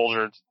many fumbles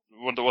or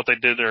what they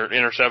did, their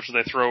interceptions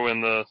they throw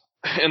in the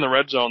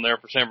red zone there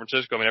for San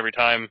Francisco. I mean, every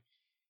time,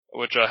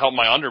 which helped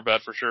my under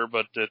bet for sure,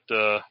 but it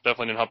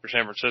definitely didn't help your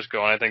San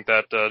Francisco. And I think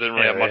that didn't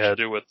really have much to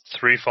do with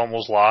 3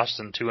 fumbles lost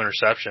and 2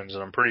 interceptions,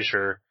 and I'm pretty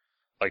sure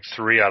like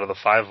 3 out of the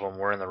 5 of them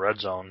were in the red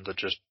zone that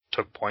just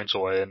took points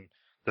away. And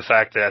the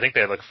fact that I think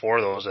they had like 4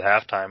 of those at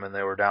halftime, and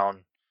they were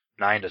down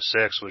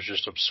 9-6 was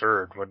just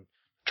absurd. When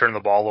turn the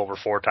ball over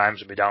 4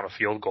 times and be down a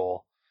field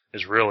goal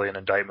is really an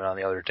indictment on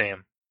the other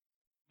team.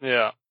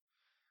 Yeah.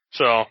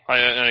 So, I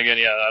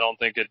don't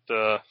think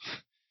I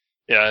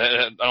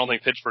don't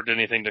think Pittsburgh did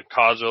anything to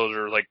cause those,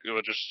 or like it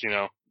was just,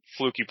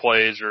 fluky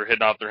plays or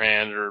hitting off their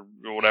hand or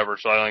whatever.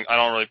 So I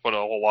don't really put a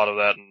whole lot of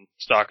that in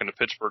stock into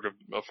Pittsburgh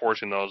of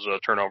forcing those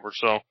turnovers.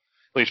 So, at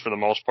least for the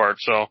most part.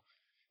 So,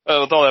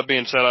 with all that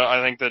being said,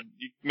 I think that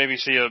you maybe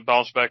see a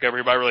bounce back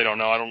every, but I really don't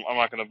know. I'm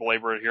not going to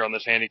belabor it here on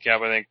this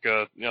handicap. I think,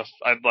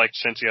 I'd like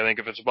Cincy. I think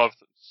if it's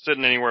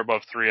sitting anywhere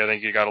above 3, I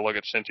think you got to look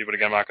at Cincy. But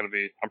again, I'm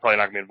probably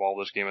not going to be involved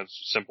in this game. It's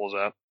as simple as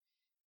that.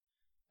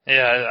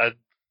 Yeah,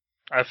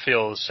 I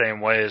feel the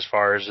same way as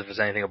far as if it's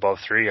anything above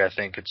 3. I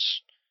think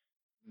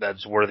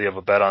that's worthy of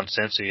a bet on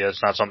Cincy.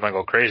 It's not something I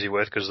go crazy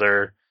with because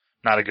they're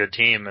not a good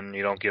team, and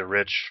you don't get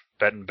rich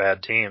betting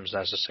bad teams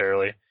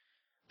necessarily.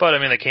 But, I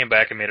mean, they came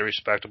back and made it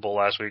respectable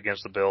last week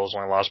against the Bills,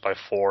 only lost by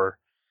 4,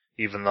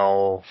 even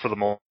though for the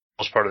most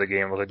part of the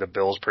game it looked like the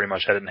Bills pretty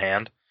much had it in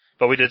hand.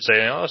 But we did say,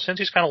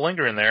 Cincy's kind of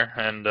lingering there,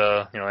 and,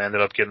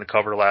 ended up getting the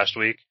cover last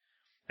week.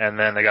 And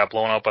then they got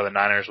blown out by the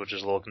Niners, which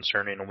is a little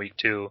concerning in week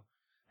 2.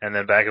 And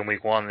then back in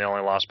week 1, they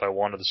only lost by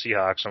 1 to the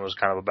Seahawks, and it was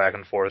kind of a back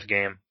and forth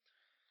game.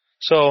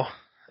 So,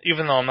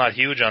 even though I'm not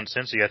huge on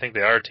Cincy, I think they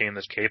are a team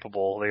that's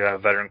capable. They got a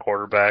veteran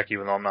quarterback,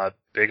 even though I'm not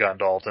big on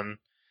Dalton.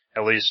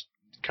 At least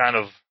kind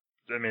of,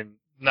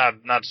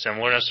 not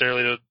similar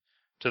necessarily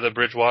to the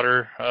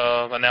Bridgewater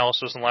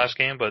analysis in the last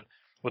game, but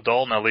with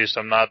Dalton, at least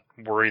I'm not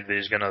worried that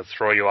he's going to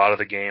throw you out of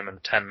the game in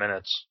 10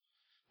 minutes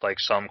like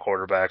some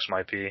quarterbacks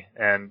might be.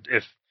 And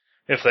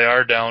if they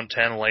are down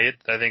 10 late,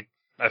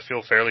 I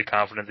feel fairly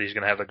confident that he's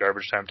going to have the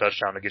garbage time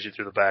touchdown to get you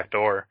through the back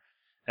door.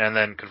 And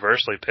then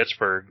conversely,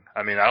 Pittsburgh,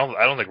 I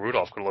don't think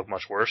Rudolph could look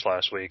much worse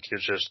last week. He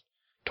was just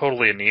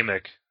totally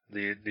anemic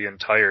the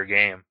entire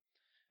game.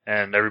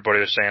 And everybody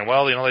was saying,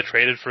 well, they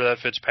traded for that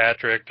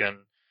Fitzpatrick, and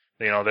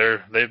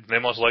they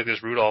must like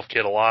this Rudolph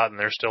kid a lot, and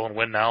they're still in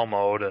win now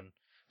mode. And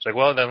it's like,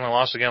 well, then they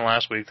lost again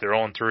last week. They're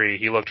 0-3.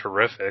 He looked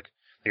horrific.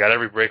 They got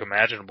every break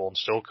imaginable and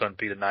still couldn't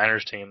beat a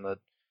Niners team that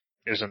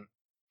isn't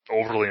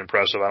overly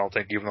impressive, I don't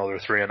think, even though they're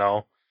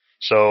 3-0.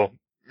 So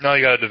now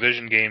you got a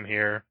division game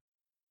here.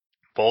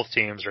 Both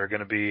teams are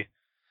going to be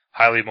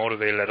highly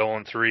motivated at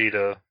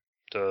 0-3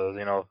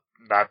 to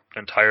not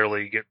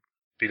entirely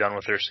be done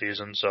with their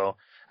season. So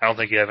I don't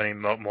think you have any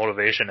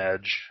motivation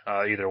edge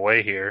either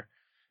way here.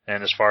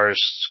 And as far as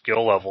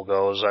skill level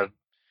goes, I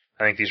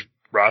think these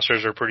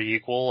rosters are pretty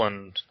equal,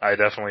 and I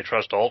definitely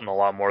trust Dalton a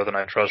lot more than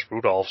I trust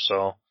Rudolph.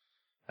 So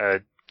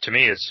to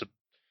me, it's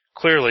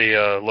clearly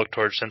look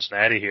towards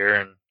Cincinnati here,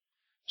 and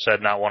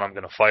said not one I'm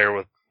going to fire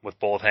with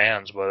both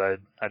hands, but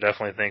I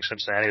definitely think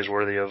Cincinnati is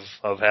worthy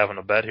of having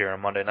a bet here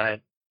on Monday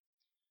night.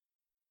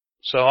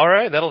 So, all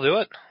right, that'll do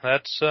it.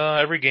 That's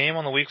every game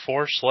on the Week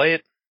 4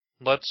 slate.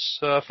 Let's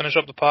finish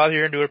up the pod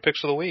here and do our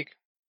picks of the week.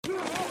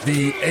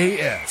 The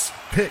AS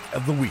Pick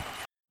of the Week.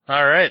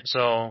 All right,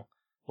 so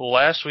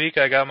last week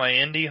I got my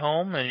Indy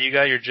home, and you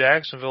got your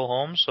Jacksonville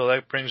home, so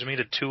that brings me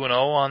to 2-0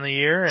 on the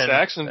year. And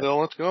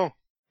Jacksonville, let's go.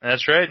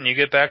 That's right, and you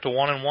get back to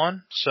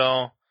 1-1.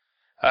 So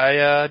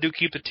I do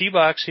keep the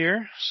T-box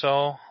here,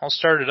 so I'll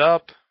start it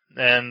up,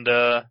 and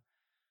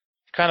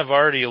kind of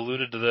already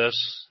alluded to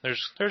this.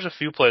 There's a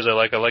few plays I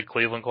like. I like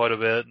Cleveland quite a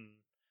bit, and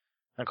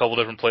a couple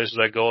different places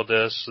I go with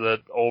this,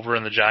 that over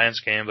in the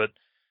Giants game, but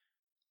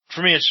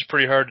for me it's just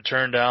pretty hard to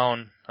turn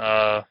down.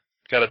 Got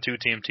a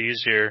 2-team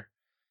tease here.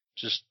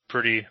 Just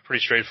pretty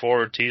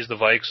straightforward. Tease the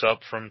Vikes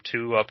up from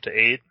 2 up to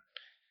 8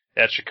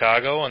 at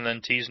Chicago, and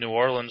then tease New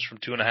Orleans from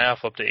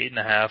 2.5 up to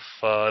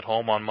 8.5 at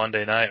home on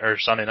Monday night or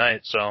Sunday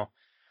night. So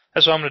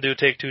that's what I'm going to do.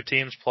 Take 2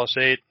 teams plus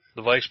 8,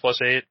 the Vikes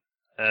plus 8,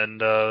 and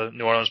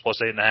New Orleans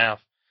plus 8.5.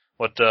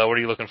 What are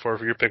you looking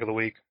for your pick of the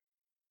week?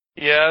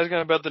 Yeah, I was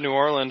going to bet the New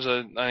Orleans.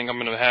 I think I'm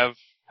going to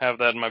have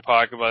that in my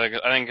pocket, but I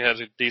think it has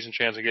a decent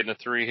chance of getting a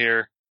 3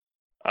 here.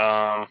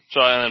 And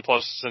then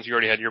plus, since you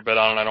already had your bet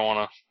on it, I don't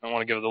want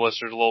to give the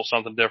listeners a little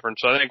something different.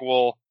 So I think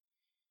we'll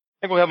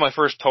have my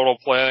first total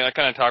play. I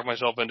kind of talked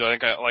myself into it. I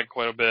think I like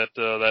quite a bit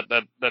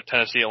that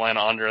Tennessee Atlanta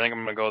under. I think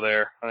I'm going to go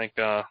there. I think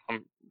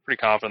I'm pretty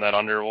confident that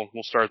under. We'll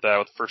start that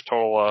with the first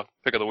total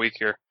pick of the week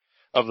here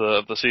of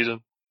the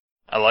season.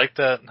 I like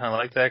that. I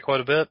like that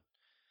quite a bit.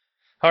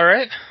 All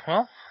right.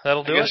 Well,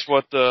 that'll do it. I guess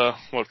what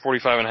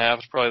 45.5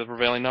 is probably the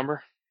prevailing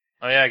number.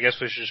 Oh yeah, I guess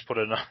we should just put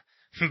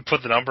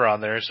the number on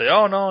there and say,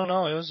 oh no,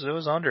 it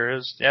was under. I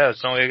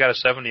got a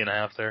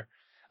 70.5 there.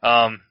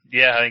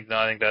 Yeah, I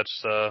think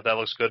that's that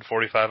looks good.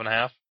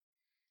 45.5.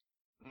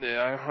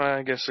 Yeah,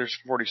 I guess there's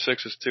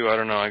 46s too. I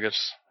don't know. I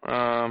guess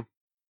I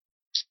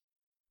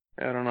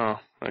don't know.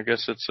 I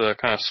guess it's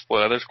kind of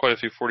split. There's quite a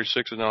few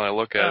 46s now that I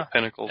look at. Yeah.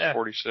 Pinnacle's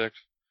 46.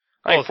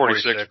 I think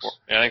 46.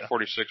 I think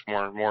 46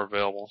 more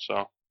available.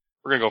 So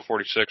we're gonna go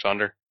 46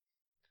 under.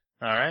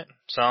 All right,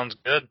 sounds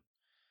good.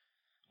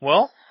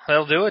 Well,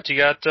 that'll do it. You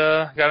got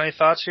any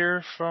thoughts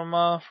here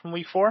from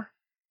week 4?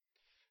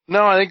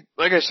 No, I think,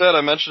 like I said,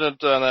 I mentioned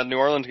it on that New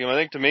Orleans game. I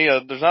think to me,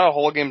 there's not a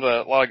lot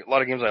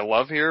of games I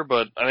love here,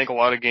 but I think a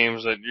lot of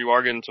games that you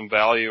are getting some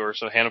value, or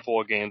some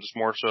handful of games. It's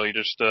more so you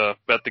just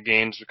bet the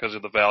games because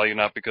of the value,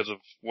 not because of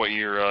what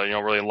you're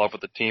really in love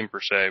with the team per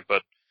se.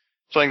 But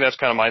so I think that's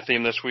kind of my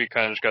theme this week.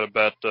 Kind of just got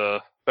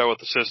to bet with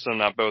the system,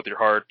 not bet with your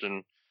heart,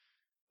 and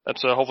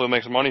that's hopefully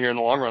make some money here in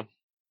the long run.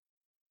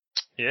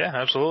 Yeah,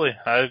 absolutely.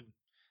 I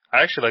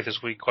actually like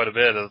this week quite a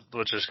bit,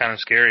 which is kind of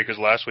scary because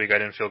last week I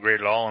didn't feel great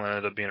at all, and it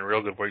ended up being a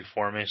real good week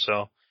for me.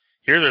 So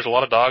here, there's a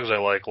lot of dogs I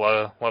like, a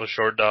lot of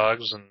short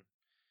dogs, and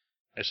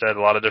I said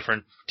a lot of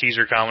different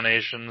teaser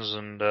combinations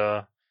and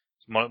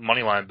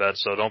money line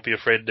bets. So don't be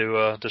afraid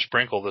to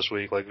sprinkle this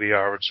week, like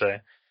VR would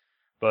say.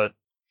 But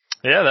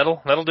yeah,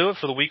 that'll do it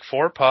for the week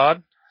 4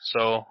 pod.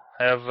 So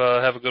have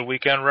a good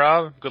weekend,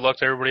 Rob. Good luck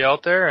to everybody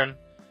out there, and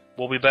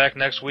we'll be back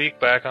next week,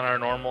 back on our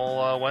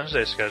normal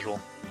Wednesday schedule.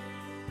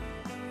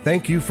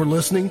 Thank you for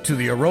listening to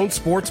the Aron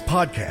Sports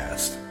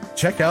Podcast.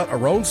 Check out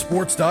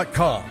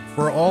aronsports.com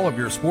for all of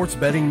your sports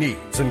betting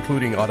needs,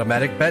 including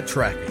automatic bet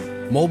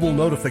tracking, mobile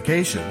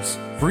notifications,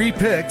 free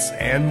picks,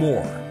 and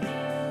more.